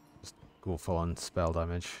 Just go full on spell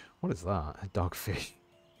damage. What is that? A dogfish.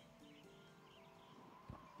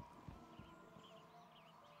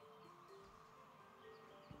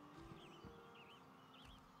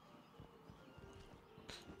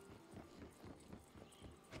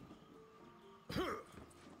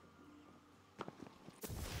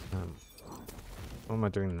 What am I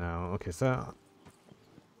doing now? Okay, so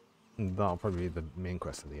that'll probably be the main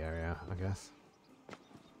quest of the area, I guess.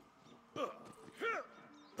 Yeah.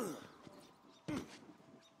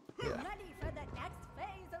 Ready for the next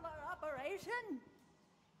phase of our operation?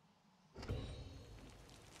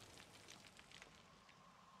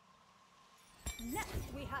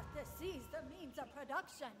 Next, we have to seize the means of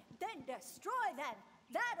production, then destroy them.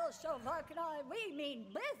 That'll show Lark and I we mean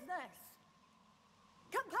business.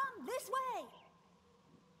 Come this way.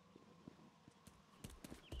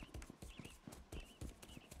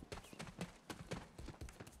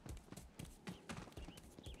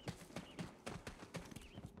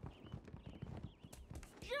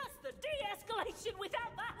 Just the de-escalation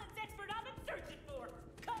without violence expert I've been searching for.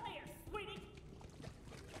 Come here, sweetie.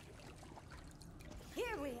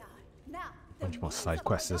 Here we are. Now, Bunch more side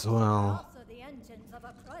quests as well. also the engines of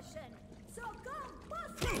oppression. So go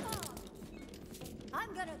bust them all.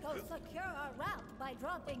 I'm gonna go secure our route by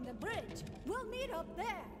dropping the bridge. We'll meet up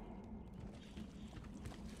there.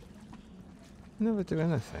 Never do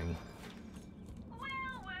anything.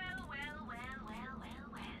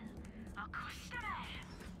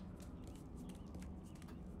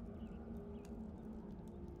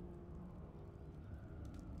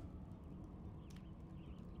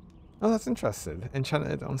 Oh, that's interesting.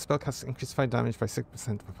 Enchanted on spellcasting increase fire damage by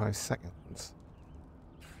 6% for 5 seconds.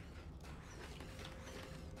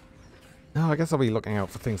 No, I guess I'll be looking out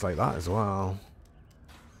for things like that as well.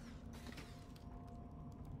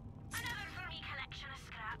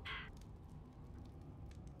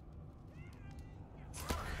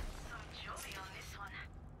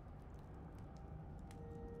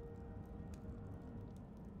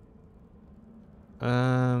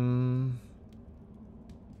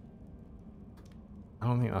 I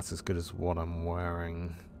don't think that's as good as what I'm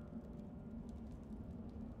wearing.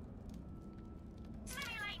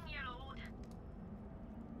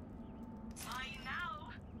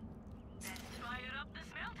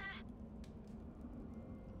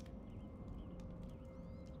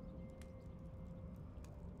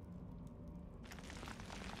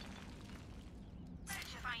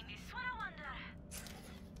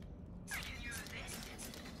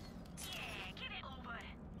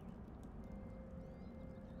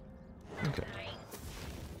 Okay.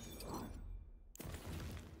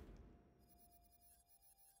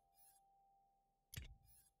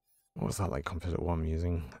 What was that like compared to what I'm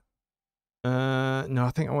using? No,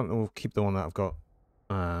 I think I want to keep the one that I've got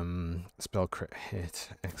spell crit hit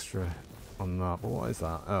extra on that. But what is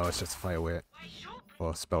that? Oh, it's just fire weight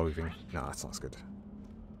or spell weaving. No, that's not as good.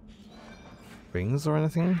 Rings or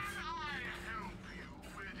anything?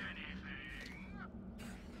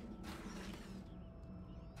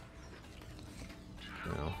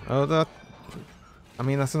 No. Oh, that. I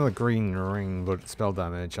mean, that's another green ring, but spell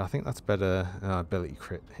damage. I think that's better. Ability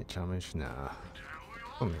crit hit damage. Nah. I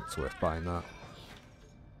don't think it's worth buying that.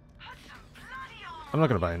 I'm not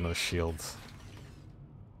gonna buy another shield.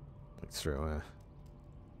 Like straight away.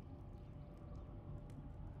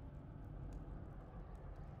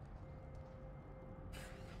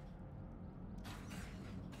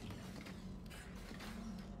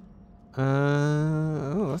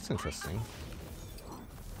 Oh, that's interesting.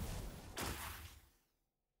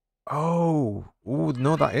 Oh, ooh,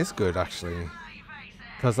 no, that is good actually,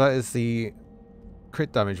 because that is the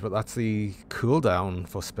crit damage, but that's the cooldown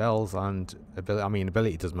for spells and ability. I mean,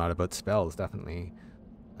 ability doesn't matter, but spells definitely.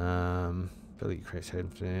 Ability crit.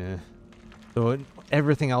 So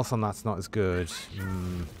everything else on that's not as good.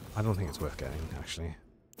 I don't think it's worth getting actually.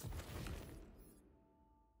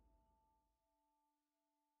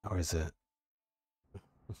 Or is it?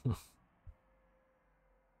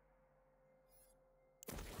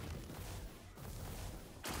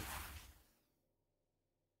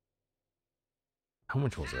 How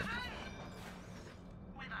much was it?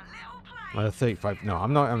 35. No,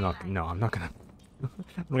 I'm not gonna.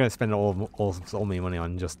 I'm gonna spend all my money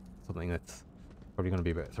on just something that's probably gonna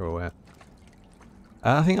be a bit throwaway.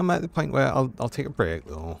 I think I'm at the point where I'll take a break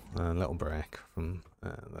though, a little break from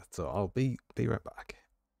that. So I'll be right back.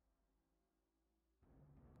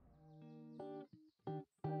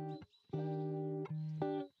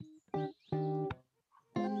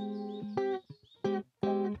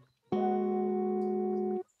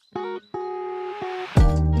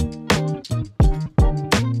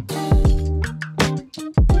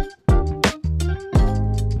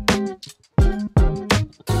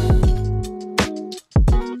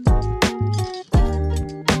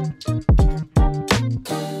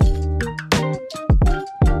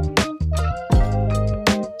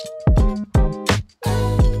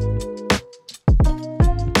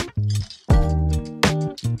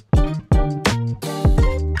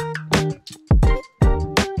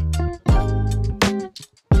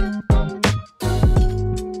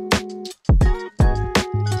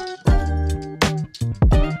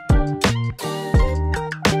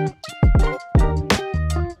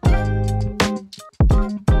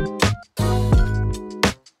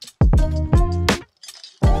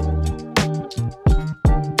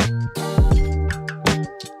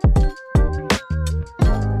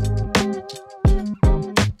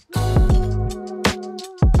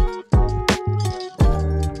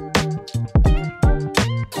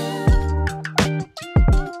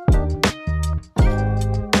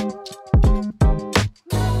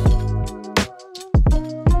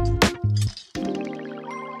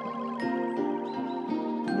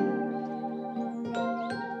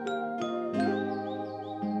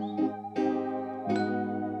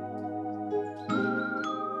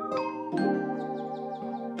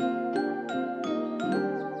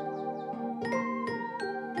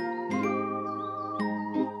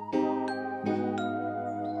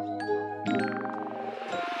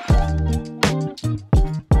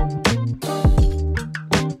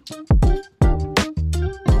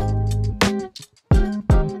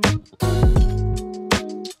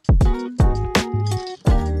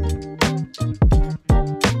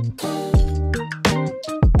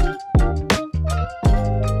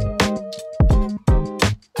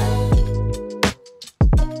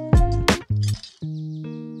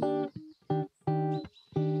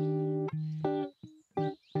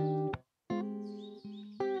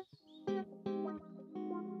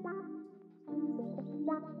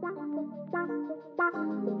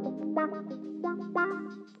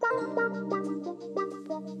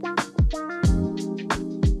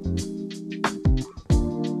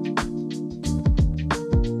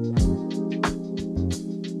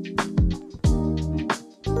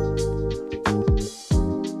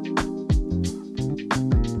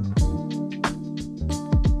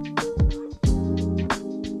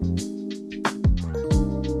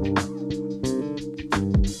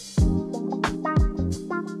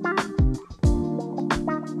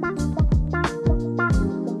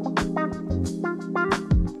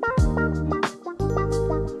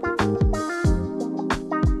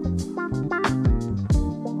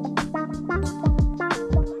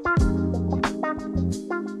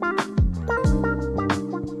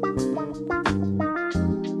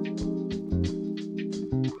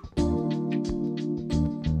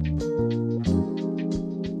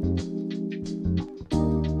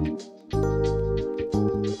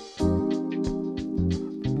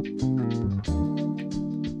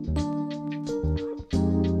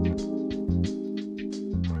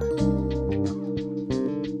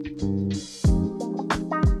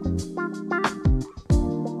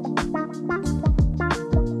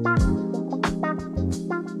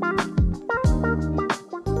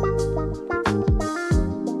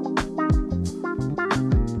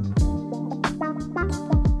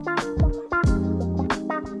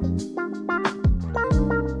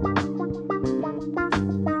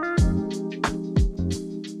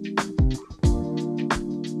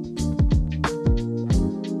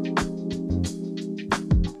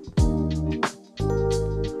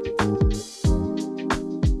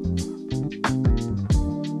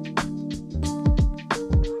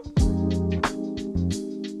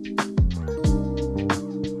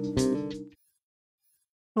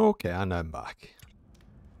 Okay, and I'm back.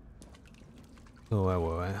 So where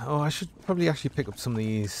were I? Oh, I should probably actually pick up some of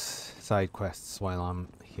these side quests while I'm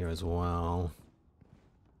here as well.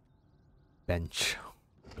 Bench.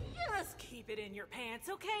 Just keep it in your pants,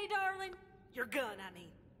 okay, darling? Your gun, I mean.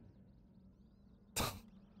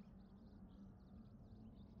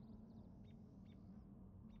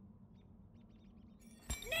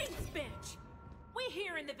 Name's Bench. We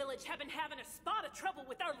here in the village have been having a spot of trouble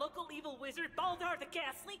with our local evil wizard, Baldar the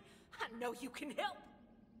Ghastly. I know you can help.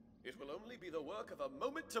 It will only be the work of a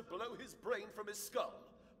moment to blow his brain from his skull.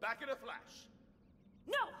 Back in a flash.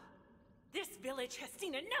 No! This village has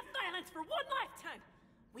seen enough violence for one lifetime.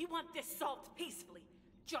 We want this solved peacefully.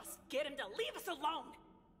 Just get him to leave us alone.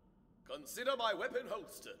 Consider my weapon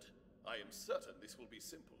holstered. I am certain this will be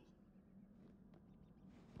simple.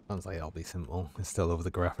 Sounds like it'll be simple. I still love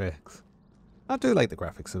the graphics. I do like the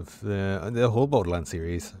graphics of the whole Borderlands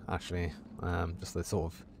series, actually. Just the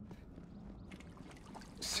sort of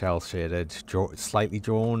cel-shaded, slightly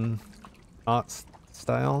drawn art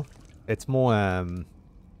style. It's more,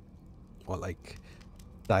 like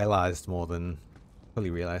stylized more than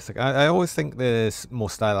fully realistic. I always think the more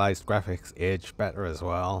stylized graphics age better as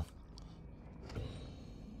well.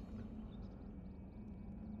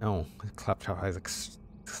 Oh, Claptrap has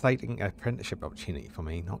exciting apprenticeship opportunity for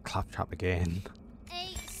me, not Claptrap again.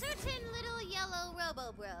 A certain little yellow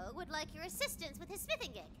robo-bro would like your assistance with his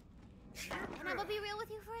smithing gig. And I'm gonna be real with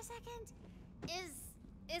you for a second.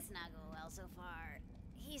 It's not going well so far.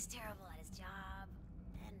 He's terrible at his job,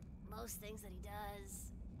 and most things that he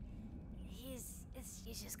does, he's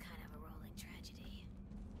just kind of a rolling tragedy.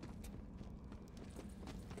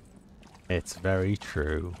 It's very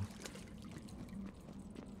true.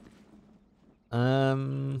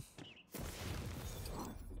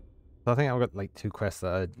 So I think I've got like 2 quests that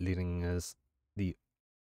are leading us the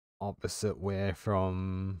opposite way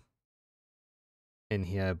from in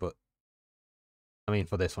here, but I mean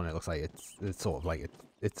for this one it looks like it's sort of like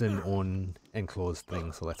it's an own enclosed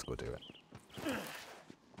thing, so let's go do it.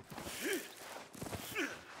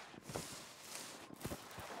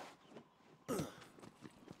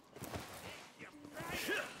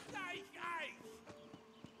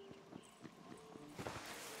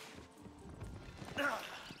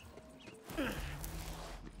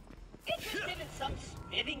 Interested in some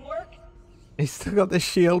smithing work? He's still got the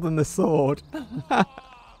shield and the sword. Fair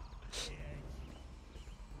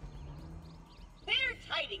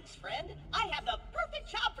tidings, friend. I have the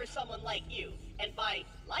perfect job for someone like you. And by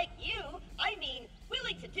like you, I mean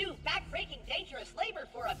willing to do back-breaking dangerous labor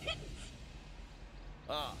for a pittance.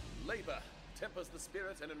 Ah, labor tempers the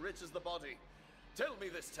spirit and enriches the body. Tell me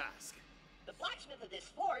this task. The blacksmith of this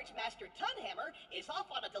forge, Master Tunhammer, is off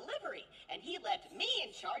on a delivery, and he left me in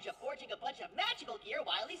charge of forging a bunch of magical gear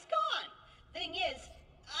while he's gone. Thing is,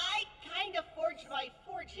 I kind of forged my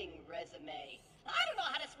forging resume. I don't know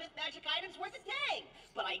how to smith magic items worth a dang,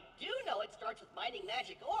 but I do know it starts with mining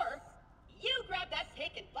magic ore. You grab that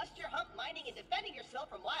pick and bust your hump mining and defending yourself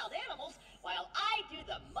from wild animals, while I do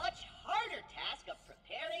the much harder task of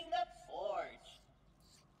preparing the forge.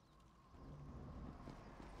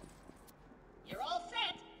 You're all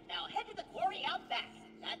set. Now head to the quarry out back.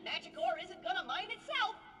 That magic ore isn't gonna mine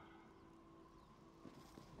itself.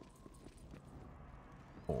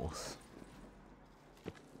 Horse.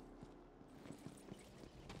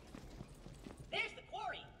 There's the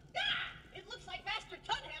quarry. Ah! It looks like Master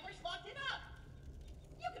Tunhammer's locked it up.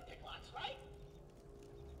 You can pick locks, right?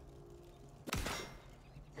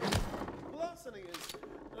 Larceny is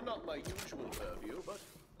not my usual purview, but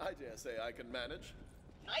I dare say I can manage.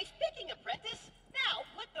 Nice picking, apprentice. Now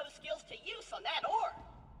put those skills to use on that ore.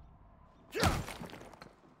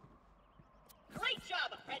 Great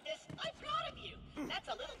job, apprentice. I'm proud of you. That's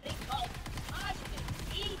a little thing called positive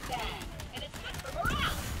feedback, and it's good for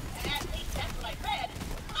morale. At least that's what I read.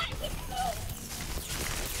 I wouldn't know.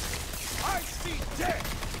 I see death!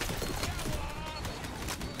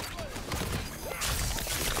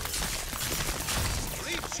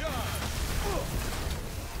 Recharge!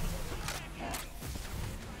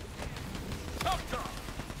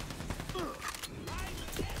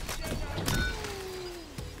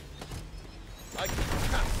 I can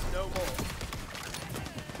pass no more.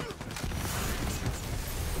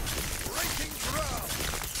 Breaking ground!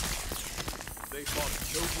 They fought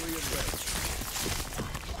nobly and well.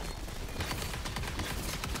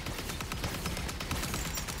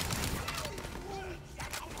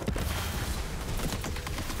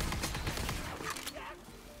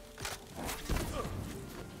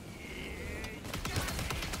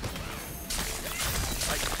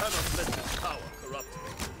 I cannot let this power corrupt me.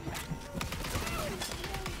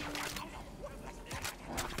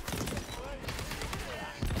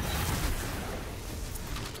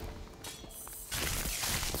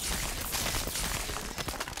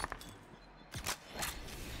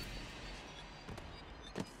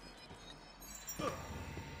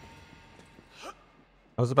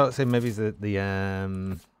 I was about to say maybe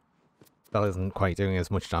the spell isn't quite doing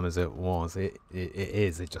as much damage as it was. It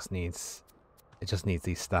is. It just needs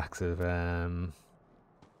these stacks of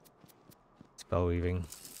spell weaving.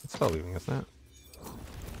 It's spell weaving, isn't it?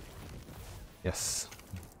 Yes.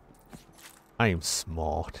 I am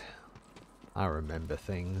smart. I remember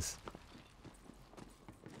things.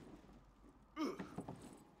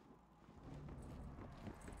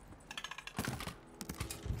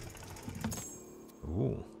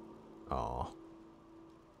 Ooh. Aw.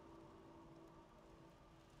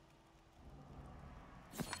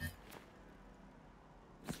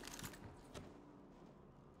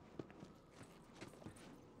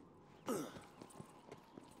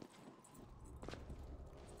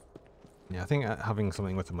 Yeah, I think having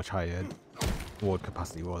something with a much higher ward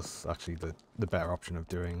capacity was actually the better option of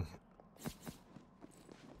doing.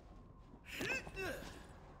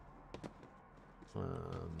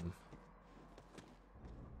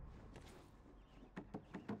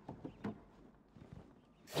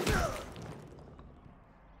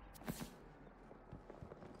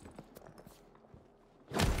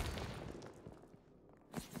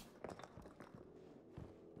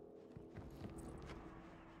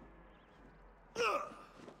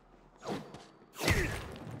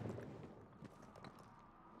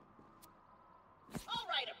 All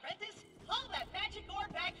right, apprentice, haul that magic ore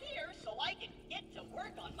back here so I can get to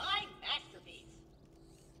work on my masterpiece.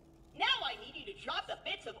 Now I need you to drop the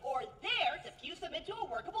bits of ore there to fuse them into a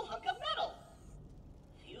workable hunk of metal.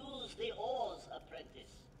 Fuse the ores,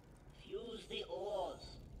 apprentice. Fuse the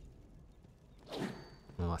ores.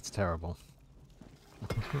 Oh, that's terrible.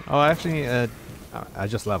 Oh, actually, I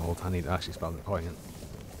just leveled. I need to actually spell the point.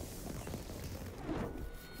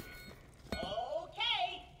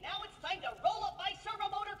 Okay, now it's time to roll up my servo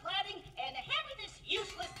motor cladding and hammer this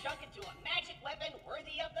useless junk into a magic weapon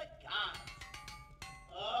worthy of the gods.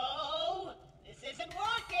 Oh, this isn't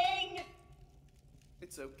working!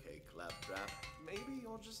 It's okay, Claptrap. Maybe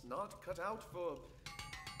you're just not cut out for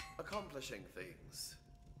accomplishing things.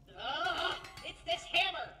 It's this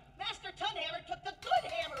hammer! Master Tunhammer took the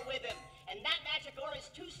good hammer with him, and that magic ore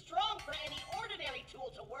is too strong for any ordinary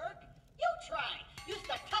tool to work. You try! Use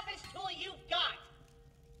the toughest tool you've got!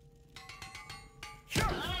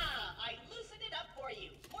 I loosened it up for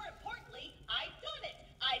you. More importantly, I've done it!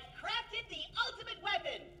 I've crafted the ultimate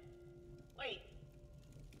weapon! Wait,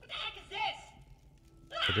 what the heck is this?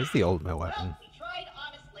 It is the ultimate weapon. Well, we tried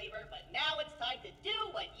honest labor, but now it's time to do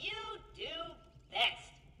what you do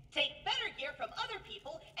best. Take better gear from other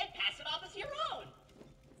people and pass it off as your own.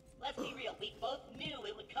 Let's be real, we both knew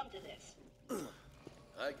it would come to this.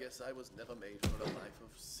 I guess I was never made for a life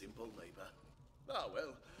of simple labor. Ah,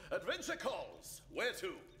 well, adventure calls. Where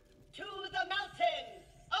to? To the mountain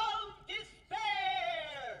of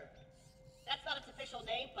despair! That's not its official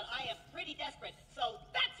name, but I am pretty desperate, so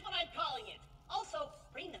that's what I'm calling it. Also,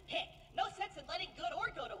 bring the pick. No sense in letting good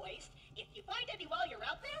ore go to waste. If you find any while you're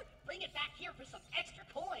out there, bring it back here for some extra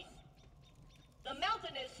coin. The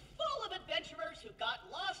mountain is full of adventurers who got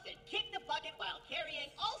lost and kicked the bucket while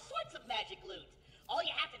carrying all sorts of magic loot. All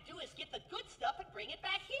you have to do is get the good stuff and bring it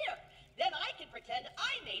back here. Then I can pretend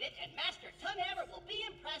I made it, and Master Tunhammer will be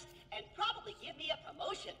impressed and probably give me a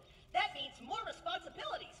promotion. That means more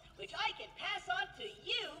responsibilities, which I can pass on to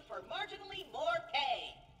you for marginally more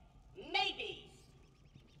pay. Maybe.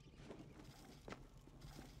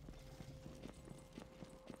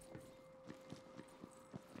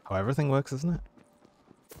 How everything works, isn't it?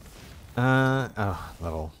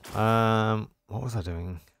 Level. What was I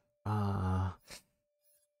doing? I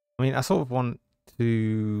mean, I sort of want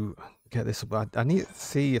to get this, but I need to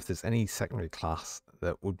see if there's any secondary class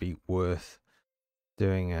that would be worth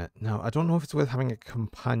doing it. No, I don't know if it's worth having a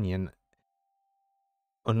companion,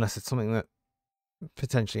 unless it's something that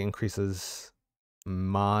potentially increases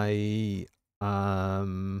my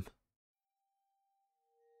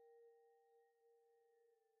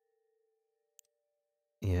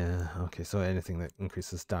yeah, okay, so anything that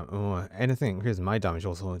increases damage, oh, anything that increases my damage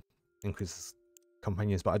also increases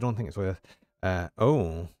companions, but I don't think it's worth,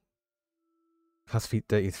 plus feet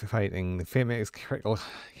dirty fighting, the fate makes critical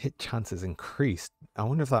hit chances increased. I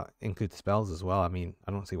wonder if that includes spells as well. I mean,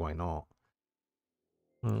 I don't see why not.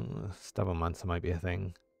 Stubbornmancer might be a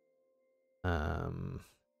thing.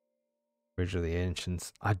 Bridge of the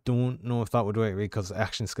Ancients. I don't know if that would work because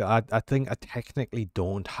action skill. I think I technically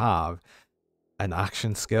don't have an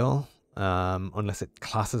action skill, unless it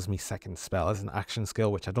classes me second spell as an action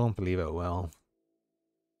skill, which I don't believe it will.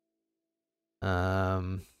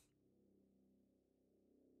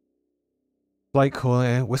 Blight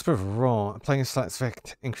Core, Whisper of Raw. Applying a slight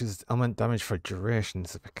effect increases element damage for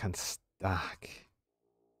durations if it can stack.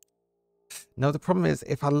 Now the problem is,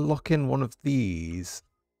 if I look in one of these,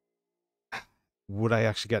 would I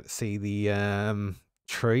actually get to see the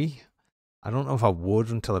tree? I don't know if I would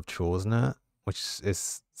until I've chosen it, which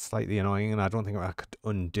is slightly annoying, and I don't think I could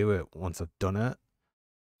undo it once I've done it.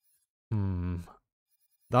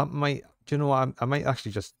 That might... Do you know what? I might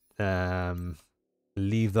actually just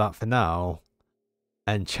leave that for now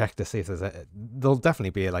and check to see if there's a... There'll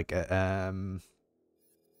definitely be like a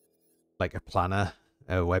planner,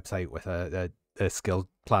 a website with a skill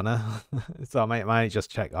planner. So I might just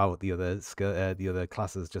check out the other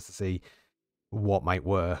classes just to see what might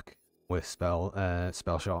work with spell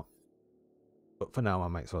shot. But for now, I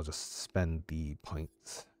might as well just spend the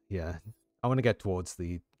points. Yeah, I want to get towards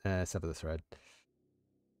the sever the thread.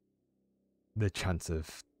 The chance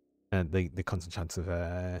of the constant chance of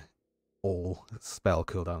all spell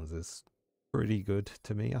cooldowns is pretty good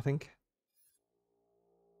to me, I think.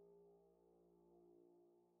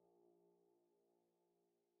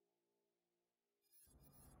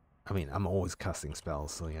 I mean, I'm always casting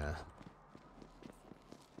spells, so yeah.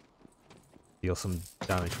 Deal some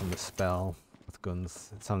damage from the spell with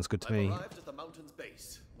guns. It sounds good to me. Arrived at the mountain's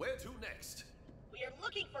base. Where to next? We are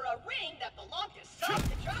looking for a ring that belonged to some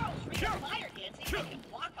Charles Reader fire dancing that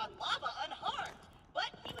could walk on lava unharmed.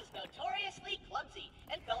 But he was notoriously clumsy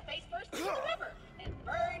and fell face first into the river and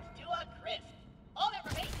burned to a crisp. All that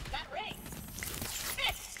remains is that ring.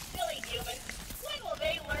 Silly humans. When will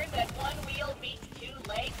they learn that one wheel beats two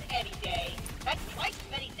legs any day? That's twice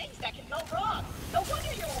as many things that can go wrong. No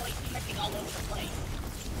wonder you're always tripping all over the place.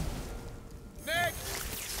 Next!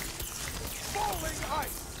 Falling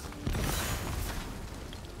ice!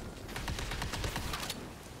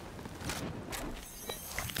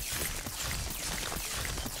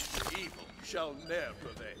 Evil shall ne'er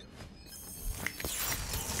prevail.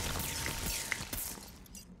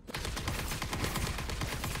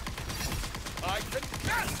 I can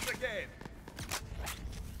dance again!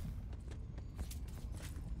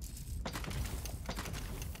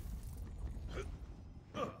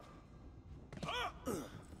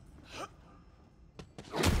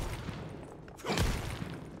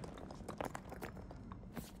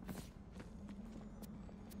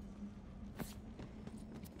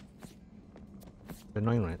 It's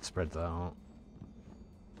annoying when it spreads out.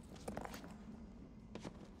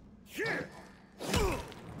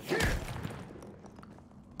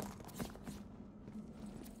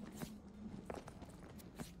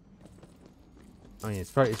 I mean,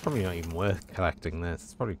 it's probably not even worth collecting this.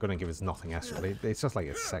 It's probably going to give us nothing extra. It's just like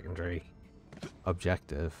a secondary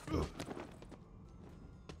objective. But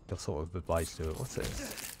you're sort of obliged to it. What's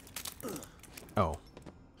this? Oh.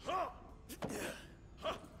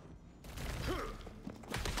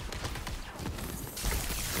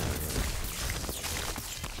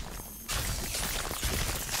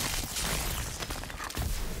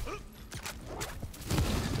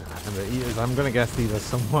 I'm going to guess these are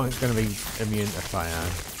somewhat going to be immune to fire.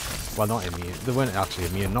 Well, not immune. They weren't actually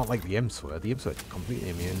immune. Not like the imps were. The imps were completely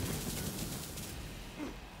immune.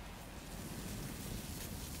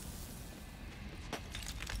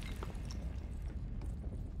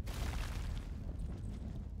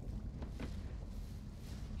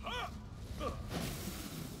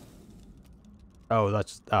 Oh,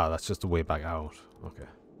 that's just a way back out. Okay.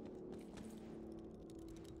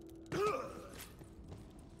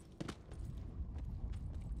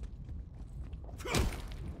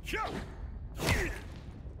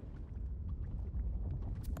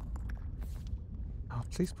 Oh,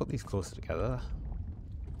 please put these closer together.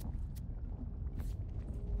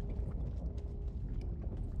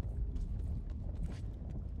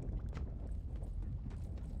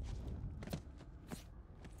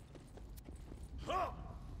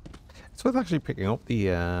 It's worth actually picking up the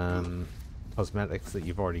cosmetics that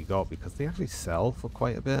you've already got because they actually sell for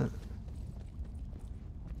quite a bit.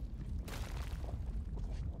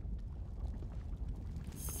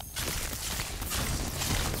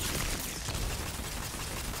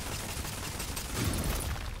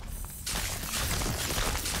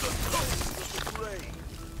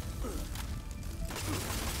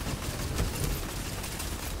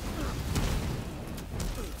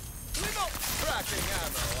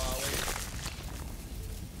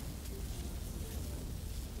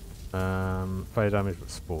 Fire damage but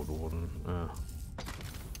Sport Warden. There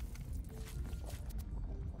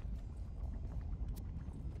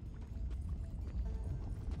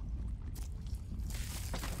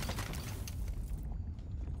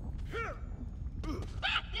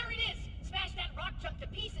it is! Smash that rock chunk to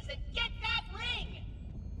pieces and get that ring!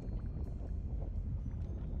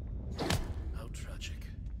 How tragic.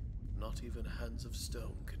 Not even hands of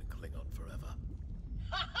stone can cling on forever.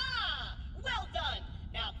 Ha ha!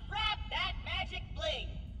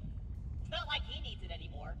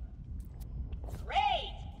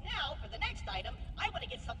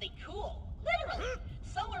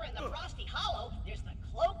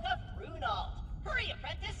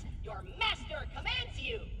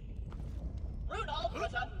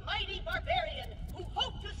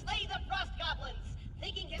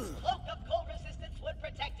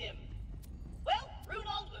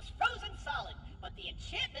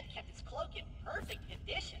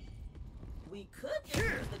 We could just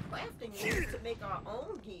use the crafting rules to make our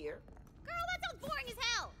own gear. Girl, that sounds boring as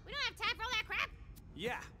hell. We don't have time for all that crap.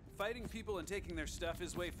 Yeah, fighting people and taking their stuff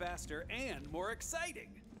is way faster and more exciting.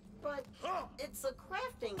 But it's a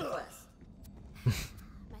crafting quest.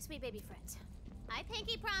 My sweet baby friends, I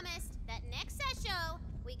pinky promised that next set show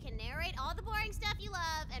we can narrate all the boring stuff you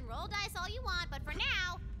love and roll dice all you want, but for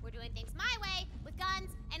now, we're doing things my way with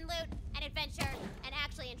guns and loot and adventure and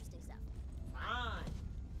actually interesting stuff. Fine.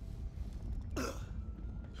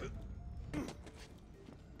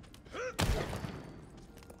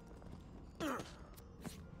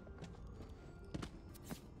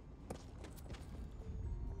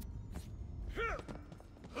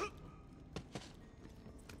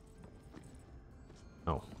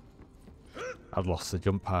 Oh. I've lost the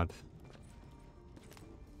jump pad.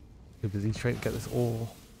 Too busy trying to get this ore.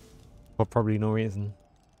 For probably no reason.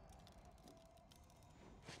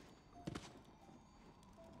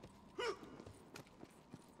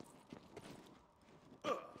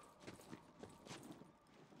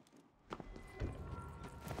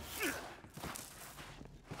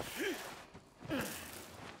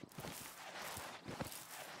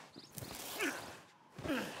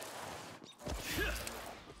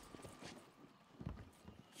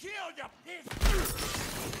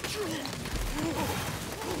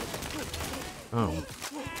 Oh.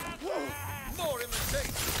 More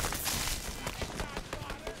imitation.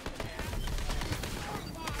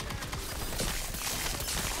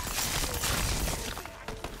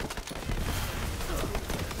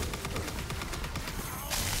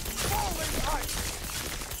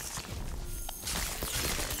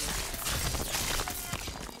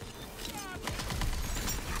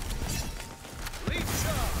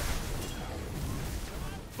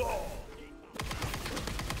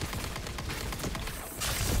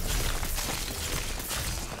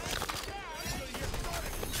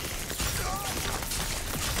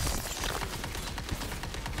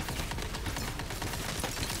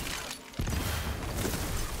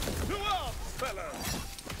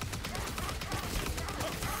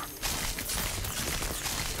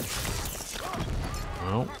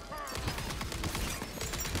 Well.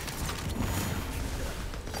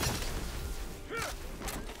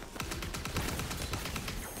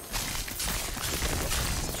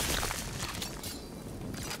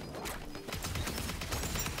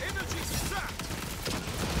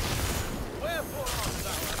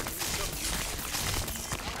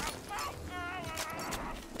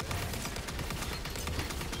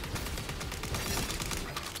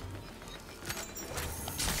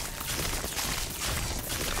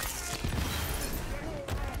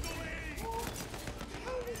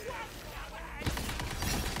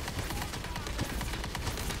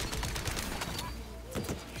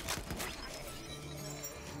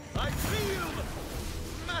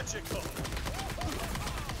 Magical!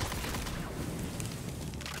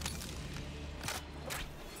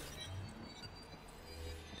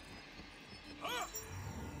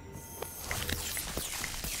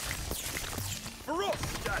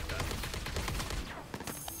 Frost dagger!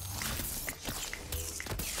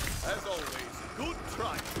 As always, good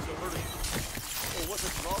try, Silvery. Or was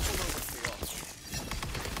it lawful over chaos?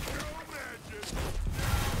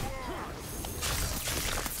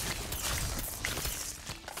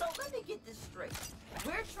 So let me get this straight.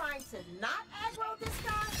 We're trying to not aggro this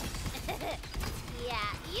guy? Yeah,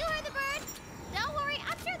 you heard the bird. Don't worry,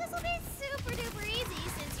 I'm sure this will be super duper easy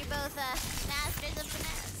since you're both masters of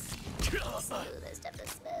finesse. Smoothest of the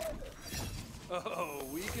smooth. Oh,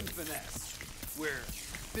 we can finesse. We're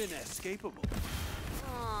finesse-capable.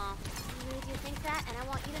 Aw, you really do think that? And I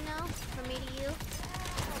want you to know, from me to you,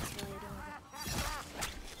 that's really adorable.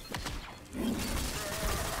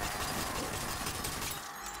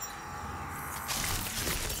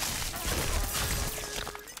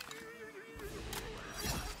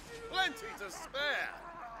 Plenty to spare!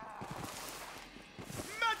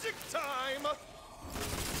 Magic time!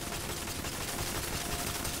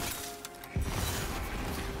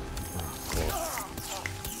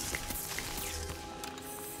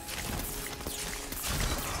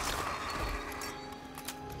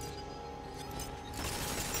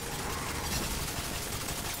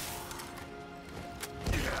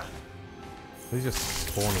 They're just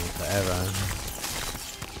spawning forever.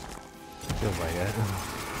 Feels like it.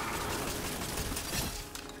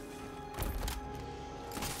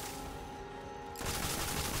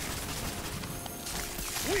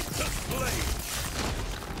 Winter's blade!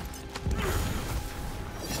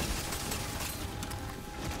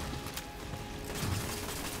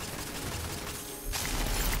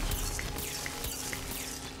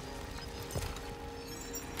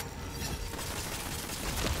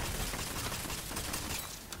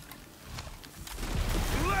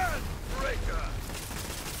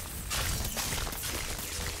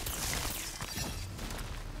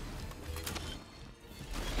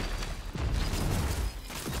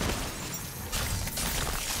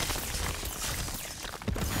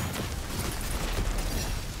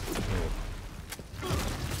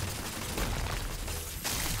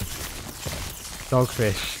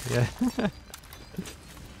 Dogfish, yeah.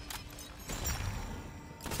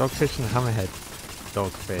 Dogfish and hammerhead.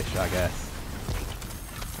 Dogfish, I guess.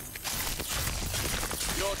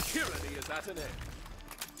 Your tyranny is at an end.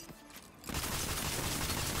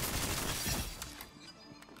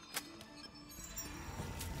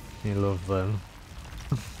 You love them.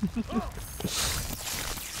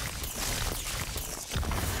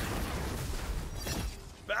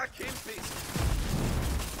 Back in peace.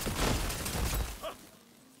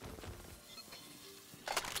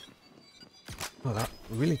 Oh, that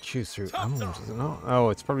really chews through ammo, does it not? Oh,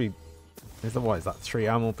 it's probably... What is that? 3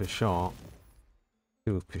 ammo per shot?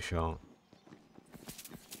 2 per shot.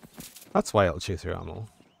 That's why it'll chew through ammo.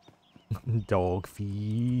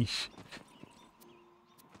 Dogfish.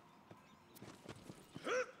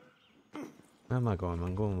 Where am I going?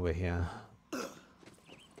 I'm going over here.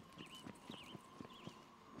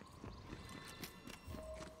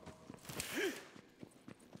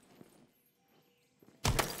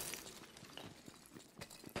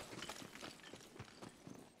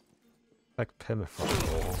 Like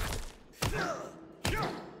permafrost wall.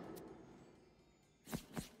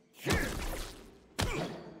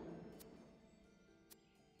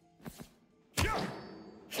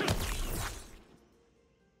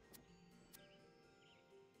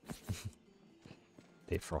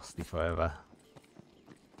 Stay frosty forever.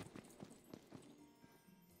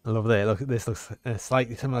 I love that. Look, this looks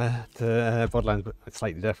slightly similar to Borderlands, but it's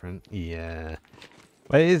slightly different. Yeah.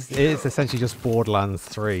 Well, it is essentially just Borderlands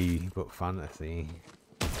 3, but fantasy.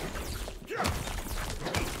 There's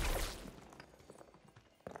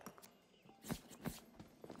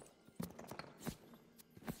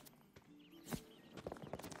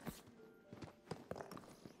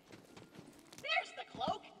the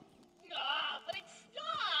cloak. Ah, but it's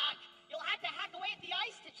stuck. You'll have to hack away at the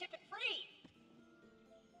ice to chip it free.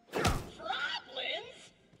 Problems?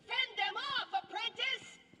 Fend them off, apprentice.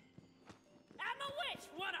 I'm a witch.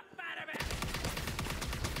 What a fight about.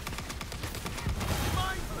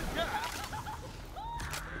 Mind the gap.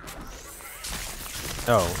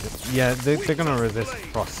 Oh, yeah, they're gonna resist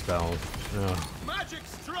frost spells. No. Magic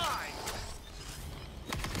strike.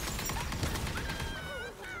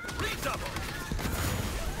 Redouble.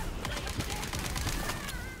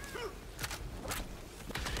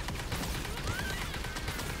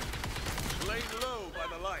 Laid low by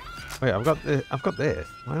the light. Wait, I've got this.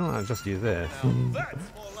 Why don't I just use this? Now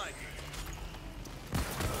that's more like it.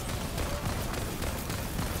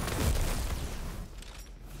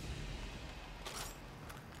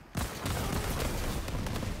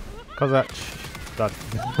 Cause that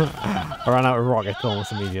I ran out of rockets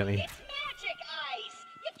almost immediately. Magic ice.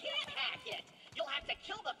 You can't hack it. You'll have to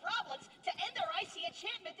kill the Problems to end their icy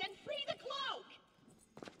enchantment and free the cloak.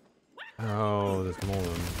 Oh, there's more of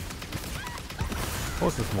them. Of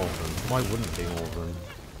course there's more of them. Why wouldn't there be more of them?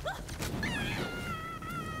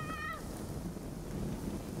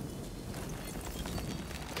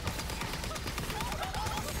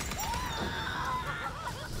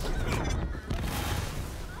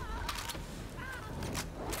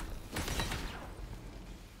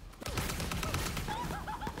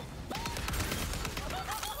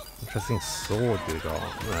 Interesting sword you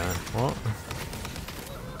got there. What?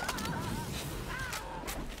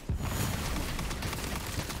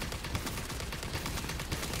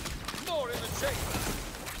 More in the chamber.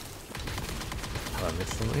 Did I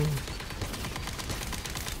miss something?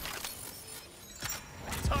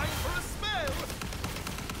 Time for a smell.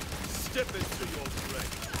 Step into your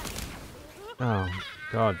strength.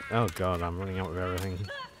 Oh god, I'm running out of everything.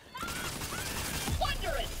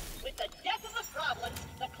 Wondrous! With the death of the Problems,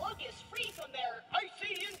 the cloak is free from their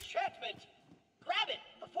icy enchantment. Grab it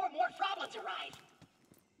before more Problems arrive.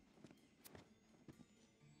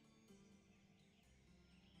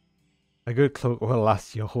 A good cloak will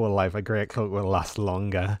last your whole life, a great cloak will last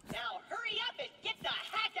longer. Now hurry up and get the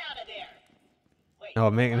heck out of there. Wait, Oh,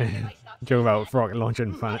 I'm making a joke about rocket launcher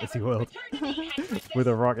in Fantasy World. With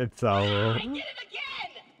a rocket salvo.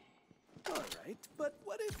 Alright, but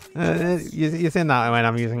what if we You're saying that when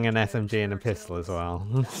I'm using an SMG and a pistol as well.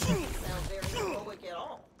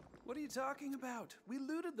 What are you talking about? We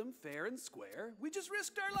looted them fair and square. We just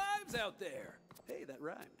risked our lives out there. Hey, that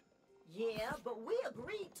rhymed. Yeah, but we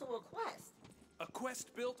agreed to a quest. A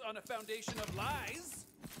quest built on a foundation of lies?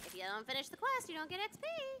 If you don't finish the quest, you don't get XP.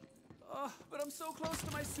 Oh, but I'm so close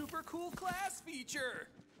to my super cool class feature.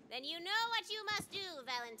 Then you know what you must do,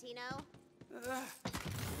 Valentino.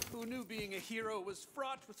 Who knew being a hero was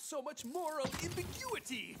fraught with so much moral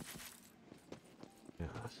ambiguity? Yeah.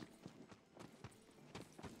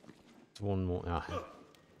 It's one more. Ah.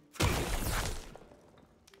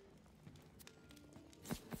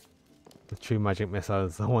 true magic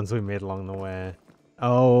missiles, the ones we made along the way.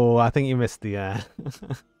 Oh, I think you missed the I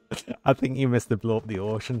think you missed the blow up the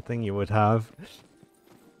ocean thing you would have.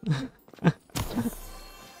 Ooh,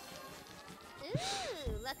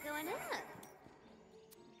 luck going up.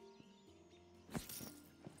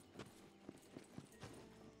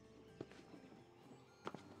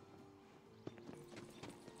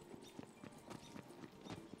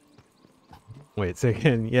 Wait, so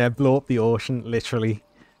again, yeah, blow up the ocean, literally.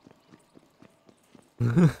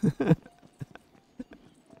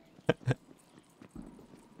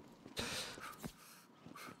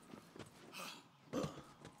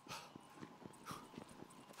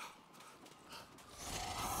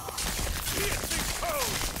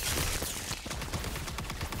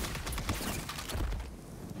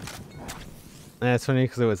 Yeah, it's funny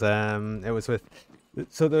because it was with,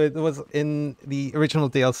 so there was in the original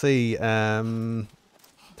DLC,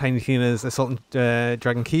 Tiny Tina's Assault and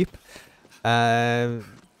Dragon Keep.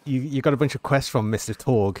 You got a bunch of quests from Mr.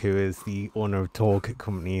 Torg, who is the owner of Torg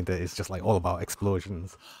Company that is just like all about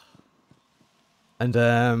explosions.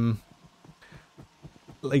 And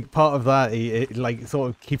like part of that, it like sort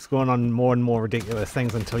of keeps going on more and more ridiculous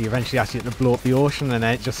things until you eventually actually have to blow up the ocean, and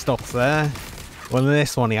then it just stops there. Well, in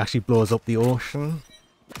this one, he actually blows up the ocean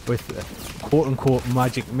with quote-unquote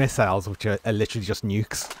magic missiles, which are literally just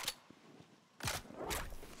nukes.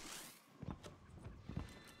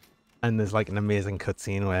 And there's like an amazing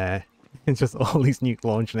cutscene where it's just all these nukes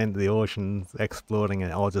launching into the ocean, exploding,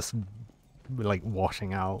 and all just like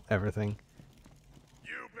washing out everything.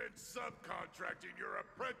 You've been subcontracting your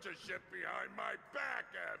apprenticeship behind my back,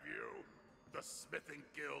 have you? The smithing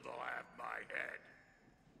guild will have my head.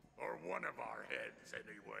 Or one of our heads,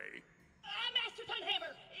 anyway. Master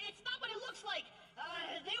Tunhammer, it's not what it looks like.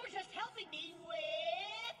 They were just helping me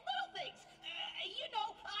with little things. You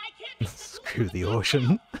know, I can't... Screw the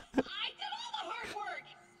ocean. I did all the hard work.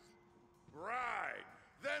 Right.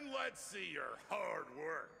 Then let's see your hard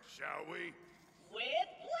work, shall we? With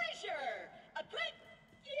pleasure.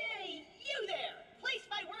 Yay, you there. Place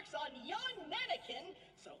my works on yon mannequin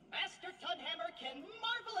so Master Tunhammer can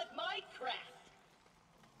marvel at my craft.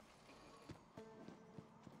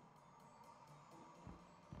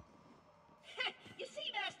 You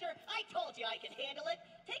see, Master, I told you I could handle it.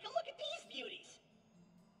 Take a look at these beauties.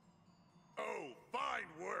 Oh, fine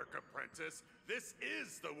work, apprentice. This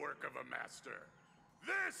is the work of a master.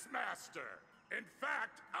 This master! In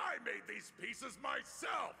fact, I made these pieces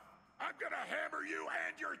myself! I'm gonna hammer you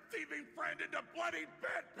and your thieving friend into bloody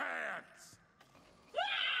bedpans!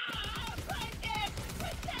 Ah! Apprentice!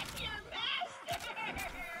 Protect your master!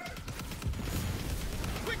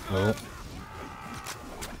 Oh.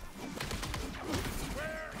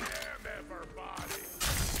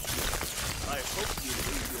 I hope you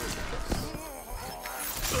leave your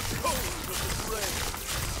the cold of the grave.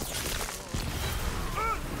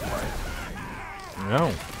 No.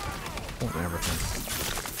 Want everything.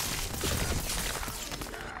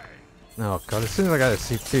 Oh god, as soon as I got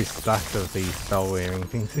two stacks of these spell wearing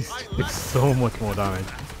things, it's so much more damage.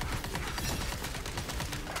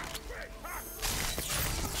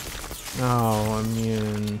 Oh,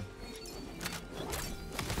 immune.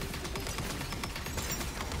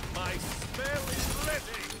 My spell is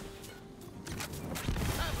ready!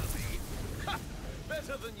 Emily? Ha!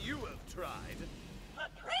 Better than you have tried.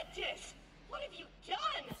 Apprentice! What have you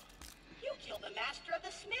done? You killed the master of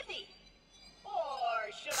the smithy.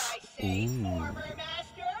 Or should I say, former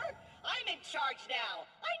master? I'm in charge now.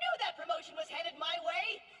 I knew that promotion was headed my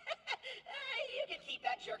way. You can keep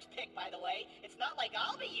that jerk's pick, by the way. It's not like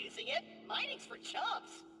I'll be using it. Mining's for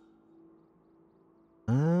chumps.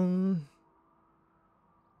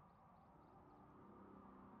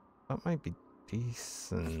 That might be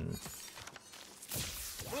decent.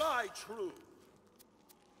 Fly true.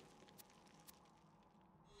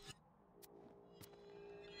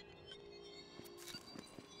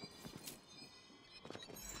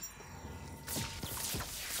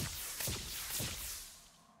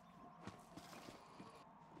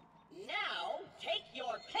 Now, take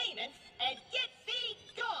your payment and get thee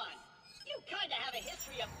gone! You kinda have a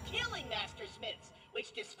history of killing Master Smiths,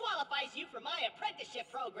 which disqualifies you from my apprenticeship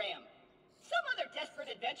program. Some other desperate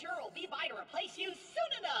adventurer will be by to replace you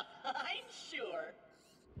soon enough, I'm sure.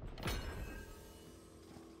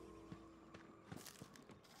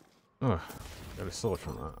 Oh, got a sword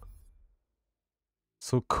from that.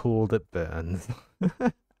 So cold it burns.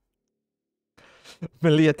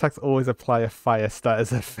 Melee attacks always apply a fire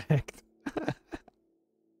status effect.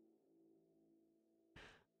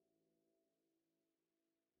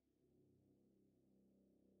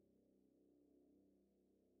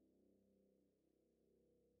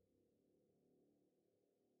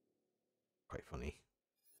 quite funny.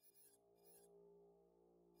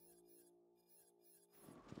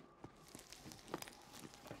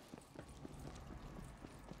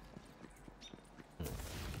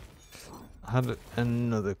 I had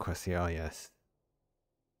another quest here. Oh, yes.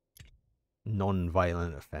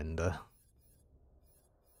 Non-violent offender.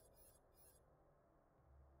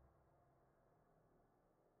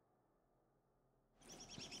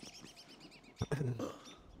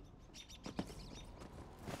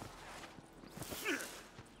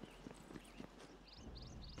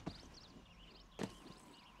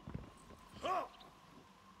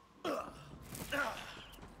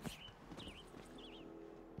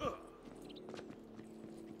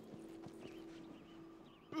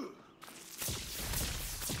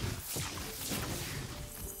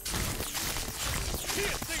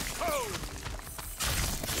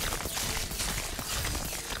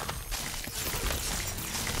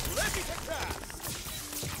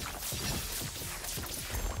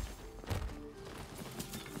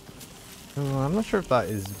 I'm not sure if that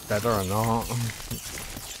is better or not.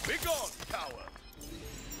 Begone, coward!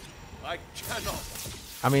 I cannot.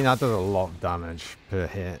 I mean, that does a lot of damage per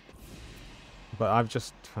hit. But I've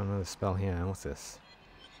just found another spell here. What's this?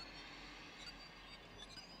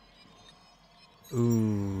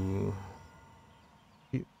 Ooh.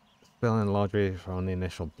 Spell in large radius on the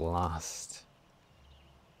initial blast.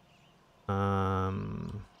 No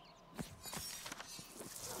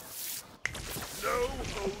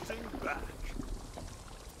holding back.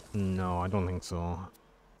 No, I don't think so.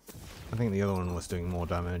 I think the other one was doing more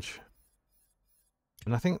damage.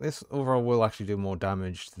 And I think this overall will actually do more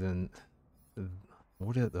damage than...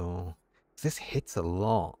 Would it though? This hits a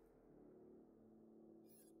lot.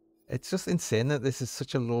 It's just insane that this is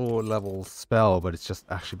such a low level spell, but it's just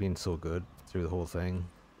actually been so good through the whole thing.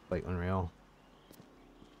 Like unreal.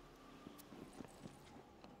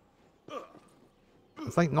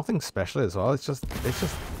 It's like nothing special as well. It's just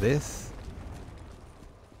this.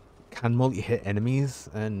 Can multi-hit enemies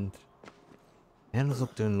and ends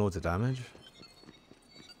up doing loads of damage.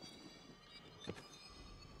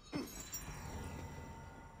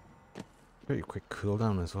 Pretty quick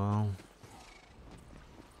cooldown as well.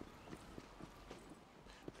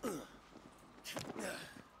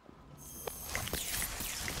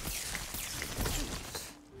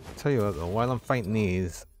 Tell you what though, while I'm fighting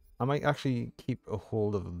these, I might actually keep a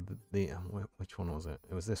hold of the which one was it?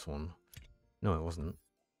 It was this one. No, it wasn't.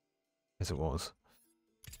 Yes, it was.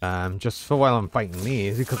 Just for while I'm fighting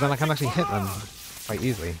these, because then I can actually hit them quite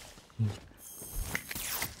easily.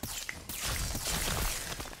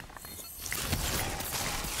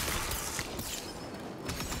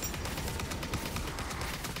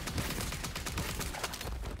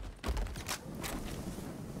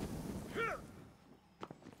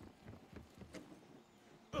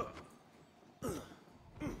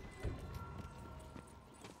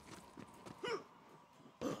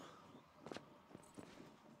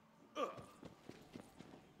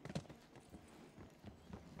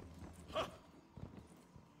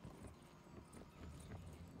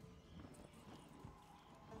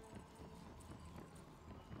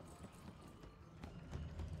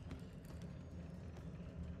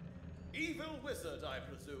 Evil wizard, I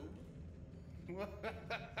presume.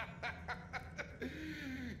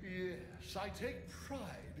 Yes, I take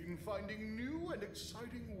pride in finding new and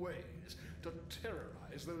exciting ways to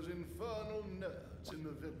terrorize those infernal nerds in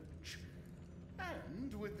the village.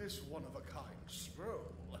 And with this one-of-a-kind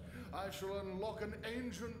scroll, I shall unlock an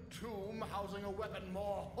ancient tomb housing a weapon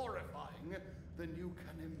more horrifying than you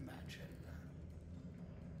can imagine.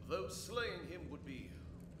 Though slaying him would be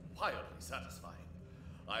wildly satisfying,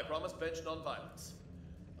 I promise bench non-violence.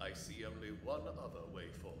 I see only one other way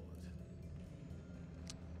forward.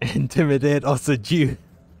 Intimidate or seduce.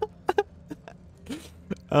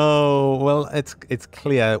 Oh well, it's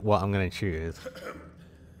clear what I'm going to choose.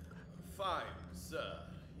 Fine, sir.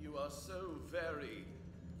 You are so very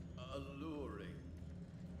alluring.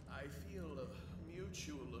 I feel a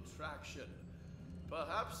mutual attraction.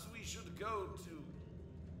 Perhaps we should go to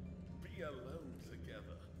be alone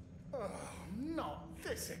together. Oh, not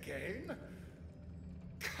this again.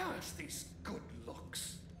 Curse these good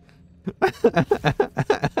looks. Do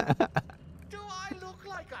I look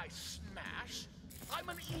like I smash? I'm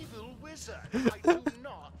an evil wizard. I do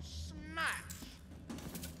not smash.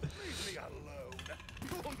 Leave me alone.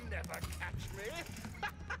 You'll never catch me.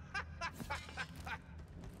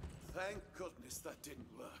 Thank goodness that didn't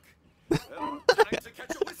work. Time to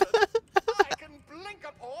catch a wizard. I can blink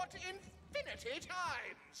a port infinity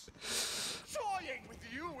times. Toying with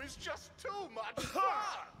you is just too much fun.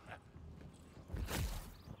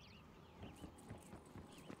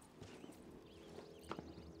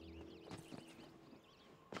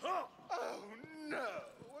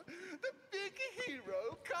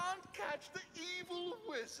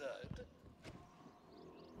 wizard.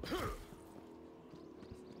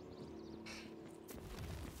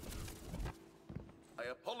 I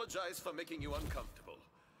apologize for making you uncomfortable.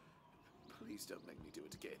 Please don't make me do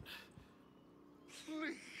it again.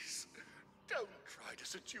 Please, don't try to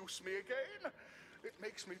seduce me again. It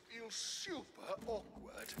makes me feel super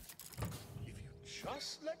awkward. If you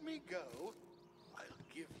just let me go, I'll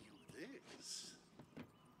give you this.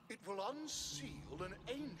 It will unseal an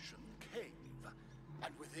ancient cave,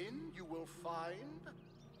 and within you will find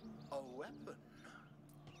a weapon.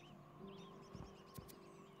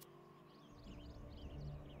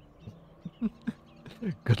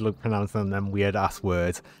 Good luck pronouncing them weird ass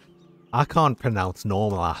words. I can't pronounce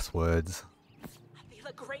normal ass words. I feel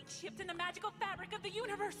a great shift in the magical fabric of the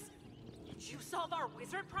universe. Did you solve our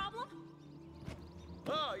wizard problem?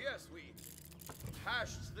 Ah, yes, we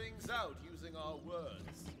hashed things out using our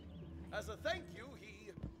words. As a thank you, he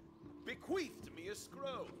bequeathed me a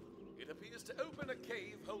scroll. It appears to open a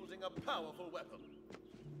cave holding a powerful weapon.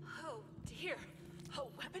 Oh dear. A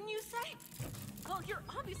weapon, you say? Well, you're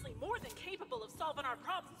obviously more than capable of solving our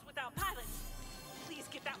problems without pilots. Please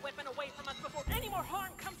get that weapon away from us before any more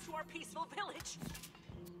harm comes to our peaceful village.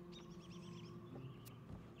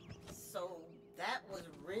 So that was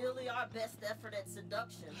really our best effort at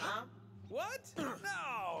seduction, huh? What?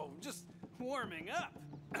 No, just warming up.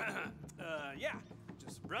 Yeah,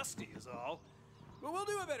 just rusty is all. But we'll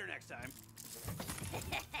do it better next time.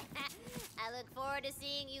 I look forward to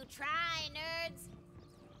seeing you try, nerds.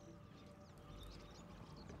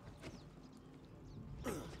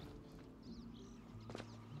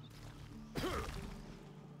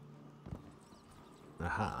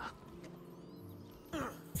 Aha. The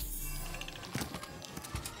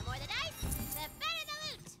more the dice, the better the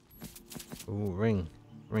loot. Ooh, ring.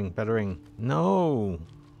 Ring, better ring. No!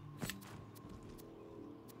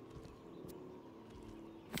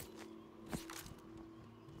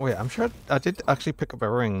 Wait, I'm sure I did actually pick up a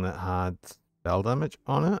ring that had spell damage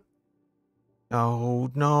on it. Oh,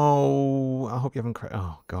 no! I hope you haven't crashed.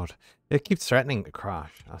 Oh, God. It keeps threatening to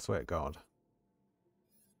crash. I swear to God.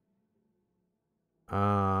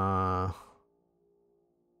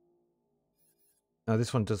 Now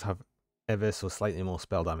this one does have ever so slightly more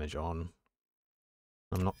spell damage on.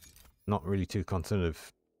 I'm not really too concerned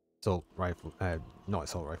of assault rifle, not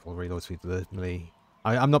assault rifle, reload speed for the melee.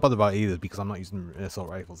 I'm not bothered about it either because I'm not using assault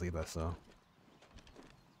rifles either, so.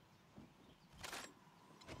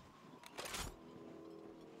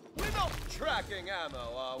 We're not tracking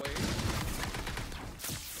ammo, are we?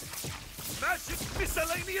 Magic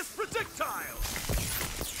miscellaneous projectiles!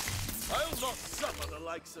 I'll not suffer the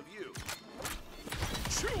likes of you.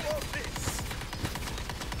 Chew on this!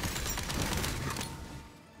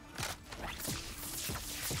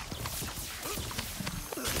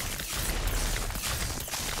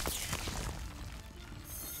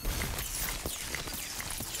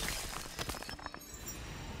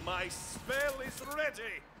 My spell is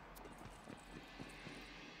ready!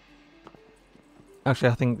 Actually,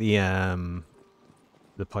 I think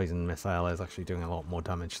the poison missile is actually doing a lot more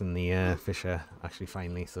damage than the Fisher actually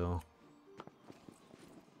finally, so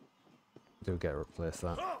do get to replace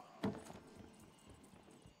that.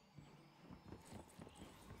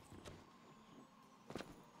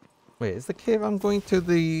 Wait, is the cave I'm going to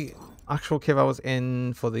the actual cave I was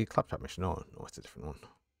in for the claptrap mission? No, no, it's a different one.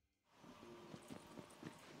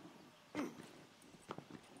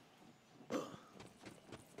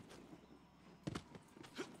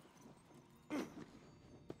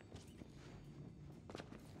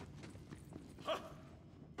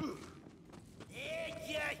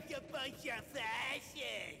 Just a bunch of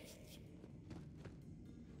fascists.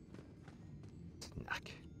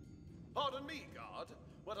 Snack. Pardon me, guard,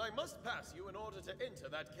 but I must pass you in order to enter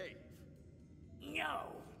that cave.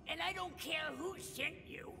 No, and I don't care who sent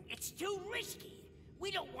you. It's too risky.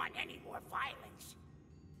 We don't want any more violence.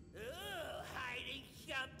 Oh, hiding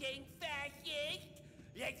something, fascist?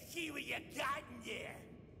 Let's see what you got in there.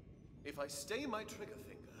 If I stay my trigger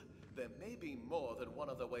finger, there may be more than one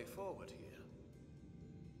other way forward here.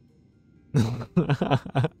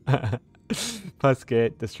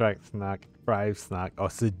 Pusgate, distract snack, bribe snack, or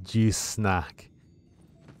seduce snack.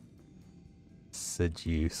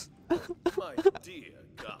 Seduce. My dear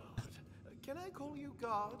guard, can I call you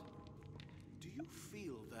guard? Do you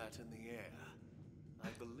feel that in the air? I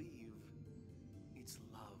believe it's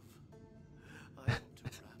love. I want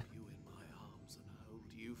to wrap you in my arms and hold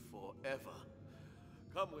you forever.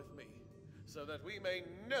 Come with me, so that we may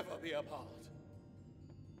never be apart.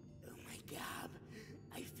 Oh my God,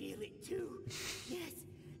 I feel it too. Yes,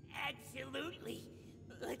 absolutely.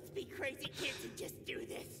 Let's be crazy kids and just do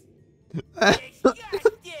this. Yes, yes.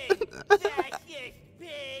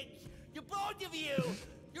 both of you!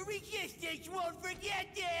 The Resistance won't forget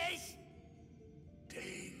this!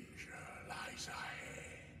 Danger lies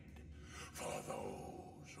ahead for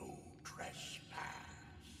those who trespass.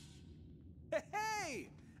 Hey!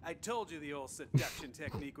 I told you the old seduction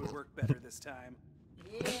technique would work better this time.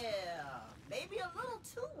 Yeah, maybe a little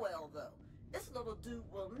too well, though. This little dude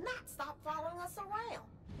will not stop following us around.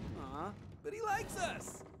 Aw, but he likes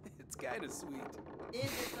us. It's kind of sweet. Is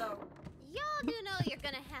it, though? Y'all do know you're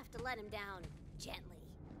gonna have to let him down gently.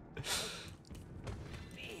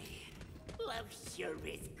 Love sure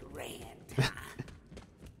is grand, huh?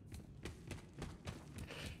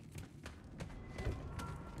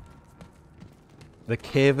 The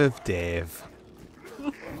Cave of Dave.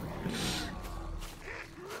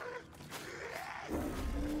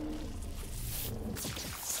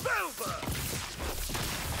 Spellburn!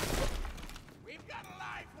 We've got a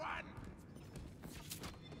live one!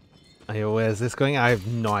 Where's this going? I have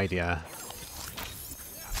no idea.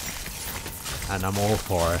 And I'm all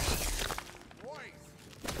for it.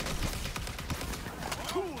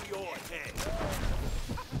 Cool your head.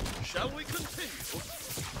 Shall we continue?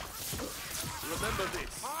 Remember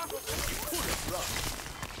this. You couldn't run.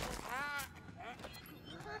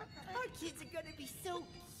 Our kids are gonna be so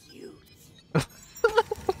cute.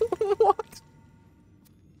 What?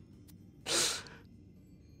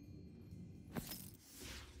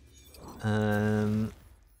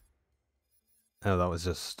 Oh, that was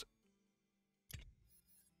just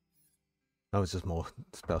more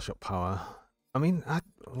spell shot power. I mean,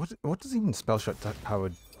 what does even spell shot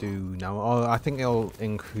power do now? Oh, I think it'll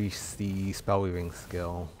increase the spell weaving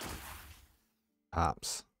skill.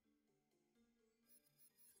 Perhaps.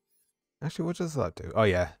 Actually, what does that do? Oh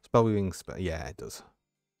yeah, spell weaving spell. Yeah, it does.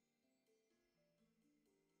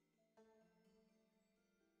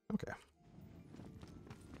 Okay.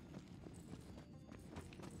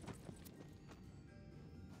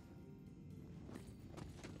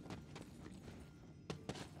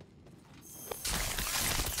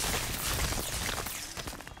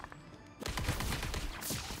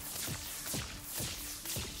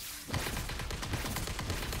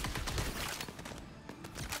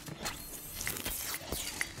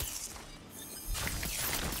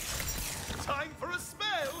 Time for a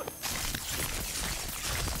spell!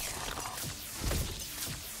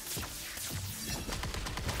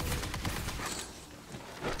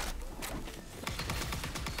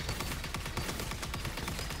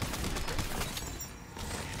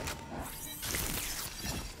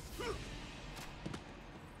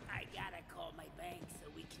 I gotta call my bank so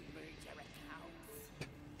we can merge our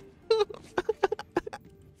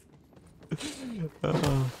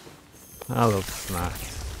accounts. I love Snack.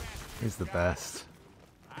 He's the best.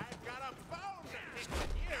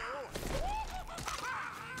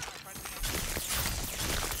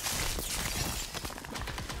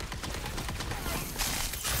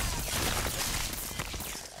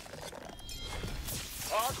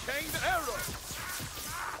 Arcane arrow!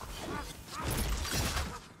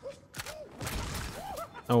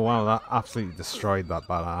 Oh wow, that absolutely destroyed that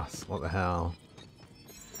badass. What the hell?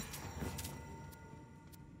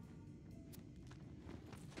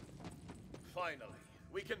 Finally,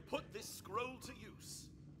 we can put this scroll to use.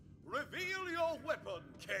 Reveal your weapon,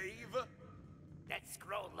 Cave! That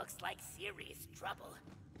scroll looks like serious trouble.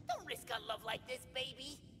 Don't risk a love like this,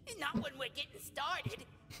 baby. Not when we're getting started.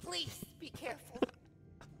 Please, be careful.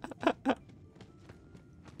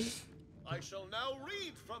 I shall now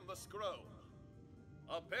read from the scroll.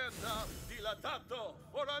 Aperta dilatato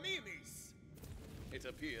foraminis. It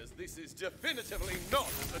appears this is definitively not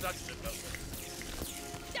a seduction moment.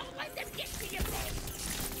 Don't let them get to your face.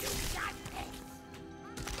 You got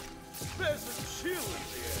this. There's a chill in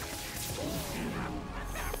the air.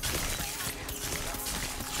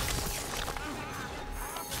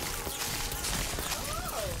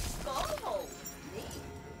 Oh,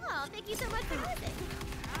 Oh, thank you so much for listening.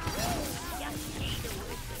 Just say the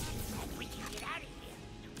word and we can get out of here.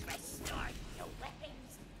 Fresh start. No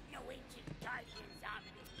weapons. No ancient guardians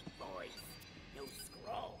ominous voice. No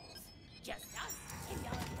scrolls. Just us and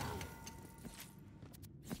our love.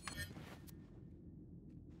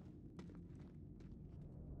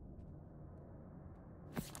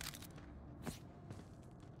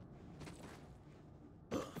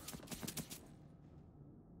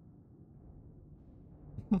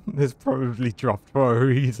 It's probably dropped for a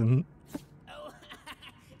reason. Oh,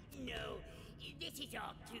 no. This is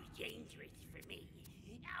all too dangerous for me.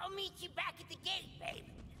 I'll meet you back at the gate, babe.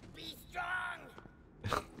 Be strong.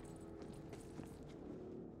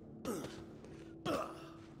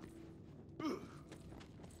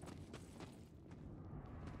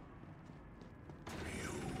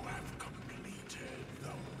 You have completed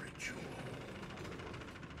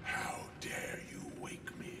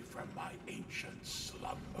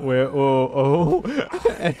Where, oh,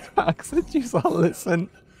 Ajax, did you all listen?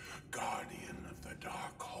 Guardian of the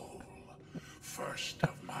dark hole, first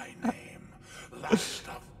of my name, last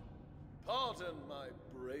of... Pardon my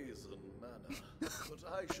brazen manner, but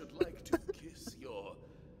I should like to kiss your...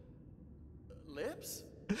 lips?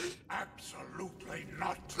 Absolutely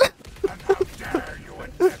not. And how dare you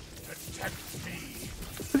attempt to tempt me?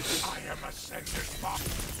 I am Ascended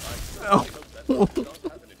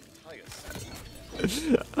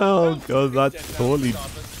Oh god, that totally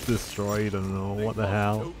destroyed him. What the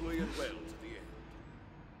hell?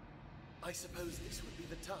 I suppose this would be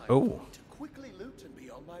the time Oh. to quickly loot and be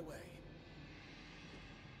on my way.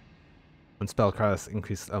 When spellcast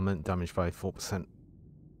increases element damage by 4%.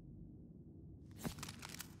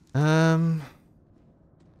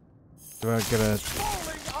 Do I get a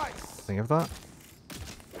thing of that?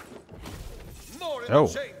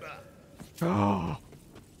 Oh. Oh.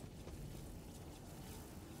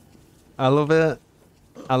 I love it.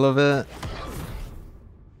 I love it.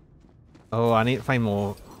 Oh, I need to find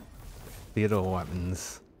more Theodore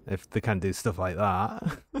weapons if they can do stuff like that.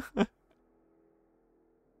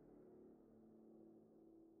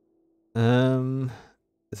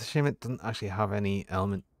 It's a shame it doesn't actually have any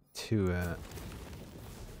element to it.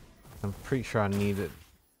 I'm pretty sure I need it.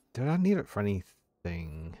 Do I need it for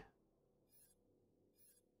anything?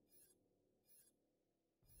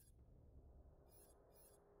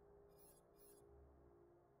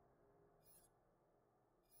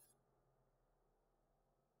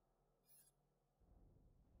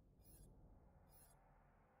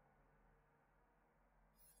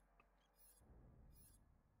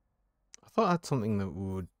 I thought I had something that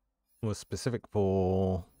was specific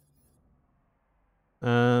for I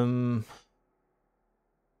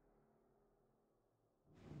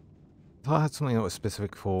thought I had something that was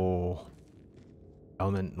specific for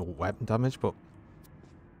element or weapon damage, but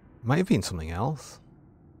it might have been something else.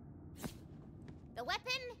 The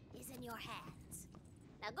weapon is in your hands.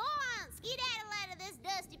 Now go on, skedaddle out of this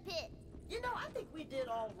dusty pit. You know, I think we did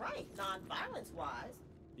all right, non-violence-wise.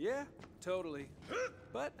 Yeah, totally.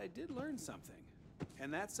 But I did learn something.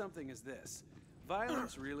 And that something is this.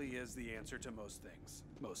 Violence really is the answer to most things,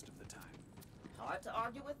 most of the time. Hard to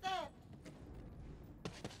argue with that.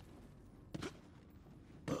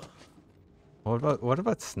 What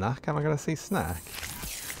about Snack? Am I gonna see Snack?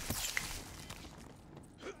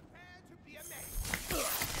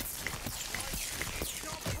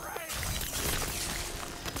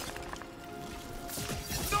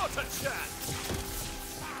 Not a chance!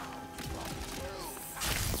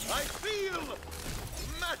 I feel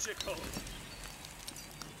magical!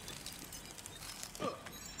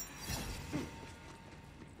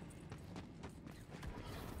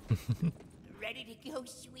 Ready to go,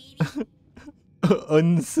 sweetie?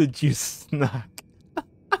 Unseduced Snack.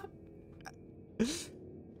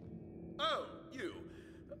 Oh, you.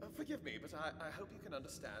 Forgive me, but I hope you can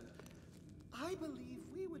understand. I believe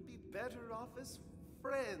we would be better off as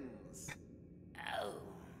friends. Oh.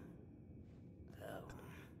 Oh.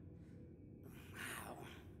 Wow.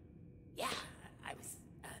 Yeah, I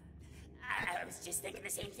was just thinking the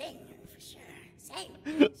same thing, for sure. Same.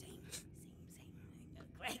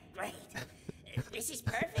 Great. This is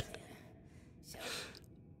perfect. So,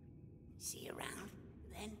 see you around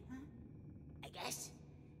then, huh? I guess?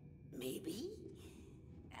 Maybe?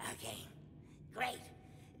 Okay, great.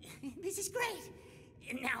 This is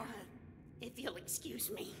great. Now, if you'll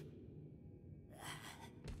excuse me.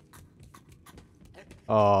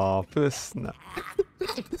 Oh, poor Snack.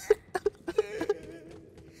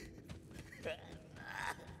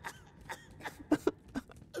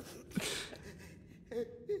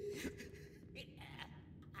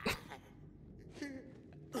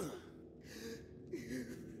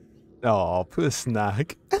 Oh, poor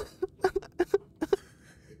Snack.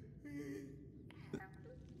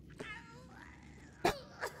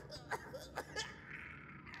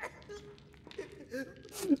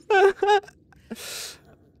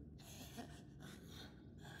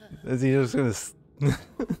 Is he just gonna?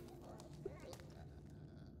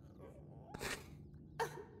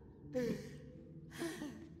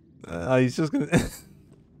 He's just gonna.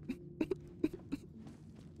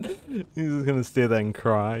 He's just gonna stay there and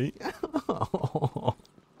cry. Oh.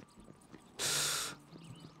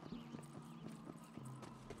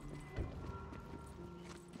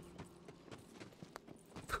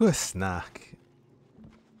 Poor Snack.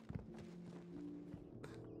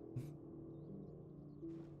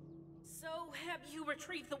 So, have you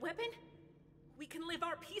retrieved the weapon? We can live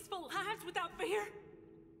our peaceful lives without fear?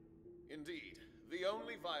 Indeed, the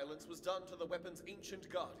only violence was done to the weapon's ancient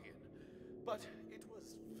guardian. But it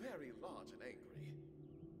was very large and angry.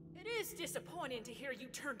 It is disappointing to hear you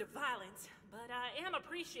turn to violence, but I am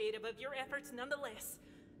appreciative of your efforts nonetheless.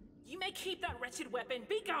 You may keep that wretched weapon.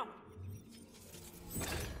 Be gone!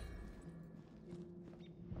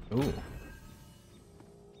 Ooh.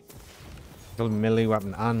 Got a melee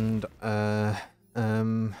weapon and a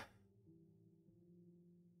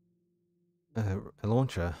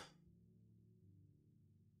launcher.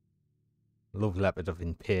 Love Leopard of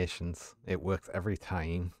Impatience. It works every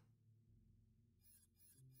time.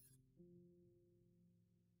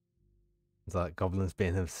 It's like Goblin's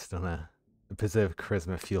Bane of Stunner. Preserve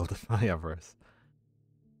charisma fueled by avarice.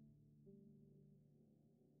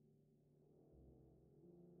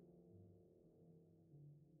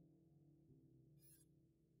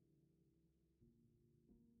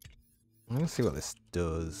 I'm gonna see what this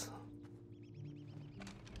does.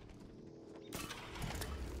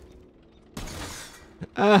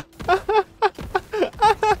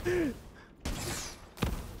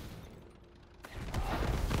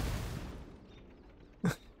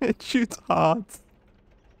 It shoots hard.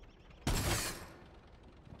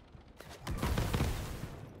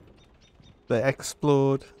 They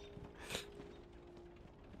explode.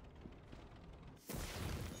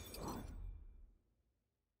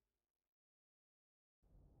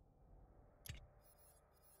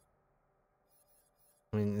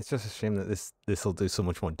 I mean, it's just a shame that this will do so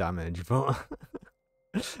much more damage, but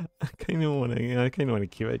I kind of want to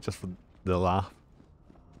keep it just for the laugh.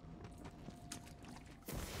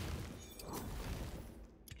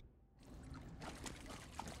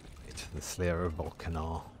 It's the Slayer of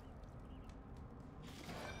Volcanar.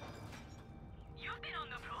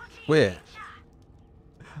 Wait,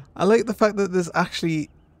 I like the fact that there's actually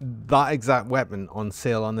that exact weapon on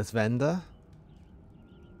sale on this vendor.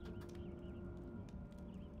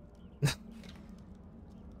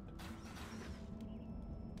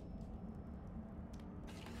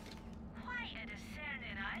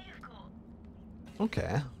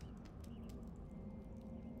 Okay.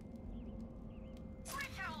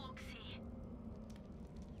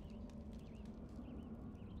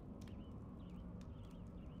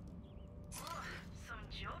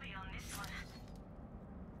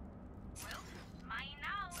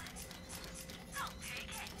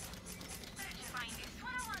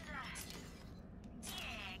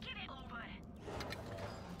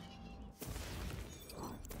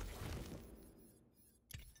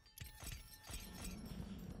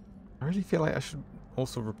 I really feel like I should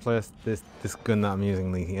also replace this gun that I'm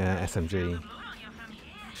using, the SMG.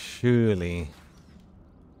 Surely.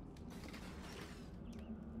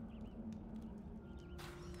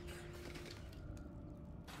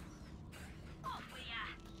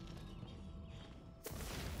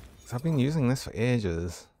 So I've been using this for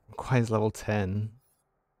ages. Requires level 10.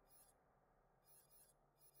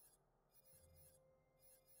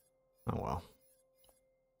 Oh well.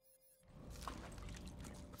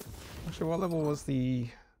 Actually, what level was the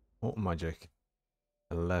Auto Magic?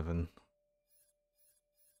 11.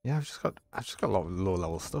 Yeah, I've just got a lot of low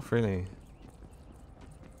level stuff, really.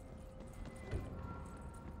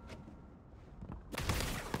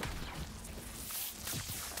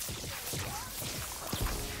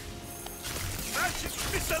 Magic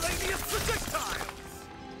miscellaneous projectiles!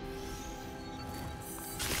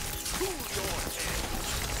 Cool your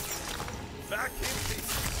head. Back in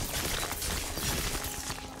peace.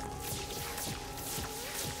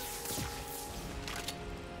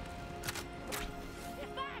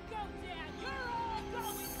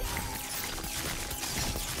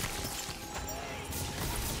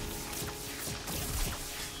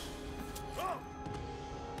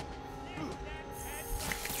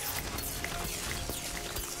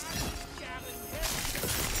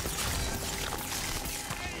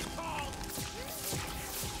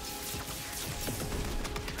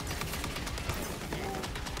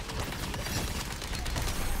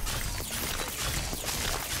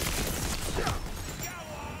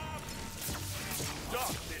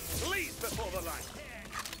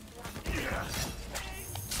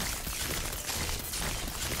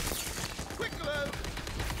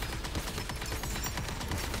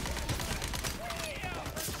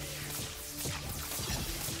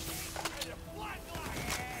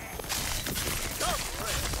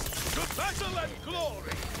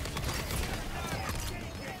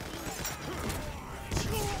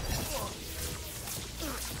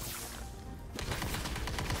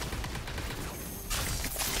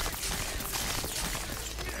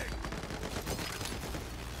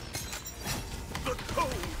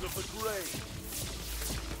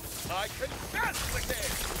 I can dance with it!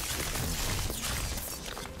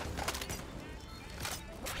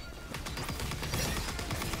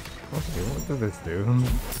 Okay, what does this do?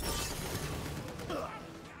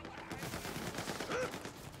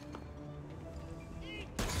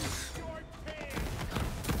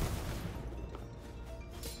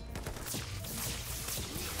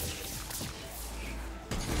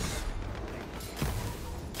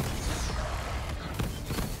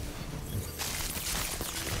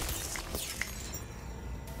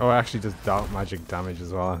 Oh, it actually does dark magic damage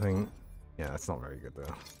as well, I think. Yeah, that's not very good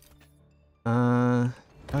though. Oh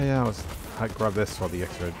yeah, I grabbed this for the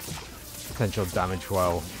extra potential damage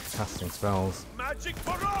while casting spells. Magic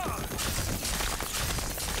barrage!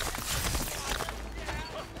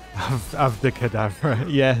 Of the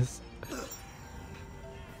Cadabra, yes.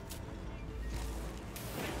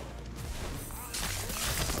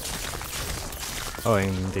 Oh,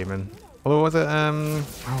 Alien Demon. Although was it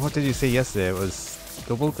what did you say yesterday? It was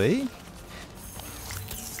double D?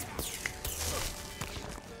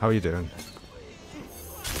 How are you doing?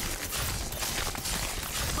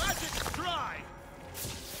 Magic strike!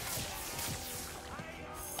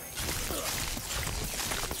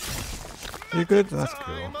 You good? That's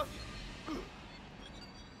cool.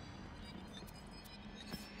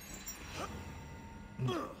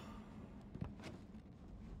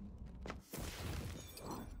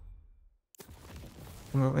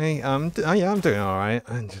 Well, hey, yeah, I'm doing all right.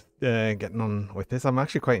 I'm just getting on with this. I'm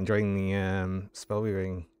actually quite enjoying the spell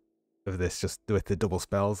weaving of this, just with the double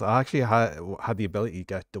spells. I actually had the ability to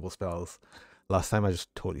get double spells last time. I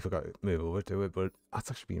just totally forgot to move over to it, but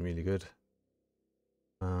that's actually been really good.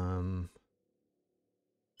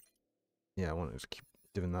 Yeah, I want to just keep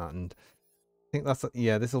doing that, and I think that's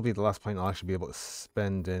this will be the last point I'll actually be able to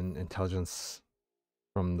spend in intelligence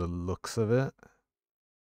from the looks of it.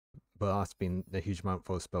 But that's been a huge amount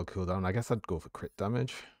for a spell cooldown. I guess I'd go for crit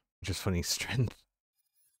damage, which is funny strength.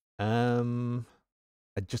 I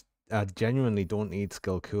genuinely don't need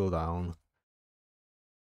skill cooldown.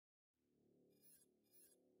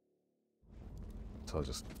 So I'll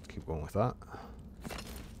just keep going with that.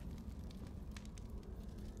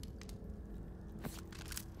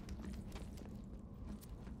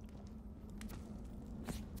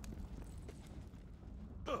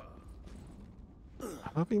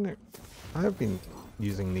 I have been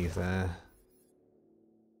using these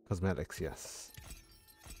cosmetics, yes.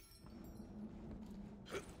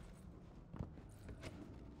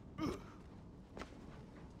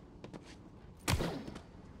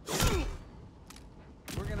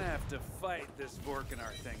 We're gonna have to fight this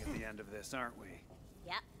Vorkanar thing at the end of this, aren't we?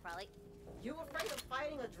 Yep, probably. You afraid of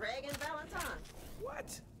fighting a dragon, Valentine?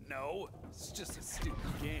 What? No, it's just a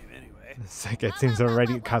stupid game anyway. It seems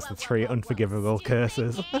already to cast the 3 unforgivable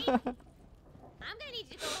curses. I'm gonna need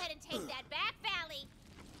you to go ahead and take that back, Valley.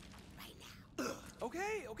 Right now.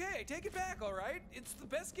 Okay, take it back, all right? It's the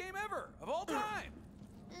best game ever, of all time.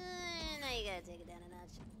 Now you gotta take it down a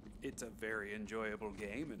notch. It's a very enjoyable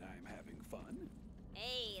game, and I'm having fun.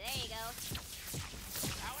 Hey, there you go.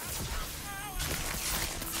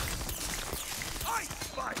 Ice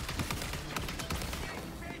fight!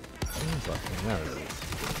 There it is.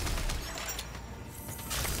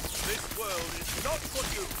 This world is not for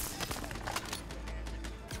you.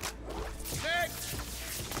 Next!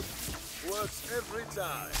 Works every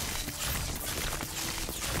time.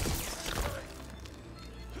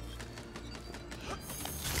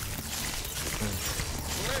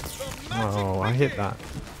 Oh, I hit that.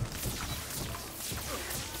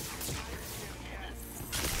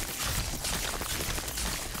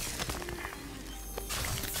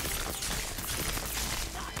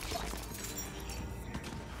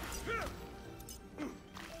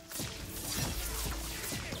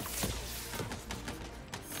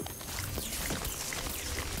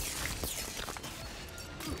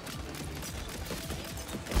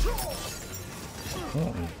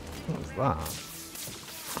 What was that?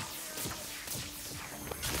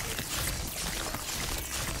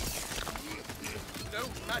 No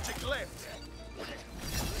magic left.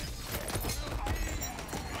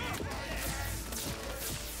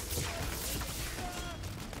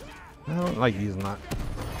 I don't like using that.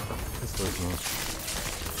 This does not.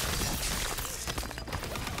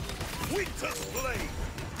 Winter's blade.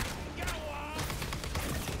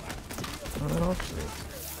 Oh, actually.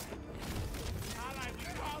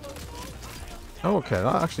 Oh, okay,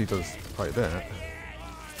 that actually does quite a bit.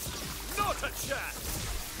 Not a chance.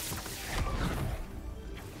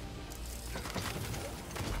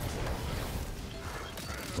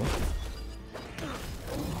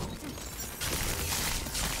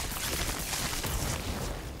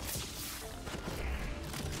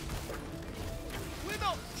 We're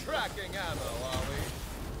not tracking ammo, are we?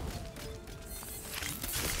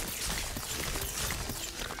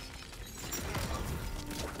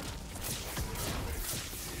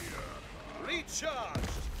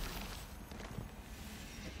 Recharged.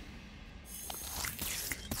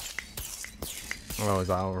 Oh, is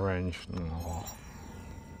that out of range? No.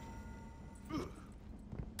 Boom!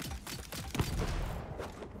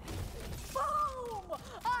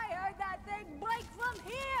 I heard that thing break from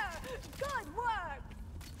here! Good work!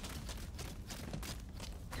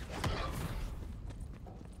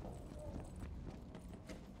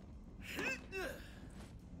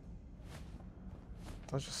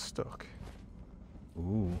 I was just stuck.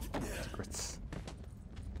 Ooh, secrets.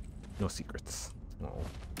 No secrets. Oh.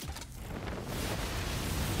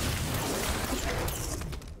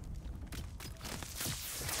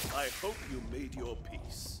 I hope you made your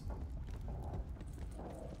peace.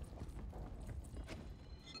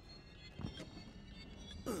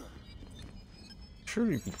 Should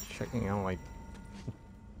we be checking out like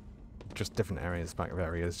just different areas, back of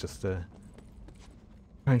areas, just to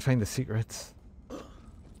try and find the secrets?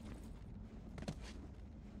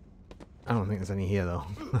 I don't think there's any here though.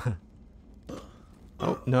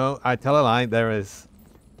 Oh no, I tell a lie, there is.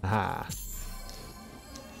 Aha.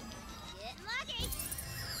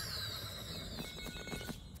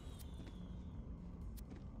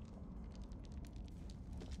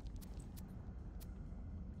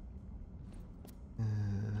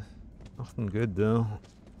 Nothing good though.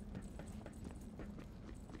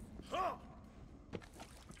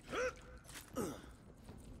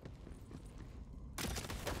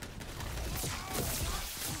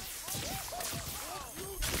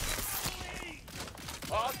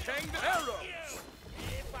 Arcane arrows!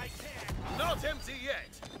 If I can. Not empty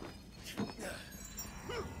yet.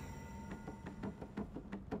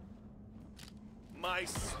 My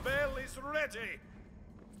spell is ready.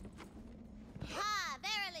 Ha!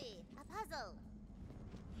 Verily, a puzzle.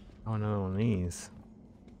 Oh no, on these.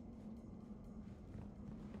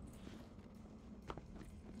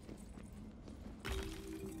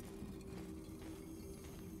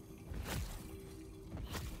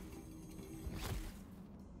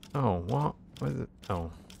 Oh, what? Where's it?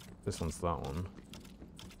 Oh, this one's that one.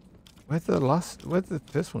 Where'd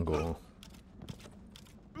this one go?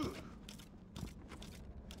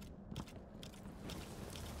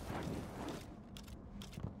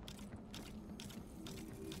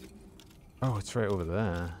 Oh, it's right over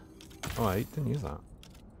there. Oh, I didn't use that.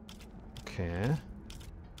 Okay.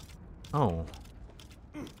 Oh.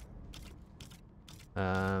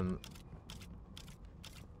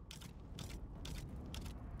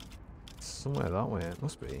 Somewhere that way, it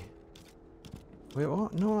must be. Wait,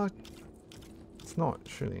 what? No, it's not,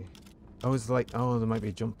 surely. Oh, it's like, oh, there might be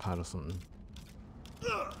a jump pad or something.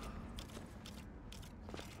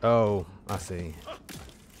 Oh, I see.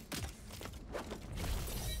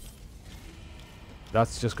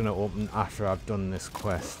 That's just going to open after I've done this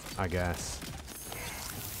quest, I guess.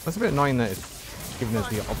 That's a bit annoying that it's giving us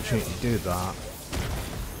the opportunity to do that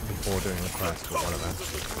before doing the quest, but whatever.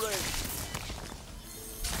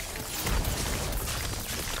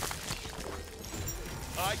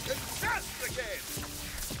 I can cast again!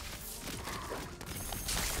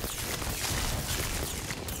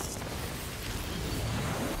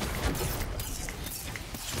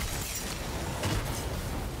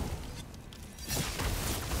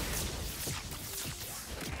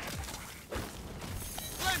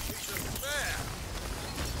 Plenty to spare!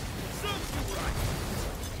 Serves you right!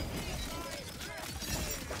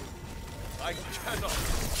 I cannot!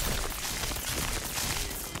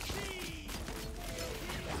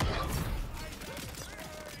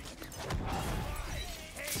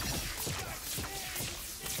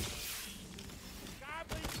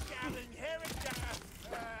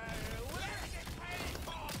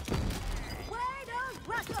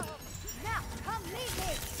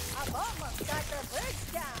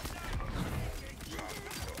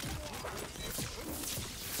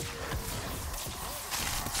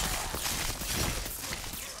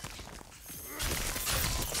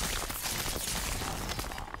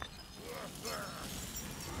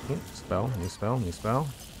 New spell.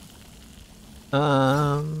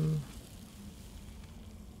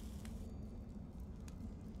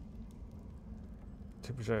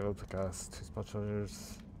 Two projectile to cast, two spell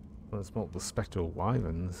chargers, there's multiple spectral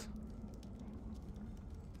wyverns.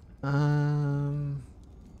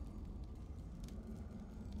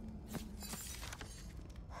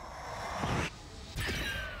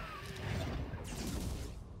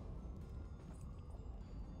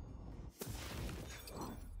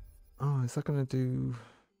 Oh, is that gonna do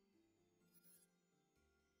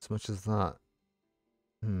as much as that?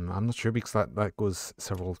 I'm not sure because that goes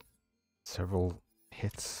several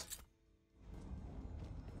hits.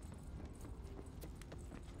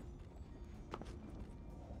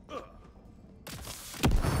 I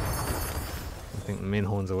think the main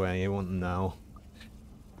horn's away, you won't know.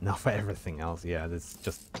 Not for everything else, yeah, there's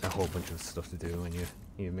just a whole bunch of stuff to do when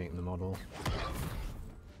you're making the model.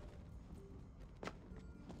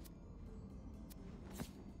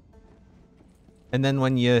 And then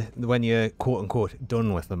when you're quote unquote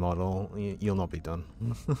done with the model, you'll not be done.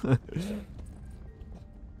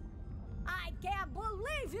 I can't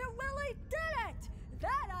believe you really did it!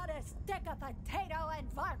 That ought to stick a potato in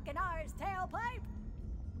Varkanar's tailpipe?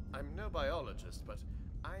 I'm no biologist, but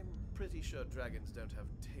I'm pretty sure dragons don't have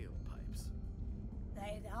tailpipes.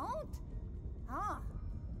 They don't? Huh.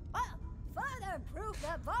 Well, further proof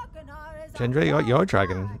that Varkanar is Gendry, you got your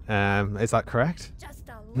dragon. Is that correct? just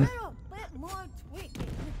a little bit more tweaking.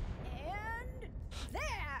 And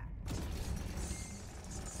there!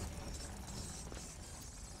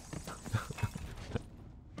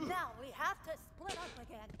 Now we have to split up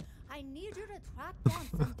again. I need you to track down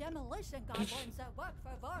some demolition goblins that work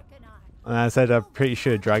for Varkanar. And I said I'm pretty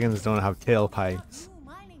sure dragons don't have tailpipes. New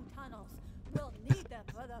mining tunnels. We'll need them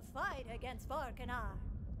for the fight against Varkanar.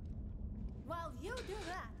 While you do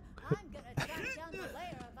that, I'm gonna track down the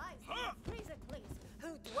layer of ice in Freezicles, who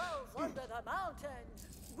dwells under the mountain.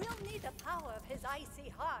 We'll need the power of his icy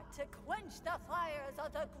heart to quench the fires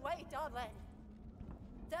of the Great Oven.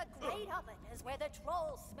 The Great Oven is where the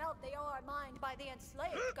trolls smelt the ore mined by the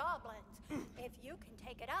enslaved goblins. If you can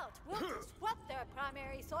take it out, we'll disrupt their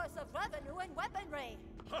primary source of revenue and weaponry.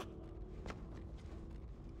 I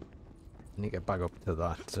need to get back up to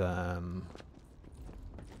that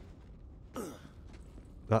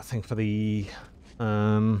that thing for the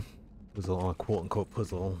puzzle, or quote unquote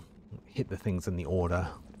puzzle. Hit the things in the order.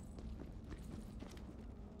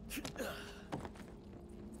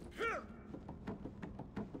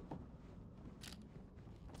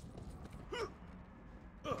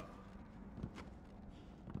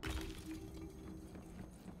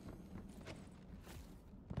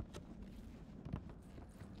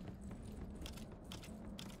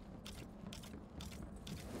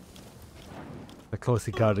 The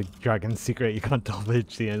closely guarded dragon secret you can't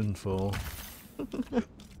dodge the info.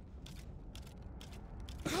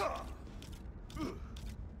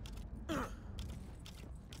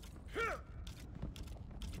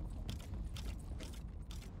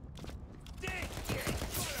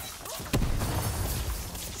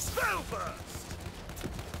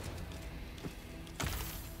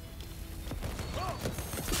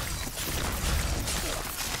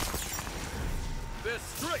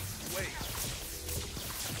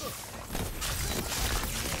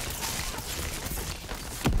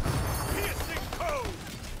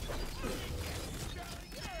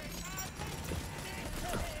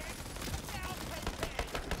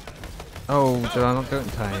 Oh, did I not do it in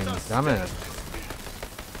time? Damn it.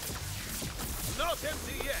 Not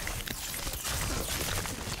empty yet.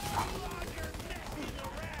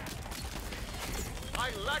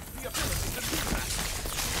 I lack the ability to do that.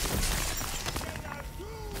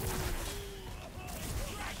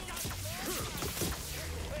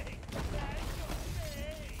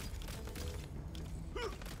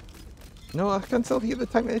 No, I can still hear the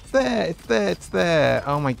time. It's there, it's there, it's there.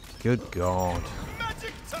 Oh my good god.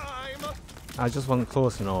 Magic time. I just wasn't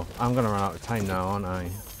close enough. I'm gonna run out of time now, aren't I?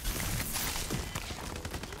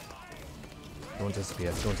 Don't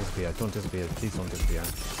disappear, don't disappear, don't disappear. Please don't disappear.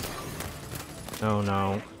 Oh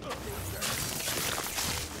no.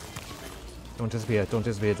 Don't disappear, don't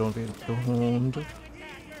disappear, don't be. Don't.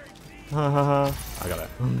 Ha ha ha. I got it.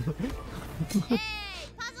 Hey,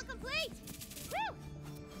 puzzle complete! Woo!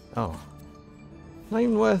 Oh. Not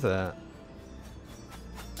even worth it.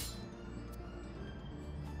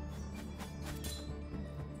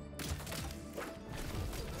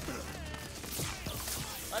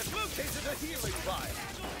 I've located a healing vial.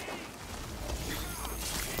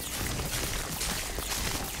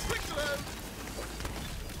 Quick load.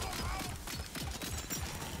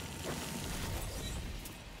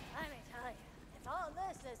 Let me tell you, if all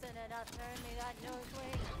this isn't enough to earn me that nose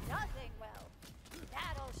ring, nothing will.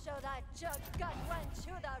 That'll show that jug gut wrench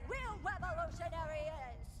who the real revolutionary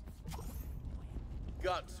is.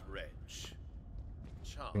 Gut wrench.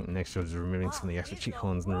 I think the next job is removing some of the extra cheat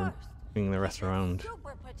codes and moving the rest around.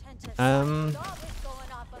 Super pretentious. He's always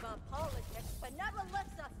going off about politics, but never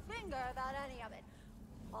lifts a finger about any of it.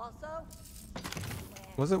 Also,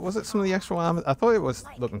 Was it some of the extra armor? I thought it was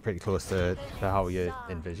looking pretty close to how you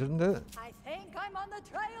envisioned it. I think I'm on the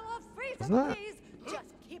trail of freezing Isn't it? please.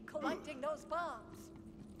 Just keep collecting those bombs.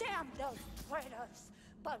 Damn those traitors.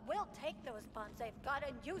 But we'll take those bombs they've got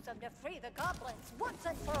and use them to free the goblins once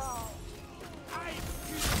and for all.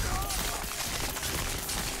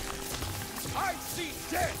 I see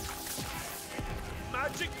death.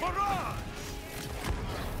 Magic barrage.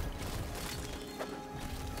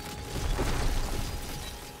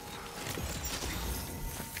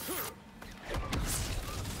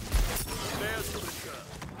 There's Richard.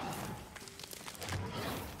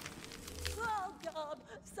 Oh, Gob,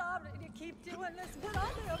 sorry to keep doing this, but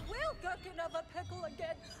I'm in a real gherkin of a pickle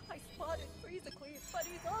again. I spotted Freezequeeze, but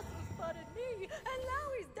he's also spotted me, and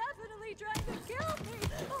now he's definitely trying to kill me.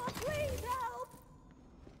 Oh, please help!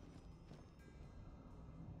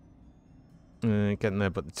 Getting there,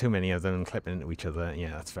 but too many of them clipping into each other.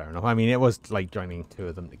 Yeah, that's fair enough. I mean, it was like joining two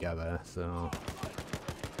of them together, so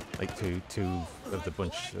like two of the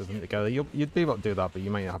bunch of them together. You'd be able to do that, but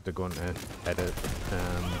you might have to go into edit,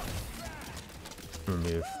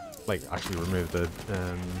 remove, like actually remove the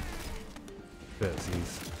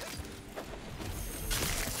vertices.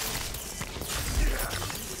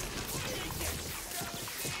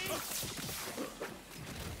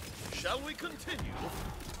 Shall we continue?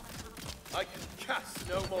 I can cast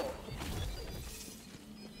no more.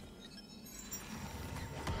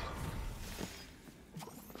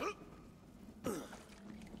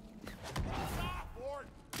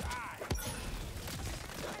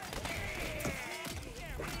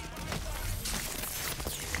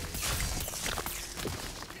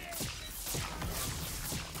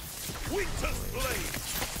 Winter's blade.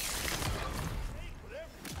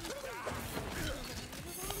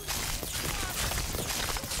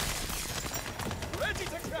 Ready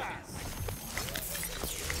to cast!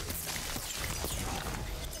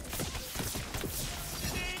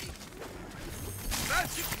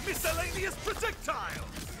 Magic miscellaneous projectiles!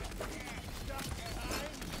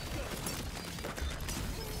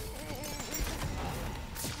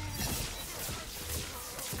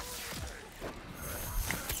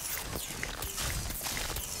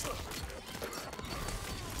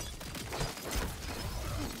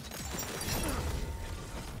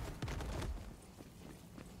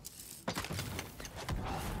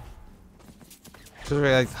 I just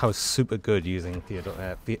realized how super good using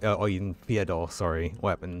Theodore, sorry,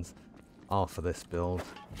 weapons are for this build.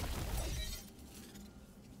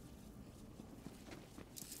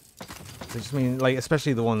 I just mean, like,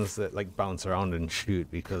 especially the ones that like bounce around and shoot,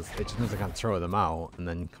 because it just means I can throw them out and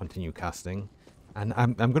then continue casting. And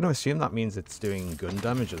I'm going to assume that means it's doing gun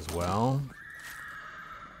damage as well.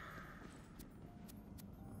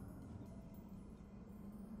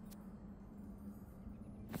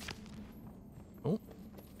 Oh.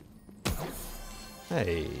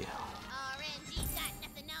 Hey.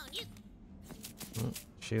 Oh,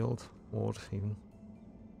 shield, ward, even.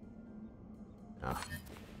 Ah.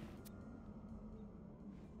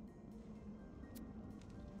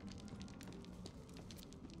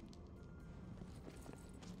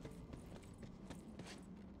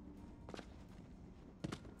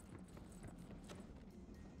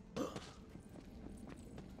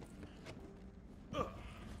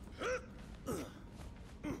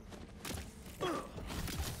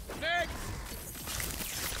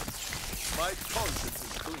 My conscience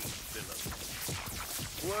is clean, villain.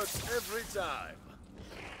 Works every time.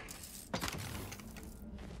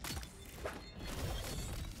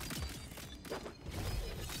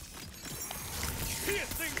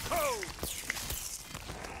 Piercing code!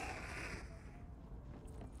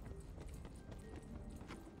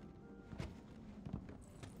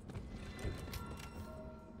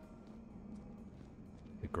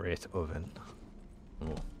 The Great Oven.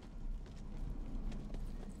 Oh.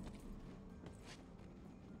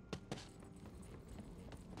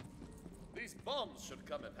 These bombs should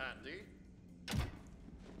come in handy.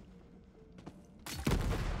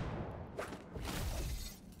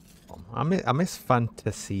 I miss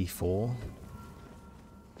Fantasy 4.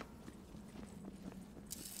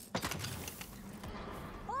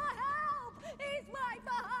 Oh, help! He's right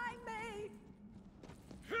behind me!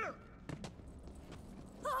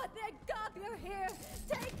 Oh, thank God you're here!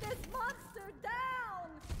 Take this monster down!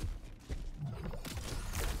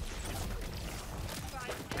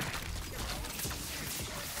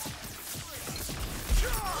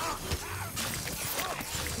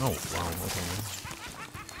 Oh, wow, okay.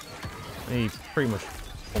 He pretty much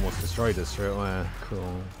almost destroyed us straight away.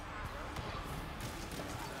 Cool.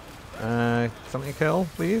 Something to kill,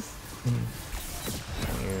 please?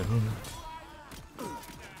 Thank you.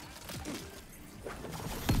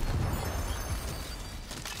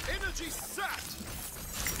 Energy sat.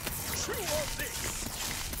 Chew on this.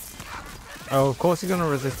 Oh, of course he's gonna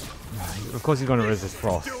resist. Of course he's gonna resist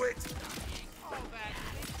frost. Do it.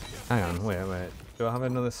 Hang on, wait. Do I have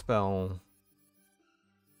another spell?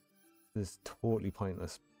 This is totally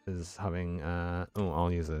pointless. Is having oh,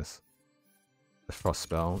 I'll use this. The frost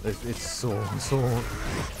spell. It's so.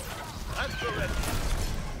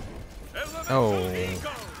 Oh.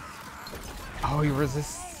 Oh, he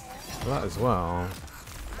resists that as well.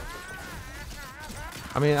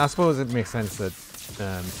 I mean, I suppose it makes sense that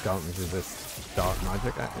skeletons resist dark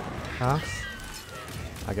magic attacks.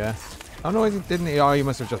 I guess. Oh no, he didn't. Oh, he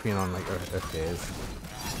must have just been on like Earth days.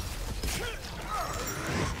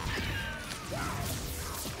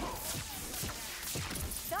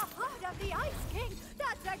 The heart of the Ice King!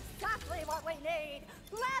 That's exactly what we need!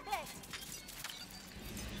 Grab it!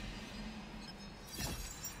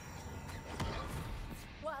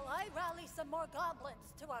 While I rally some more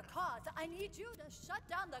goblins to our cause, I need you to shut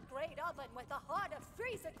down the Great Oven with the heart of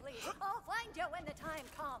Freezicles. I'll find you when the time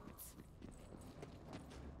comes.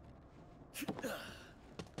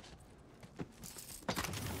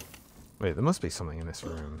 Wait, there must be something in this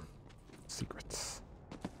room. Secrets.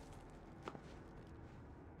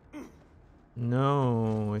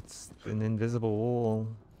 No, it's an invisible wall.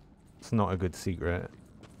 It's not a good secret.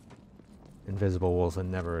 Invisible walls are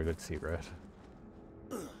never a good secret.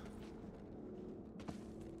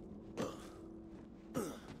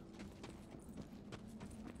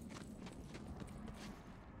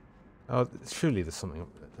 Oh, surely there's something up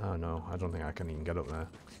there. Oh no, I don't think I can even get up there.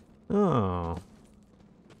 Oh.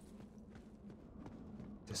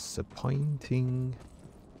 Disappointing.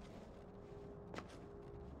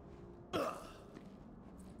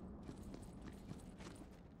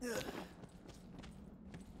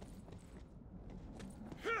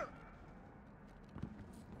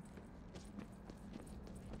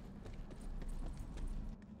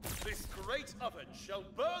 This great oven shall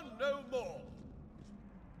burn no more.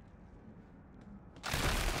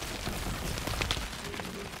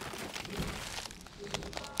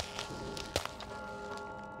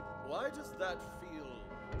 Why does that feel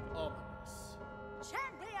ominous?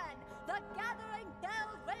 Champion, the gathering bell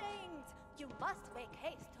rings! You must make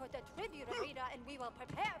haste toward the tribute arena and we will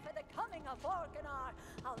prepare for the coming of Organar.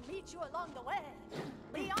 I'll meet you along the way.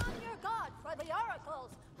 Be on your guard for the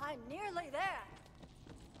oracles. I'm nearly there.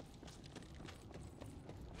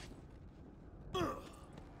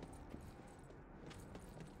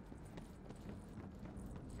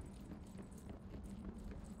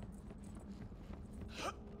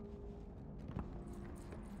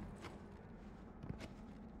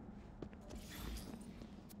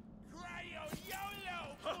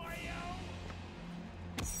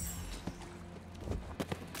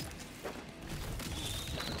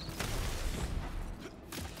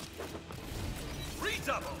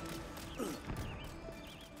 Redouble!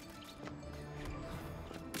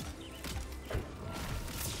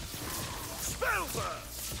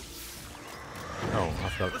 Spellburst! Oh, I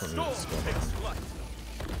forgot to put me in spell.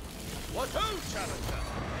 What ho, challenger?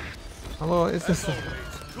 Hello, is this?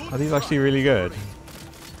 Are these actually really good?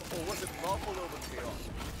 Or was it lawful over beyond?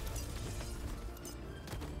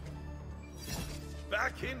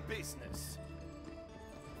 Back in business.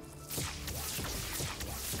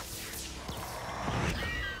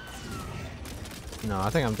 No,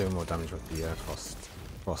 I think I'm doing more damage with the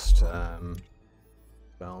frost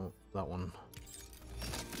spell. That one.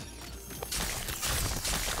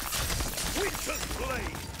 Winter's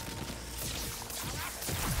blade!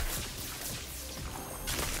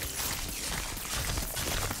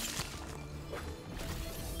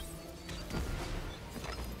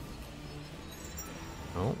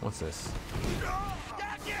 Oh, what's this?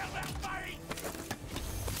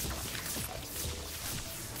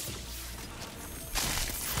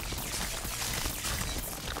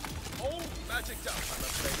 All magicked up, I'm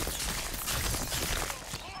afraid.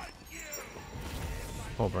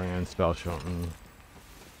 Full bring in spell shot and.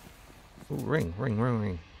 Ooh,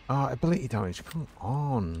 ring. Ah, ability damage. Come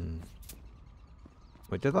on.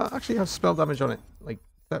 Wait, did that actually have spell damage on it, like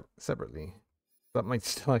separately? That might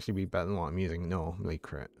still actually be better than what I'm using. No, like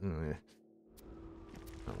crit. Oh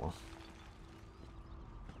well.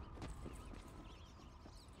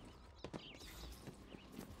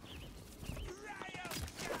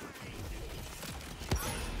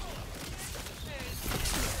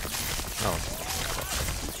 Oh.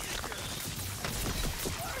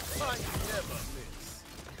 I never miss.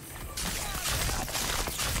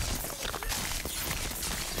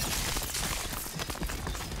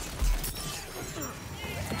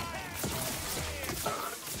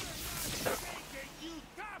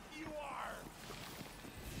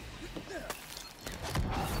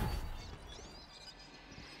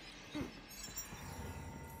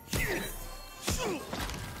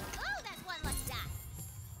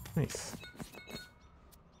 Nice.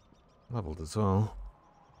 Leveled as well.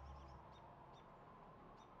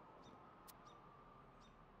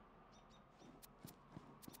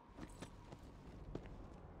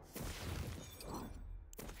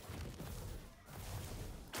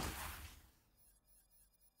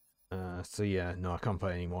 So yeah, no, I can't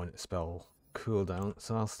put any more spell cooldown,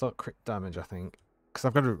 so I'll start crit damage, I think. Because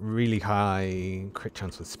I've got a really high crit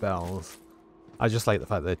chance with spells. I just like the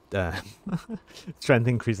fact that strength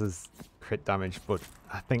increases crit damage, but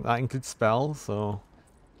I think that includes spells, so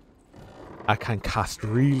I can cast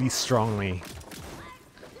really strongly.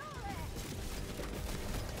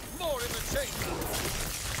 More in the chamber.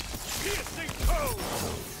 Piercing toe.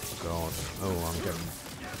 God, oh, I'm getting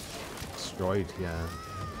destroyed here.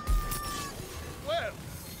 Well,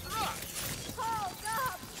 Oh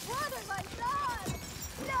God, what have I done?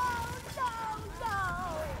 No, no, no!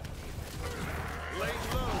 lay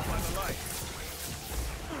low by the light.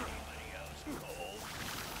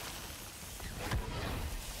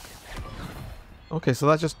 Okay, so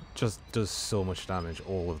that just does so much damage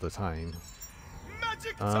all of the time.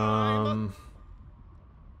 Magic time.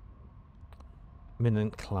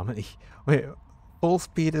 Imminent calamity. Wait, full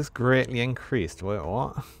speed is greatly increased. Wait,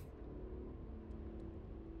 what?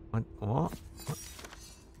 What?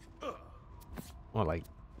 What, like?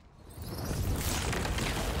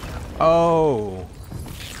 Oh!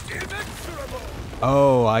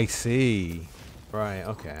 Oh, I see. Right,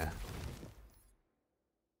 okay.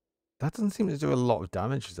 That doesn't seem to do a lot of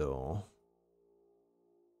damage, though.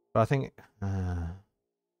 But I think...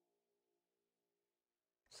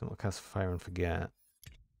 someone cast Fire and Forget.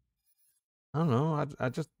 I don't know, I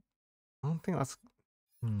don't think that's...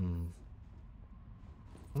 I don't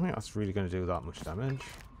think that's really going to do that much damage.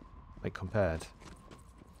 Like, compared.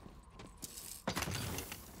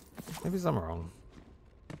 Maybe I'm wrong.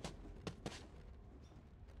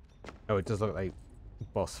 Oh, it does look like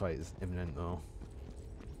boss fight is imminent, though.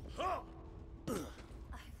 I've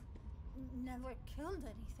never killed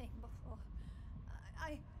anything before.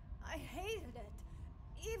 I hated it.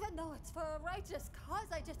 Even though it's for a righteous cause,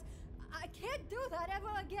 I can't do that ever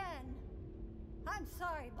again. I'm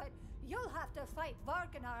sorry, but you'll have to fight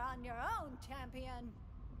Varkanar on your own, champion.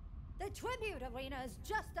 The tribute arena is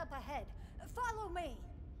just up ahead. Follow me.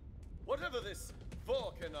 Whatever this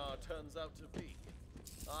Vorkanar turns out to be,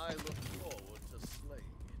 I look forward to slaying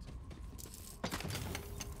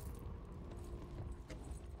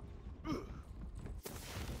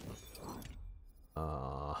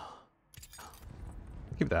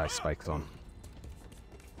Keep the ice spikes on.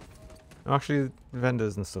 Actually,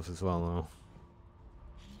 vendors and stuff as well,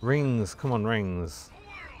 though. Rings, come on, rings.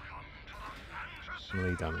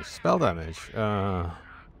 Melee damage. Spell damage. No.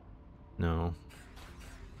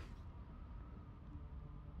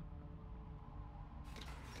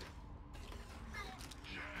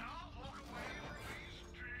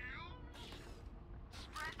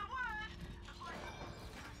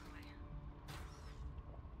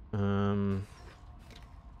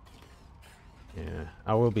 Yeah,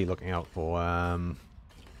 I will be looking out for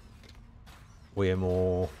way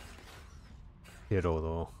more hero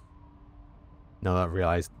though. Now that I've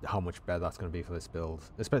realised how much better that's going to be for this build,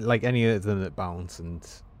 especially like any of them that bounce and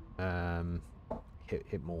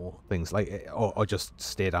hit more things, like or just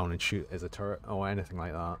stay down and shoot as a turret or anything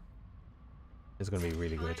like that. It's going to be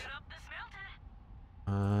really good.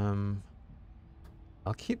 I'll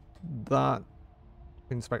keep that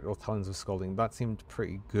Spectral Talons of Scalding. That seemed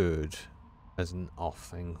pretty good as an off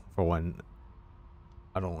thing for when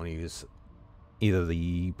I don't want to use either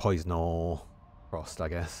the poison or frost, I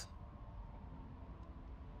guess.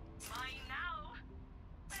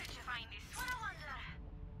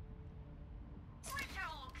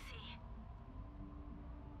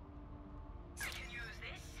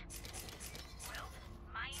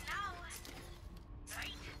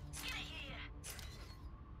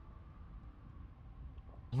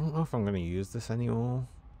 I don't know if I'm going to use this anymore.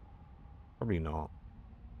 Probably not.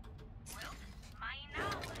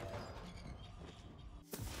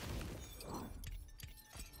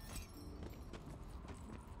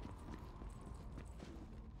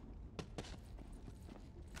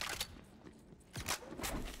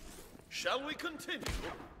 Shall we continue?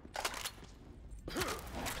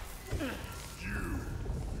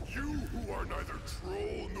 You who are neither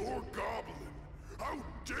troll nor goblin, how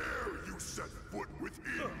dare you set foot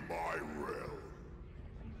within my realm?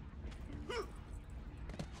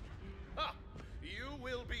 Ha! You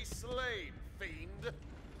will be slain, fiend!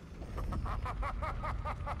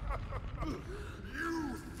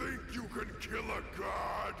 You think you can kill a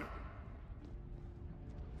god?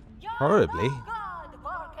 Probably. God,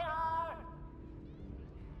 Varkanar!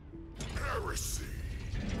 Heresy!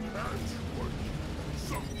 That's what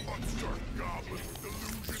some upstart goblin with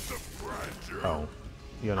delusions of grandeur. Oh,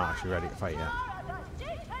 you're not actually ready to fight yet.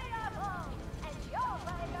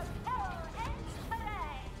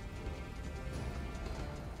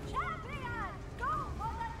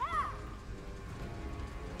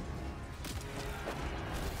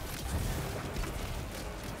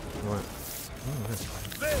 Right. Oh,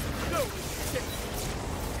 There's no escape.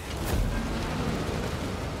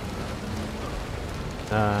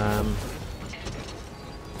 I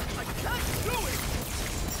can't do it!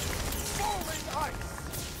 Falling ice!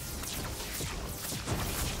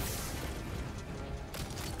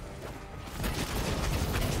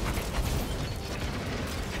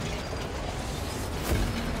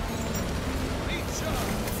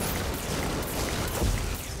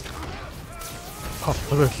 Oh,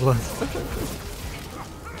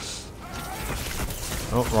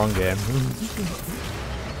 oh, wrong game.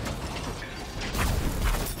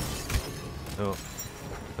 Oh,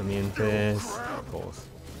 immune face, of course.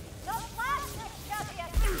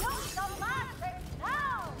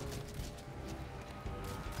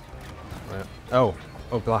 Right. Oh,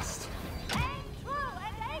 oh, blast.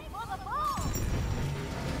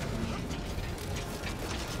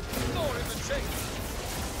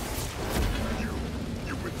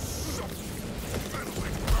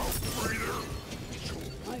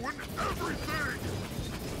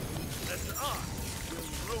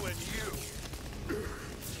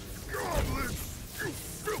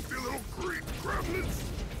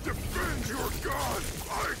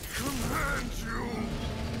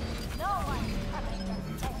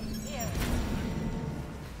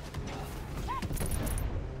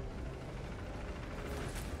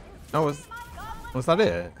 Oh, was that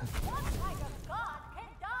it?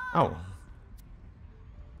 Oh.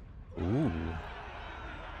 Ooh.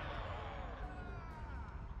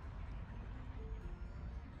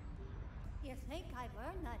 You think I've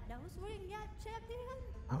earned that nose ring yet, champion?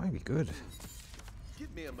 That might be good.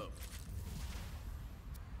 Give me a moment.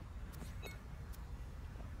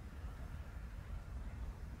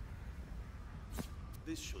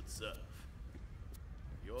 This should serve.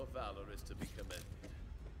 Your valor is to be commended.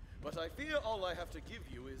 But I fear all I have to give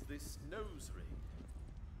you is this nose ring.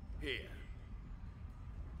 Here.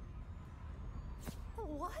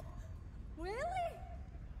 What? Really?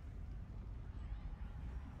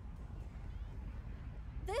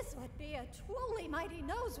 This would be a truly mighty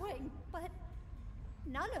nose ring, but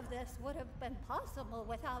none of this would have been possible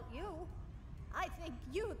without you. I think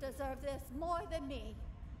you deserve this more than me.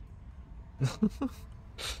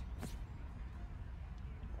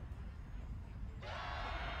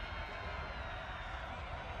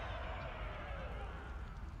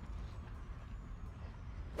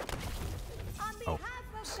 On behalf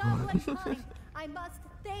of Goblinkind, I must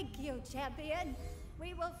thank you, champion.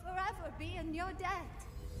 We will forever be in your debt.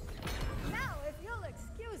 Now, if you'll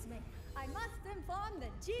excuse me, I must inform the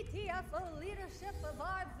GTFO leadership of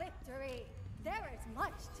our victory. There is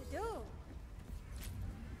much to do.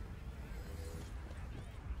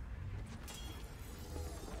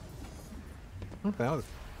 Okay,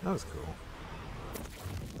 that was cool.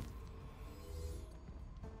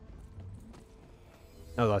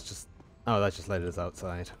 Oh, that just let us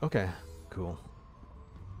outside. Okay, cool.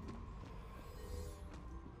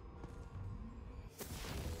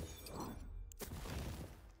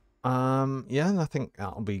 Yeah, and I think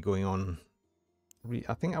that'll be going on.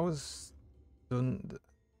 I think I was done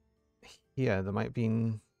here. There might have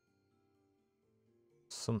been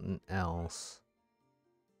something else,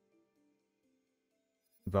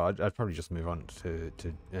 but I'd probably just move on to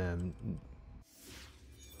do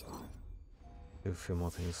a few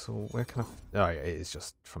more things. So where can I? Oh, yeah, it is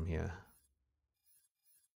just from here.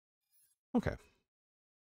 Okay.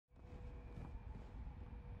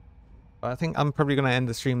 I think I'm probably going to end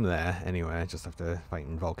the stream there anyway, just after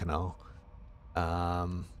fighting Volcanal.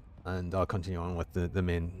 And I'll continue on with the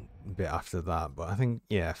main bit after that. But I think,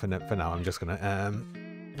 yeah, for now, I'm just going to...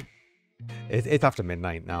 It's after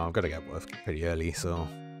midnight now. I've got to get work pretty early, so...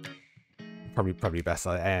 Probably best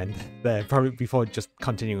I end there, probably before just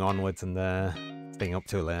continuing onwards and staying up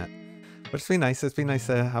too late. But it's been nice. It's been nice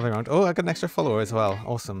having around. Oh, I got an extra follower as well.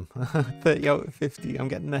 Awesome. 30 out of 50. I'm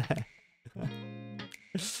getting there.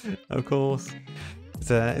 Of course,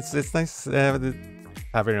 it's nice having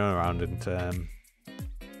everyone around, and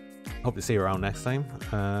hope to see you around next time.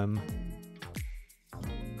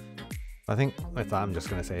 I think with that, I'm just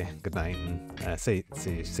gonna say good night and see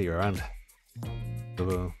you around.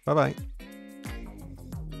 Bye bye.